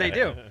 And that's what they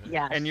do.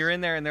 Yes. And you're in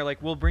there and they're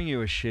like, we'll bring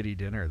you a shitty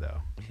dinner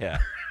though. Yeah.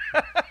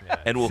 Yeah,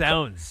 And we'll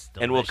sounds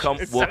And we'll come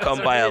sounds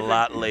by a amazing.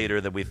 lot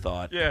later than we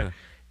thought. Yeah.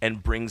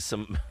 And bring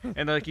some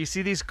And they're like, you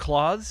see these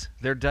cloths?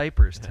 They're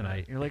diapers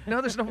tonight. You're like,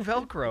 no, there's no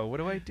Velcro. What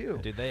do I do?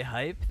 Did they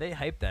hype? They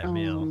hype that Oh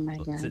meal. my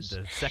The- gosh.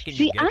 The second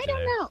See, you get I to don't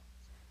there. know.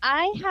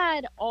 I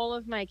had all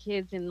of my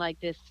kids in like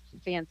this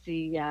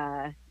fancy,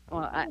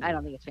 well, I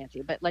don't think it's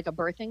fancy, but like a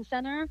birthing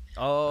center.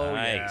 Oh,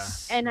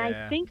 Nice. And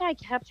yeah. I think I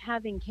kept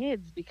having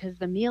kids because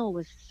the meal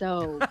was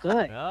so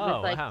good. It was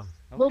Oh, like, wow.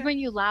 we'll Okay. bring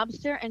you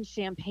lobster and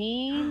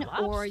champagne,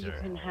 or you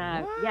Lobster? can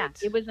have, What? yeah,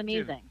 it was Dude,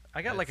 amazing.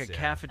 I got like a That's-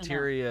 yeah.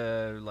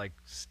 cafeteria like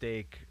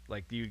steak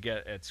like you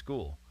get at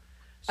school.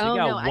 So you Oh,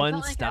 got no, I one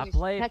felt like I was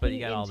stoplight, but checking you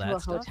got all into that a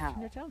stuff hotel. in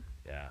your town?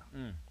 Yeah.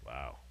 Mm.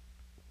 Wow.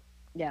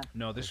 Yeah.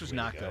 No, this That's was the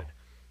way not to go. good.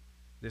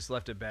 This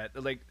left it bad.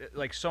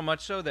 Like so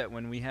much so that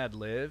when we had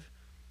Liv,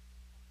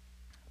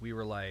 we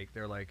were like,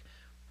 they're like,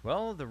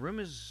 well, the room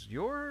is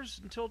yours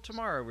until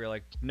tomorrow. We were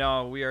like,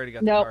 no, we already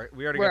got Nope, the car.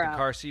 We already we're got the out.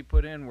 car seat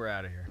put in. We're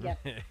out of here. Yep.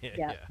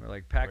 yeah. We're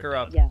like, pack We're her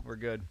up. done. Yeah. We're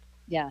good.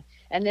 Yeah.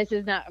 And this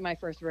is not my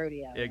first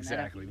rodeo. and I don't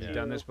Exactly. We've do-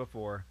 done this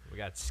before. We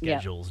got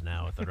schedules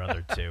now with our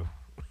other two.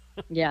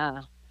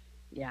 Yeah.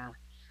 Yeah.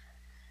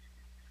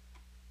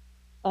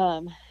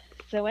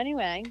 So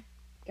anyway,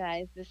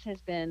 guys, this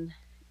has been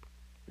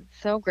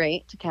so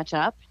great to catch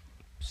up.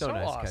 So, So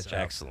nice awesome. catch up.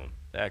 Excellent.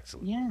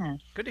 Excellent. Yes.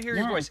 Good to hear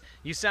your Yeah. voice.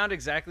 You sound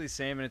exactly the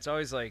same, and it's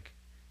always like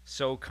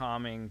so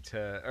calming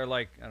to, or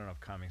like I don't know if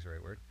calming's the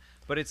right word,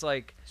 but it's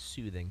like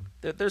Soothing.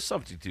 There's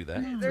something to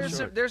that. for there's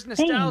sure. there's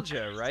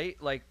nostalgia,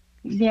 right? Like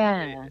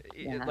Yeah.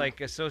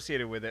 like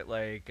associated with it.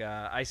 Like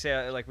I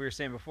say, like we were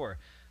saying before,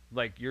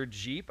 like your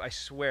Jeep. I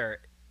swear,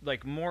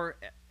 like more,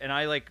 and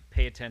I like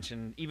pay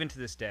attention even to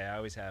this day. I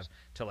always have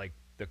to like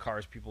the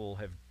cars people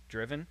have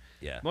driven.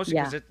 Yeah. Mostly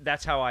because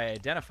that's how I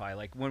identify.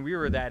 Like when we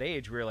were that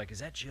age, we were like, is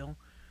that Jill?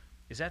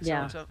 Is that so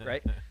Yeah. and so?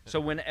 Right? So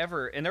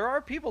whenever, and there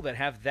are people that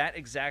have that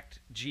exact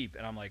Jeep,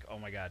 and I'm like, oh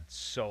my God,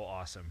 so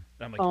awesome.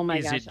 And I'm like, Oh my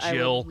is gosh, it I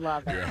Jill? would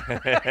love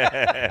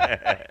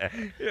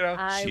it. You know?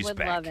 I She's would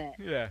back. love it.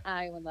 Yeah.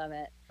 I would love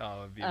it.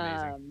 Oh, it'd be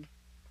amazing.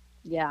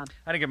 Yeah.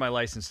 I didn't get my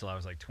license till I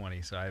was like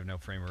 20, so I have no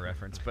frame of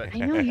reference. But I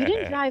know you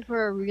didn't drive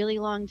for a really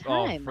long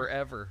oh, time.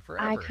 forever.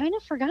 I kind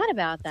of forgot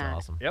about That's that.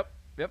 awesome.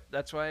 Yep.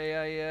 That's why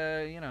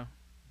I,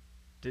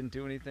 didn't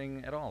do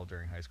anything at all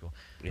during high school.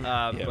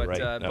 Yeah, right.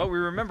 No. But we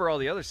remember all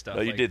the other stuff.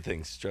 No, you like- did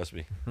things. Trust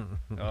me.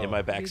 Oh, In my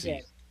You backseat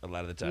did. a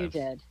lot of the times.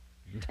 You did.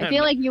 I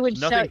feel like you would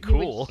show. nothing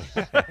cool.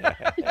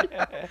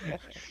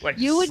 Like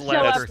You would show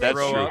slap up or That's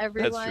throw true. up.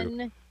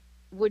 everyone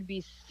would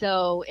be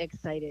so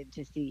excited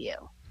to see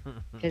you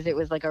because it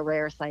was like a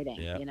rare sighting,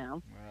 Yeah. you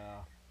know?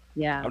 Wow.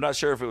 Yeah. I'm not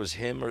sure if it was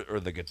him or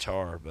the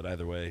guitar, but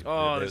either way,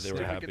 Oh, they, the they were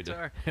stupid happy to.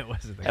 guitar. It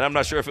wasn't. And I'm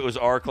not sure if it was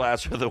our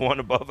class or the one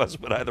above us,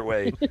 but either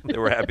way, they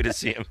were happy to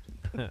see him.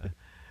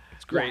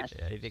 It's great. Yes.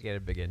 Yeah, you did get a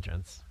big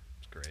entrance.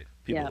 It's great.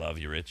 People Yeah. love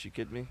you, Rich. You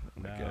kidding me?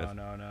 Oh my God.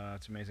 No,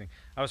 it's amazing.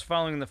 I was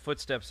following the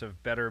footsteps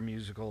of better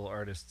musical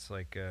artists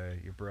like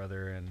your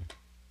brother and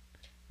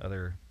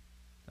other,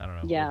 I don't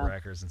know, Yeah.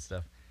 rackers and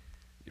stuff.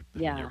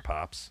 Yeah. Your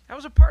pops. That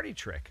was a party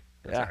trick.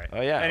 That's Yeah. all right.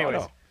 Oh yeah. Anyways, Oh,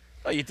 no.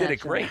 Oh, you did it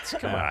That's great.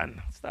 Come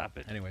on. Stop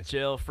it. anyways.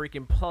 Jill,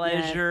 freaking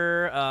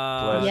pleasure.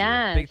 Pleasure.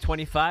 Yes. Big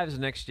 25s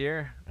next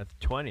year at the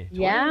 20.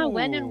 Yeah.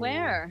 When and Ooh.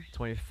 where?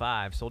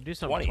 25. So we'll do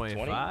something 20,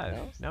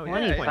 25. No, yeah,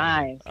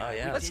 25. Oh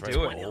yeah. Let's that's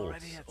do right. it. Old,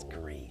 Already? That's old.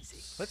 crazy.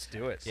 Let's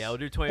do it. Yeah, we'll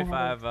do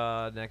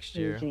 25 next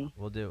year. Easy.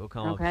 We'll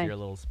come up to Okay. your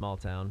little small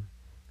town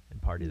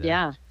and party there.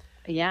 Yeah.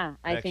 Yeah.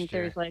 I Next think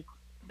year. there's like,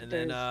 And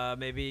then there's-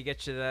 maybe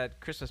get you that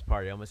Christmas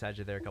party. I almost had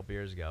you there a couple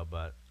years ago,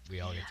 but we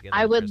all get together.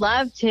 I on would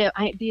love Christmas.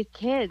 to. These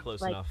kids,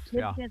 Close like, enough, kids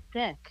yeah. get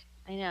sick.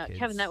 I know. Kids.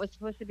 Kevin, that was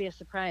supposed to be a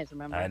surprise,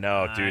 remember? I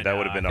know, I dude. That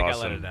would have know. been I think I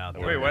let awesome. it out That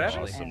there. would've Wait, what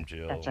been happened? Awesome,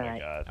 Jill. That's oh my all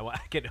right. God.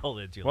 I can hold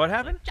it too What long.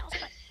 happened?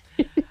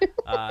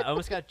 I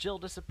almost got Jill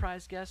to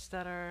surprise guests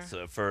at our.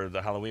 So for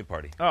the Halloween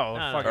party. Oh,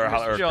 No, fuck. no,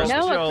 Or Jill,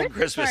 Christmas. No, a Jill,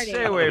 Christmas party.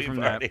 Stay away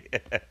from Halloween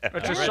that. party.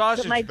 It's a Yeah,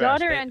 sausage but my fest.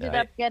 daughter They- ended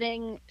up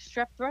getting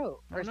strep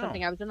throat or Oh, no.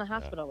 something. I was in the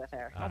hospital with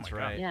her. That's my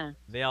right. Yeah.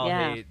 They all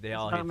Yeah, hate. They it's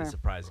all a hate the bummer.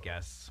 surprise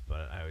guests,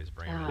 but I always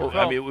bring them. Oh.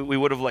 Well, I mean, we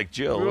would have liked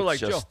Jill. We were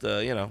It's like just,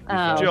 you know.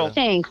 Oh, Jill.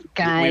 thanks,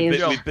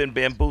 guys. We've been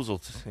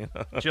bamboozled. You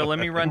know? Jill, let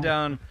me run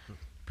down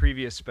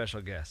previous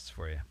special guests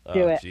for you.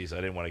 Do it. Jeez, I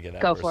didn't want to get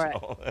that Go for it.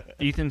 personal.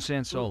 Ethan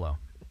Sansolo.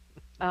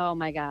 Oh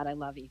my God, I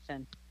love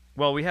Ethan.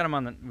 Well, we had him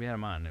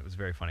on. It was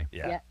very funny.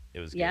 Yeah, Yeah. it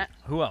was Yeah. good.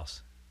 Who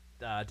else?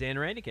 Dan and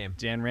Randy came.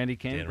 Dan Randy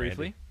came Dan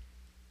briefly.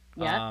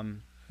 Yeah.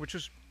 Which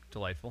was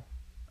delightful.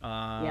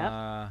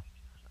 I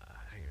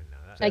didn't even know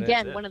that. that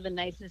Again, it? one of the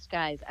nicest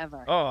guys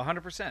ever. Oh,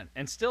 100%.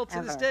 And still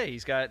to this Ever. day,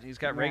 he's got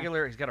Yeah.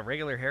 a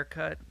regular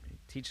haircut. He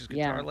teaches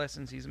Yeah. guitar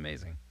lessons. He's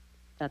amazing.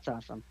 That's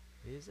awesome.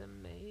 He's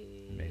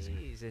amazing.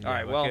 Amazing. Yeah, All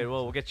right, well, well- good.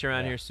 We'll get you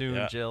around Yeah. here soon,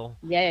 Yeah. Jill.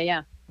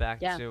 Yeah.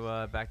 Back Yeah.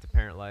 to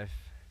parent life.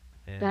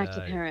 And, Back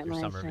to parent your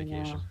life, Summer I know.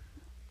 vacation.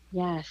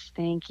 Yes,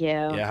 thank you.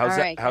 Yeah, All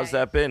right, how's guys.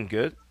 that been?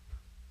 Good.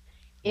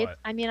 It's.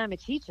 I mean, I'm a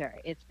teacher.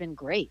 It's been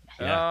great.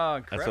 Oh,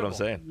 That's what incredible. I'm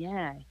saying.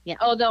 Yeah.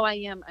 Although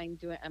I'm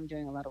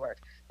doing a lot of work,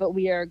 but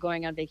we are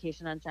going on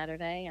vacation on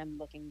Saturday. I'm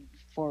looking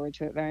forward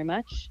to it very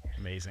much.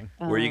 Amazing.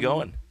 Where are you Um,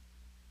 going?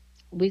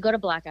 We go to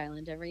Black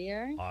Island every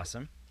year.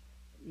 Awesome.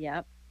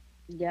 Yep.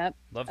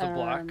 Love the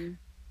block.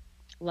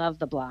 Love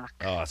the block.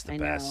 Oh, it's the I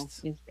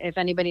best. know. If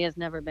anybody has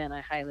never been,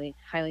 I highly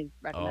Oh,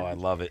 recommend. I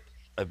love it.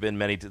 I've been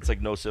many. It's like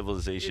no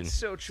civilization. It's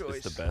so choice.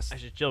 It's the best.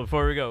 Actually, Jill,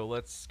 before we go,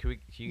 can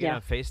you get Yeah.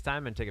 on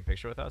FaceTime and take a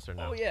picture with us or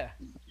no? Oh, yeah.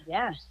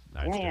 Yeah.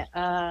 All right, Yeah.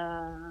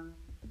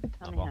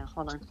 Tell Up me on. now.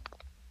 Hold on.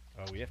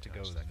 Oh, we have to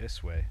go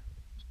this way.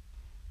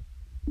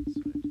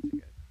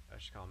 I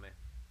should call me.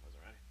 I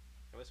wasn't ready.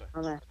 Go this way.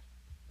 Hold on.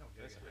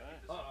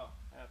 Oh,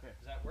 okay.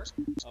 Does that work?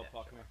 Oh,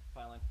 Paul, come here.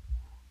 File in.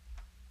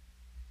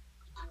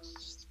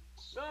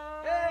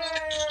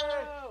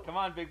 Hey! Come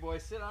on, big boy.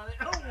 Sit on it.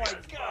 Oh, my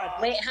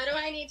God. Wait, how do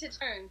I need to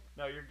turn?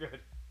 No, you're good.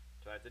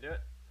 Do I have to do it?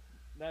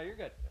 No, you're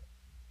good.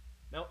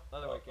 Nope,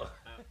 other way, kid.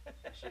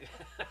 She-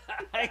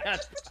 Hang on.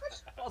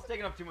 Paul's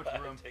taking up too much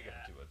room.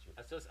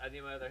 I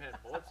need my other hand.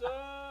 What's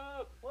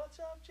up? What's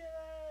up,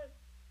 Chad?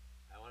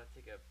 I want to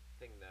take a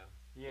thing though.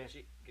 Yeah.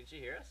 Can she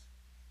hear us?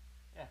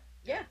 Yeah.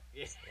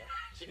 Yeah.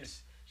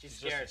 She's just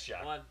scared. in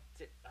shock. 1,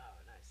 2. Oh,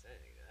 nice. I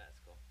didn't do that. That's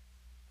cool.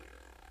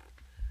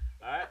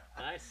 All right.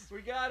 Nice.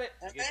 We got it.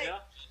 You good, Jill?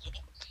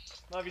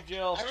 Love you,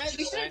 Jill. All right,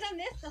 we should have done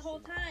this the whole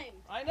time.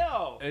 I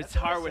know. It's That's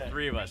what I hard with said.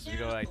 3 of us. We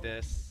go like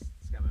this.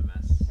 It's got my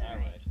mess. All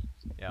right.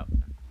 Yep.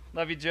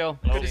 Love you, Jill.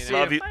 Love Good to you. see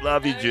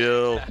Love you. you,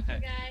 Jill.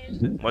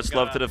 Guys. Much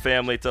love to the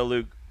family. Tell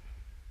Luke.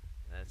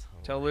 That's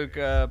Tell Luke,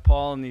 hilarious.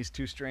 Paul, and these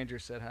 2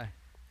 strangers said hi.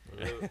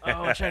 Oh,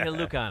 I'm trying to get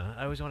Luke on.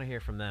 I always want to hear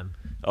from them.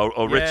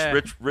 Oh, Yeah.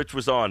 Rich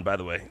was on, by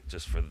the way,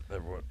 just for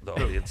the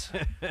audience.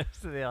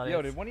 To the audience.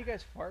 Yo, did one of you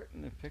guys fart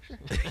in the picture?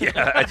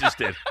 Yeah, I just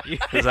did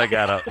because I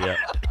got up. Yeah.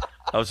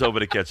 I was hoping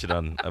to catch it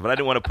on, but I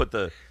didn't want to put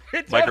the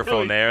It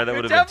microphone definitely- there. That it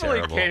would have been definitely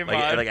terrible. came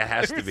on. Like it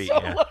has It to was be.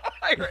 so Yeah. loud.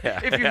 Yeah.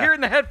 If you hear it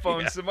in the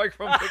headphones, the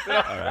microphone picked it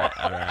up.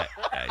 All right,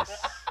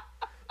 nice.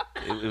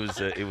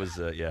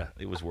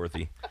 It was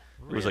worthy.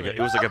 It was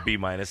like a B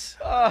minus.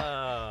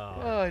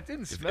 Oh, it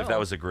didn't If smell. that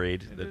was a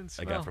grade that didn't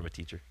I smell. got from a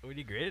teacher, What do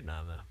you grade it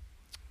on though?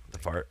 the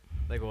fart.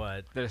 Like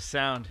what? the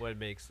sound. What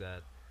makes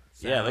that?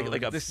 Yeah, like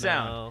sound, a- The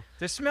smell? sound.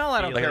 The smell,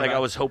 I don't Like care I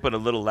about. was hoping a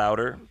little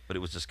louder, but it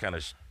was just kind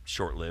of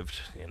short-lived.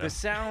 You know. The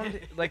sound,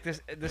 like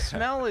this, the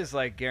smell is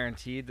like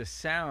guaranteed. The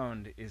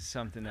sound is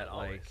something that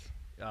Always.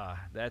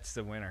 that's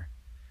the winner.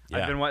 Yeah.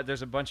 I've been.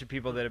 There's a bunch of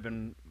people that have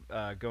been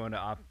going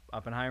to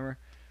Oppenheimer,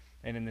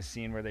 and in the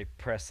scene where they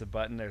press the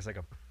button, there's like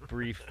a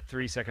brief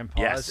 3-second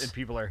pause, Yes. and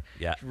people are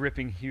Yeah.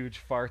 ripping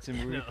huge farts in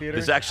movie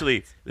theaters.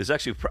 There's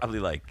actually probably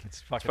like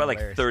It's fucking probably like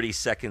hilarious. 30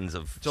 seconds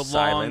of It's a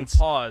silence.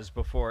 long pause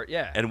before,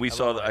 yeah. And we I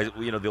saw, love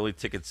the only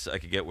tickets I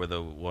could get were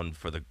the one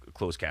for the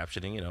closed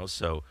captioning,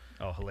 so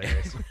Oh,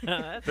 hilarious! 30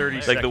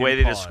 hilarious. like the way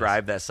they second pause.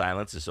 describe that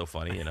silence is so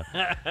funny,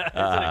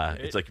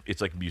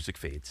 it's like music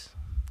fades.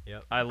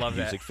 Yep. I love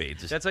that. Music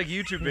fades. That's like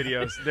YouTube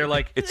videos. They're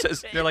like It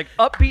says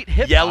upbeat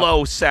hip hop.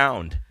 yellow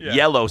sound. Yeah.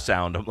 Yellow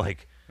sound. I'm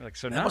like, Like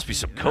so that not must be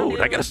some code.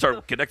 I got to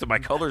start connecting my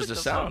colors to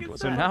sound.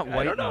 So not I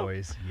white don't know.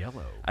 noise,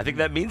 yellow. I think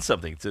that means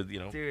something to Dude,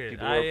 people,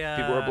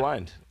 people who are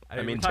blind. I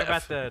mean, we talk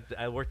deaf. about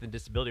I worked in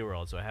disability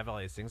world, so I have all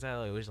these things I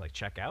always like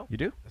check out. You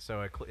do?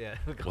 So the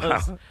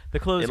Wow.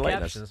 closed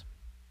Enlighten us. captions.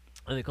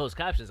 And the closed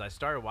captions, I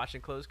started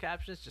watching closed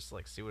captions just to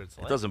like see what it's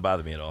It like. doesn't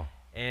bother me at all.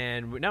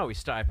 And I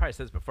probably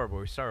said this before, but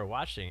we started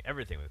watching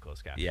everything with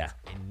closed captions. Yeah.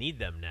 I need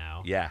them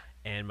now. Yeah.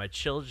 And my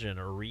children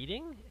are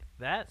reading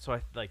that, so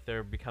I like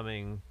they're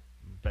becoming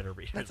better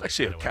readers. That's like,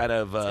 actually right a away. kind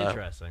of It's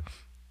interesting.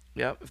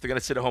 yeah. If they're gonna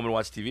sit at home and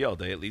watch TV all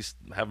day, at least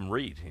have them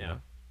read. You Yeah.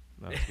 know.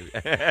 No, it's good.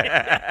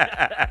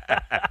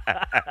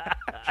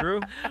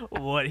 True.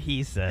 What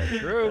he said.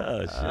 True.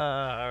 Oh, shit. All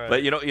right.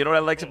 But you know what I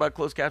liked about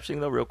closed captioning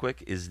though, real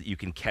quick, is that you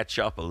can catch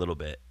up a little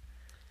bit.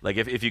 Like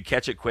if you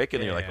catch it quick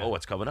and then you're like, Yeah. oh,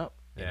 what's coming up?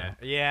 You Yeah. know?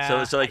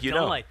 Yeah. So like I you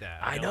don't know, like that.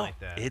 I don't know like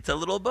that. it's a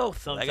little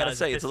both. I gotta Sometimes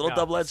say, it it's a pisses little me off.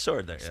 double-edged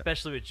sword there. Yeah.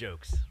 Especially with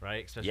jokes,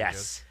 right? Especially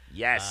Yes, with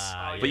yes.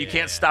 Ah, But you yeah,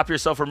 can't yeah. stop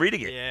yourself from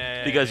reading it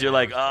Yeah, because yeah, you're yeah.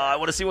 like, oh, I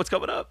want to see what's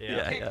coming up. Yeah.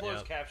 Yeah, You yeah.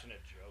 closed caption a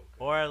joke.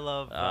 Or I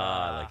love.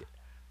 I like it.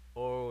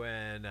 Or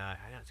when I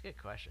know it's a good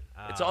question.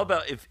 It's all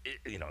about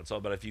it's all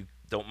about if you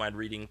don't mind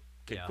reading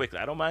Yeah. quickly.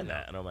 I don't mind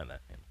that. I don't mind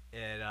that.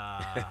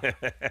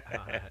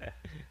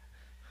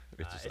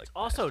 It's just it's like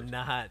also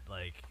not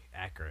like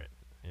accurate.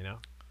 You know,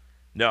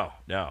 no.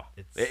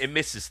 It's- It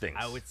misses things.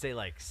 I would say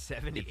like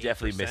 70. It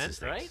definitely misses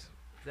things. right? Is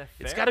that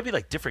fair? It's got to be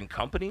like different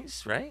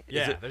companies, right? Is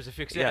Yeah, it- there's a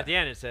few. yeah. At the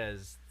end, it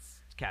says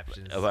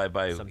captions. by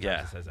Sometimes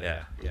yeah, it says that,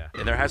 yeah, yeah.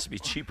 And there has to be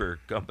cheaper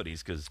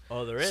companies because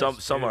Oh, there is, some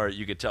too. are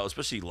you could tell,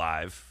 especially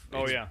live.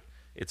 Oh, it's, yeah.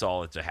 it's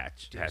all it's a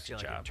hatchet Do you see,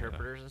 like, job.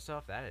 interpreters and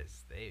stuff. That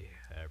is they.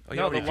 Oh, you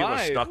No, know how many the people have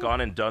live- snuck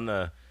on and done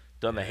the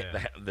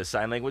Yeah. the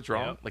sign language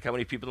wrong? Yep. Like how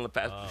many people in the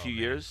past Oh, few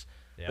man. years,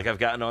 Yeah. like I've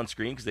gotten on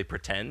screen because they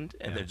pretend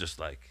and Yeah. they're just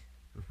like,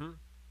 Mhm.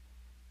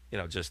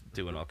 just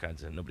doing all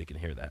kinds of nobody can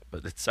hear that,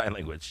 but it's sign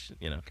language,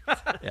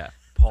 yeah.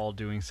 Paul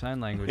doing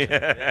sign language.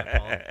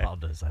 Yeah, Paul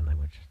does sign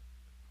language.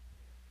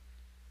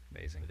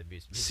 Amazing. The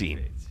music Scene.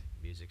 fades.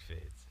 Music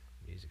fades.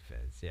 Music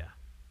fades. Yeah.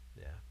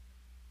 Yeah.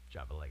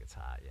 Drop it like it's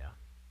hot. Yeah.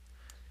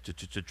 To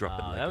drop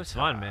it. Like That was it's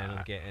fun, hot.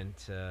 man. Getting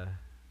to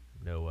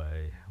know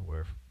why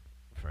we're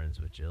friends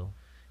with Jill.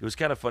 It was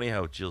kind of funny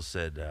how Jill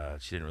said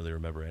she didn't really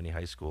remember any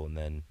high school, and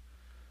then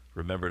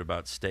remembered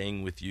about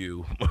staying with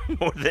you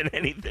more than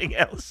anything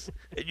else,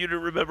 and you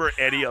didn't remember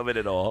any of it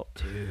at all.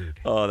 Dude.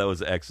 Oh, that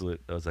was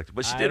excellent.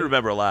 But she did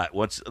remember a lot.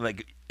 Once,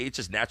 like, it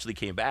just naturally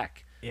came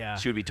back. Yeah.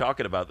 She would be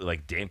talking about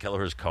like Dan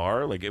Kelleher's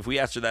car. Like if we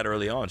asked her that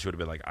early on, she would have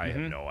been like, "I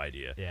have no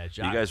idea." Yeah,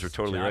 you guys were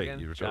totally right. jogging-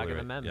 You were jogging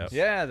totally the right. memes. Yep.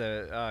 Yeah,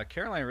 the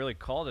Caroline really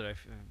called it.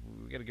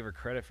 We got to give her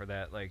credit for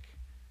that. Like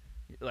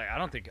I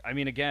don't think. I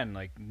mean, again,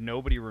 like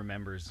nobody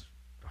remembers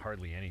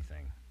hardly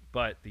anything.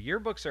 But the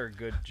yearbooks are a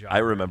good job. I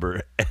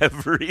remember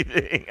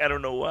everything. I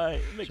don't know why.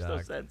 It makes no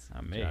Jog. sense.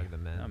 Not me. Jog the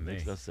memes. Not It me.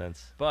 makes no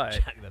sense. But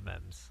Jog the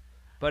memes.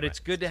 But Right, it's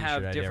good to it's a have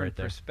t-shirt idea different right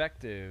there.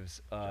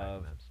 perspectives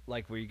of memes.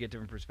 like where you get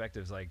different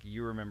perspectives. Like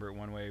you remember it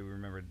one way, we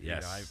remember.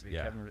 Yes,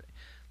 yeah.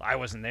 I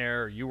wasn't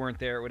there, or you weren't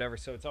there, or whatever.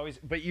 So it's always.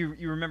 But you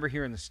remember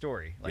hearing the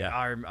story. Like Yeah.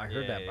 I heard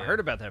Yeah, that. yeah. I heard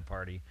about that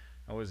party.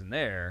 I wasn't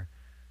there,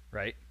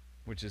 right?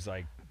 Which is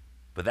like.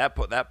 But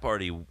that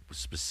party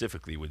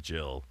specifically with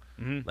Jill,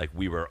 Mhm. like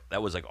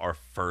that was like our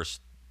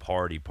first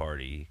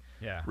party,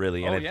 Yeah.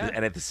 really. Oh, And yeah.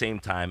 and at the same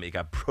time, it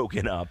got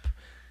broken up,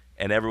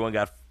 and everyone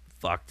got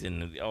fucked.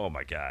 And oh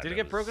my god, Did it that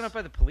get was- broken up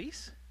by the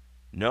police?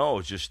 No,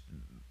 it's just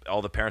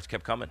all the parents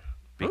kept coming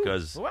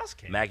because Who else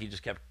came? Maggie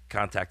just kept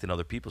contacting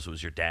other people. So it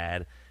was your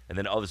dad, and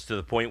then others to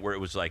the point where it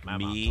was like My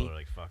mom me. told her,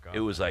 like, fuck off. It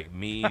was like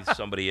me,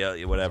 somebody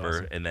else, whatever.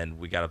 awesome. And then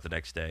we got up the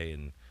next day,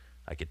 and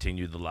I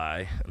continued the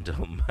lie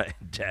until my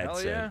dad Hell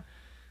said, yeah.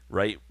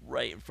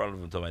 right in front of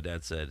him, until my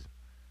dad said,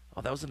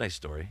 "Oh, that was a nice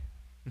story.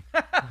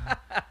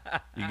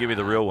 You give me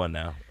the real one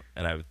now."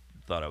 And I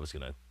thought I was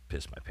gonna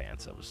pissed my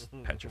pants. I was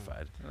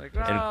petrified Like,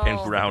 and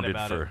oh. grounded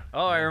about for. it.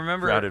 Oh, I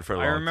remember. Grounded for a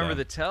I long remember time.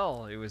 the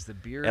tell. It was the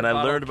beer. And I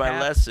bottle learned my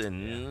cap.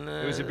 lesson.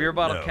 It was a beer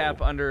bottle No.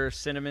 cap under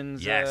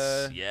Cinnamon's.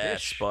 Yes,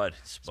 dish. Spud.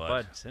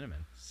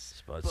 Cinnamon.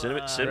 Spud. Where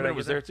did I Cinnamon get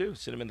was there too.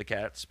 Cinnamon the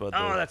cat. Spud.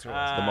 Oh, the, that's what it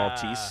was. the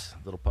Maltese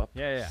little pup.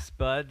 Yeah, yeah.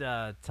 Spud,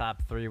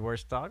 top 3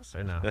 worst dogs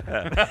or no?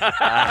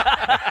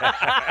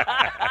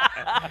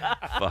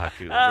 Fuck.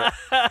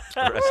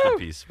 Rest in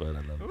peace, Spud.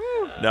 I love him.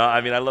 No,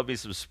 I mean I love me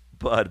some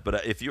Spud,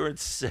 but if you were to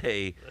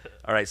say,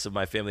 all right, so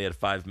my family had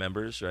 5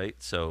 members, right?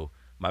 So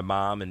my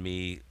mom and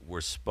me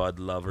were Spud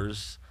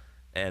lovers,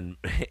 and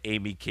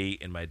Amy,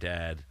 Kate, and my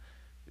dad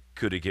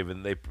could have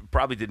given. They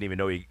probably didn't even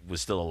know he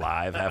was still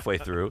alive halfway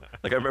through.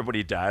 Like I remember when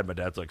he died, my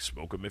dad's like,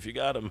 "Smoke him if you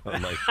got him."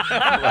 I'm like,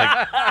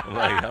 all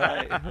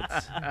right.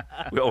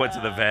 We all went to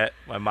the vet.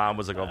 My mom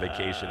was like on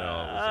vacation. Oh,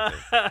 it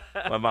was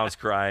okay. My mom's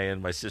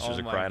crying. My sisters Oh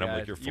are my crying. I'm God.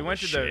 like, "You're full You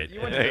went of to the- shit."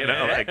 you went to the You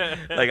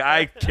know, like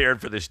I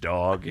cared for this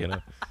dog. You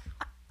know,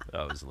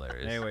 that was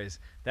hilarious. Anyways,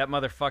 that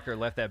motherfucker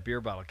left that beer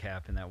bottle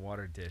cap in that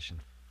water dish and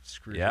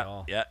screwed it Yeah,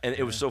 all. yeah, and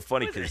it was so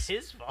funny It was because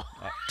his fault.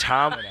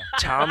 Tom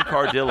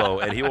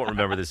Cardillo, and he won't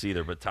remember this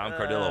either, but Tom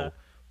Cardillo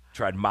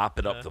tried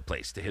mopping up the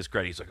place. To his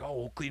credit, he's like, "Oh,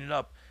 we'll clean it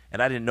up."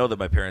 And I didn't know that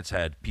my parents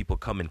had people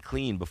come and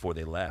clean before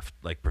they left,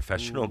 like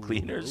professional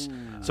cleaners.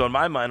 So in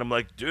my mind, I'm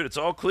like, "Dude, it's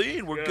all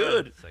clean. We're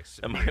good." It's like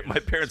And my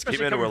parents Especially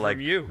came in and were coming like,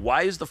 from you.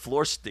 "Why is the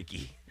floor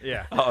sticky?"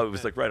 Yeah. Oh, it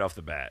was like right off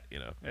the bat, you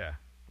know. Yeah.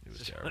 It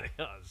was terrible.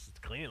 Oh, it's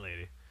a clean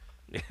lady.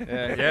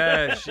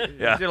 Yeah. She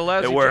Yeah, did a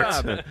lousy it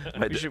worked. job.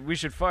 My We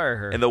should fire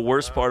her. And the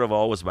worst part of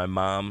all was my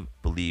mom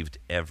believed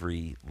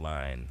every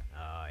line.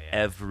 Oh, yeah.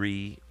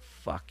 Every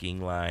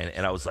fucking line.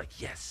 And I was like,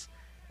 yes.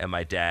 And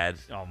my dad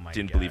Oh, my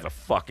didn't God. believe a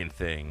fucking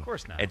thing. Of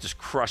course not. And just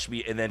crushed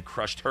me and then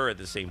crushed her at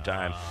the same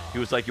time. He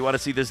was like, "You want to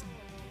see this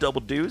double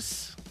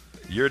deuce?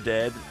 You're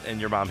dead and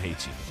your mom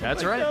hates you."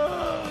 That's right.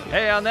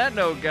 Hey, on that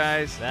note,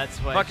 guys. That's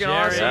why Fucking Jerry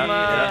awesome,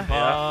 and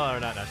Paul, or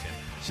not just him.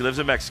 She lives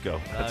in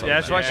Mexico. That's all Yeah,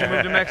 that's that why she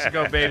moved to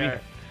Mexico, baby.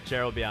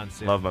 Jared will be on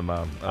soon. Love my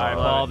mom. All right, Oh,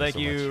 Paul. love Thank so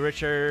you, much.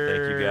 Richard.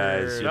 Thank you,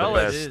 guys. You're the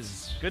Fellas. best. It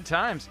is Good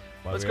times.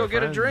 why Let's we go are get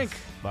a friends. drink.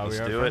 Why Let's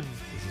we are do it. friends.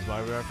 This is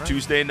why we are friends.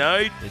 Tuesday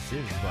night. This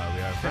is why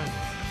we are friends.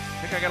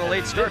 I think I got a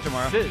late start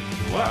tomorrow. This is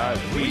why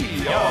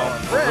We are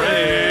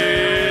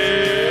friends.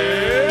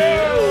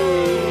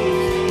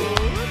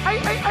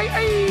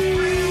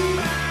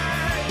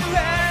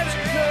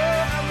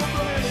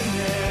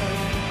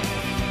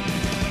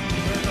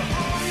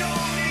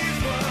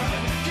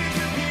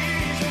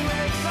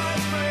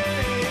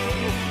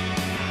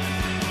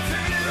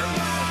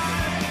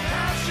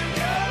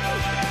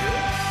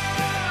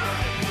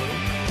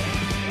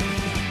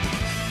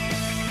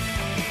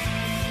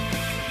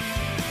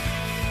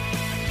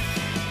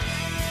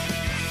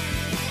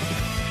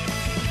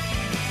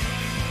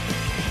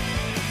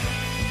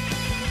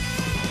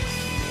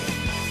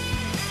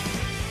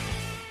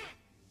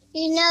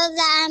 You know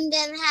that I'm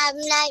gonna have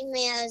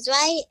nightmares,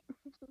 right?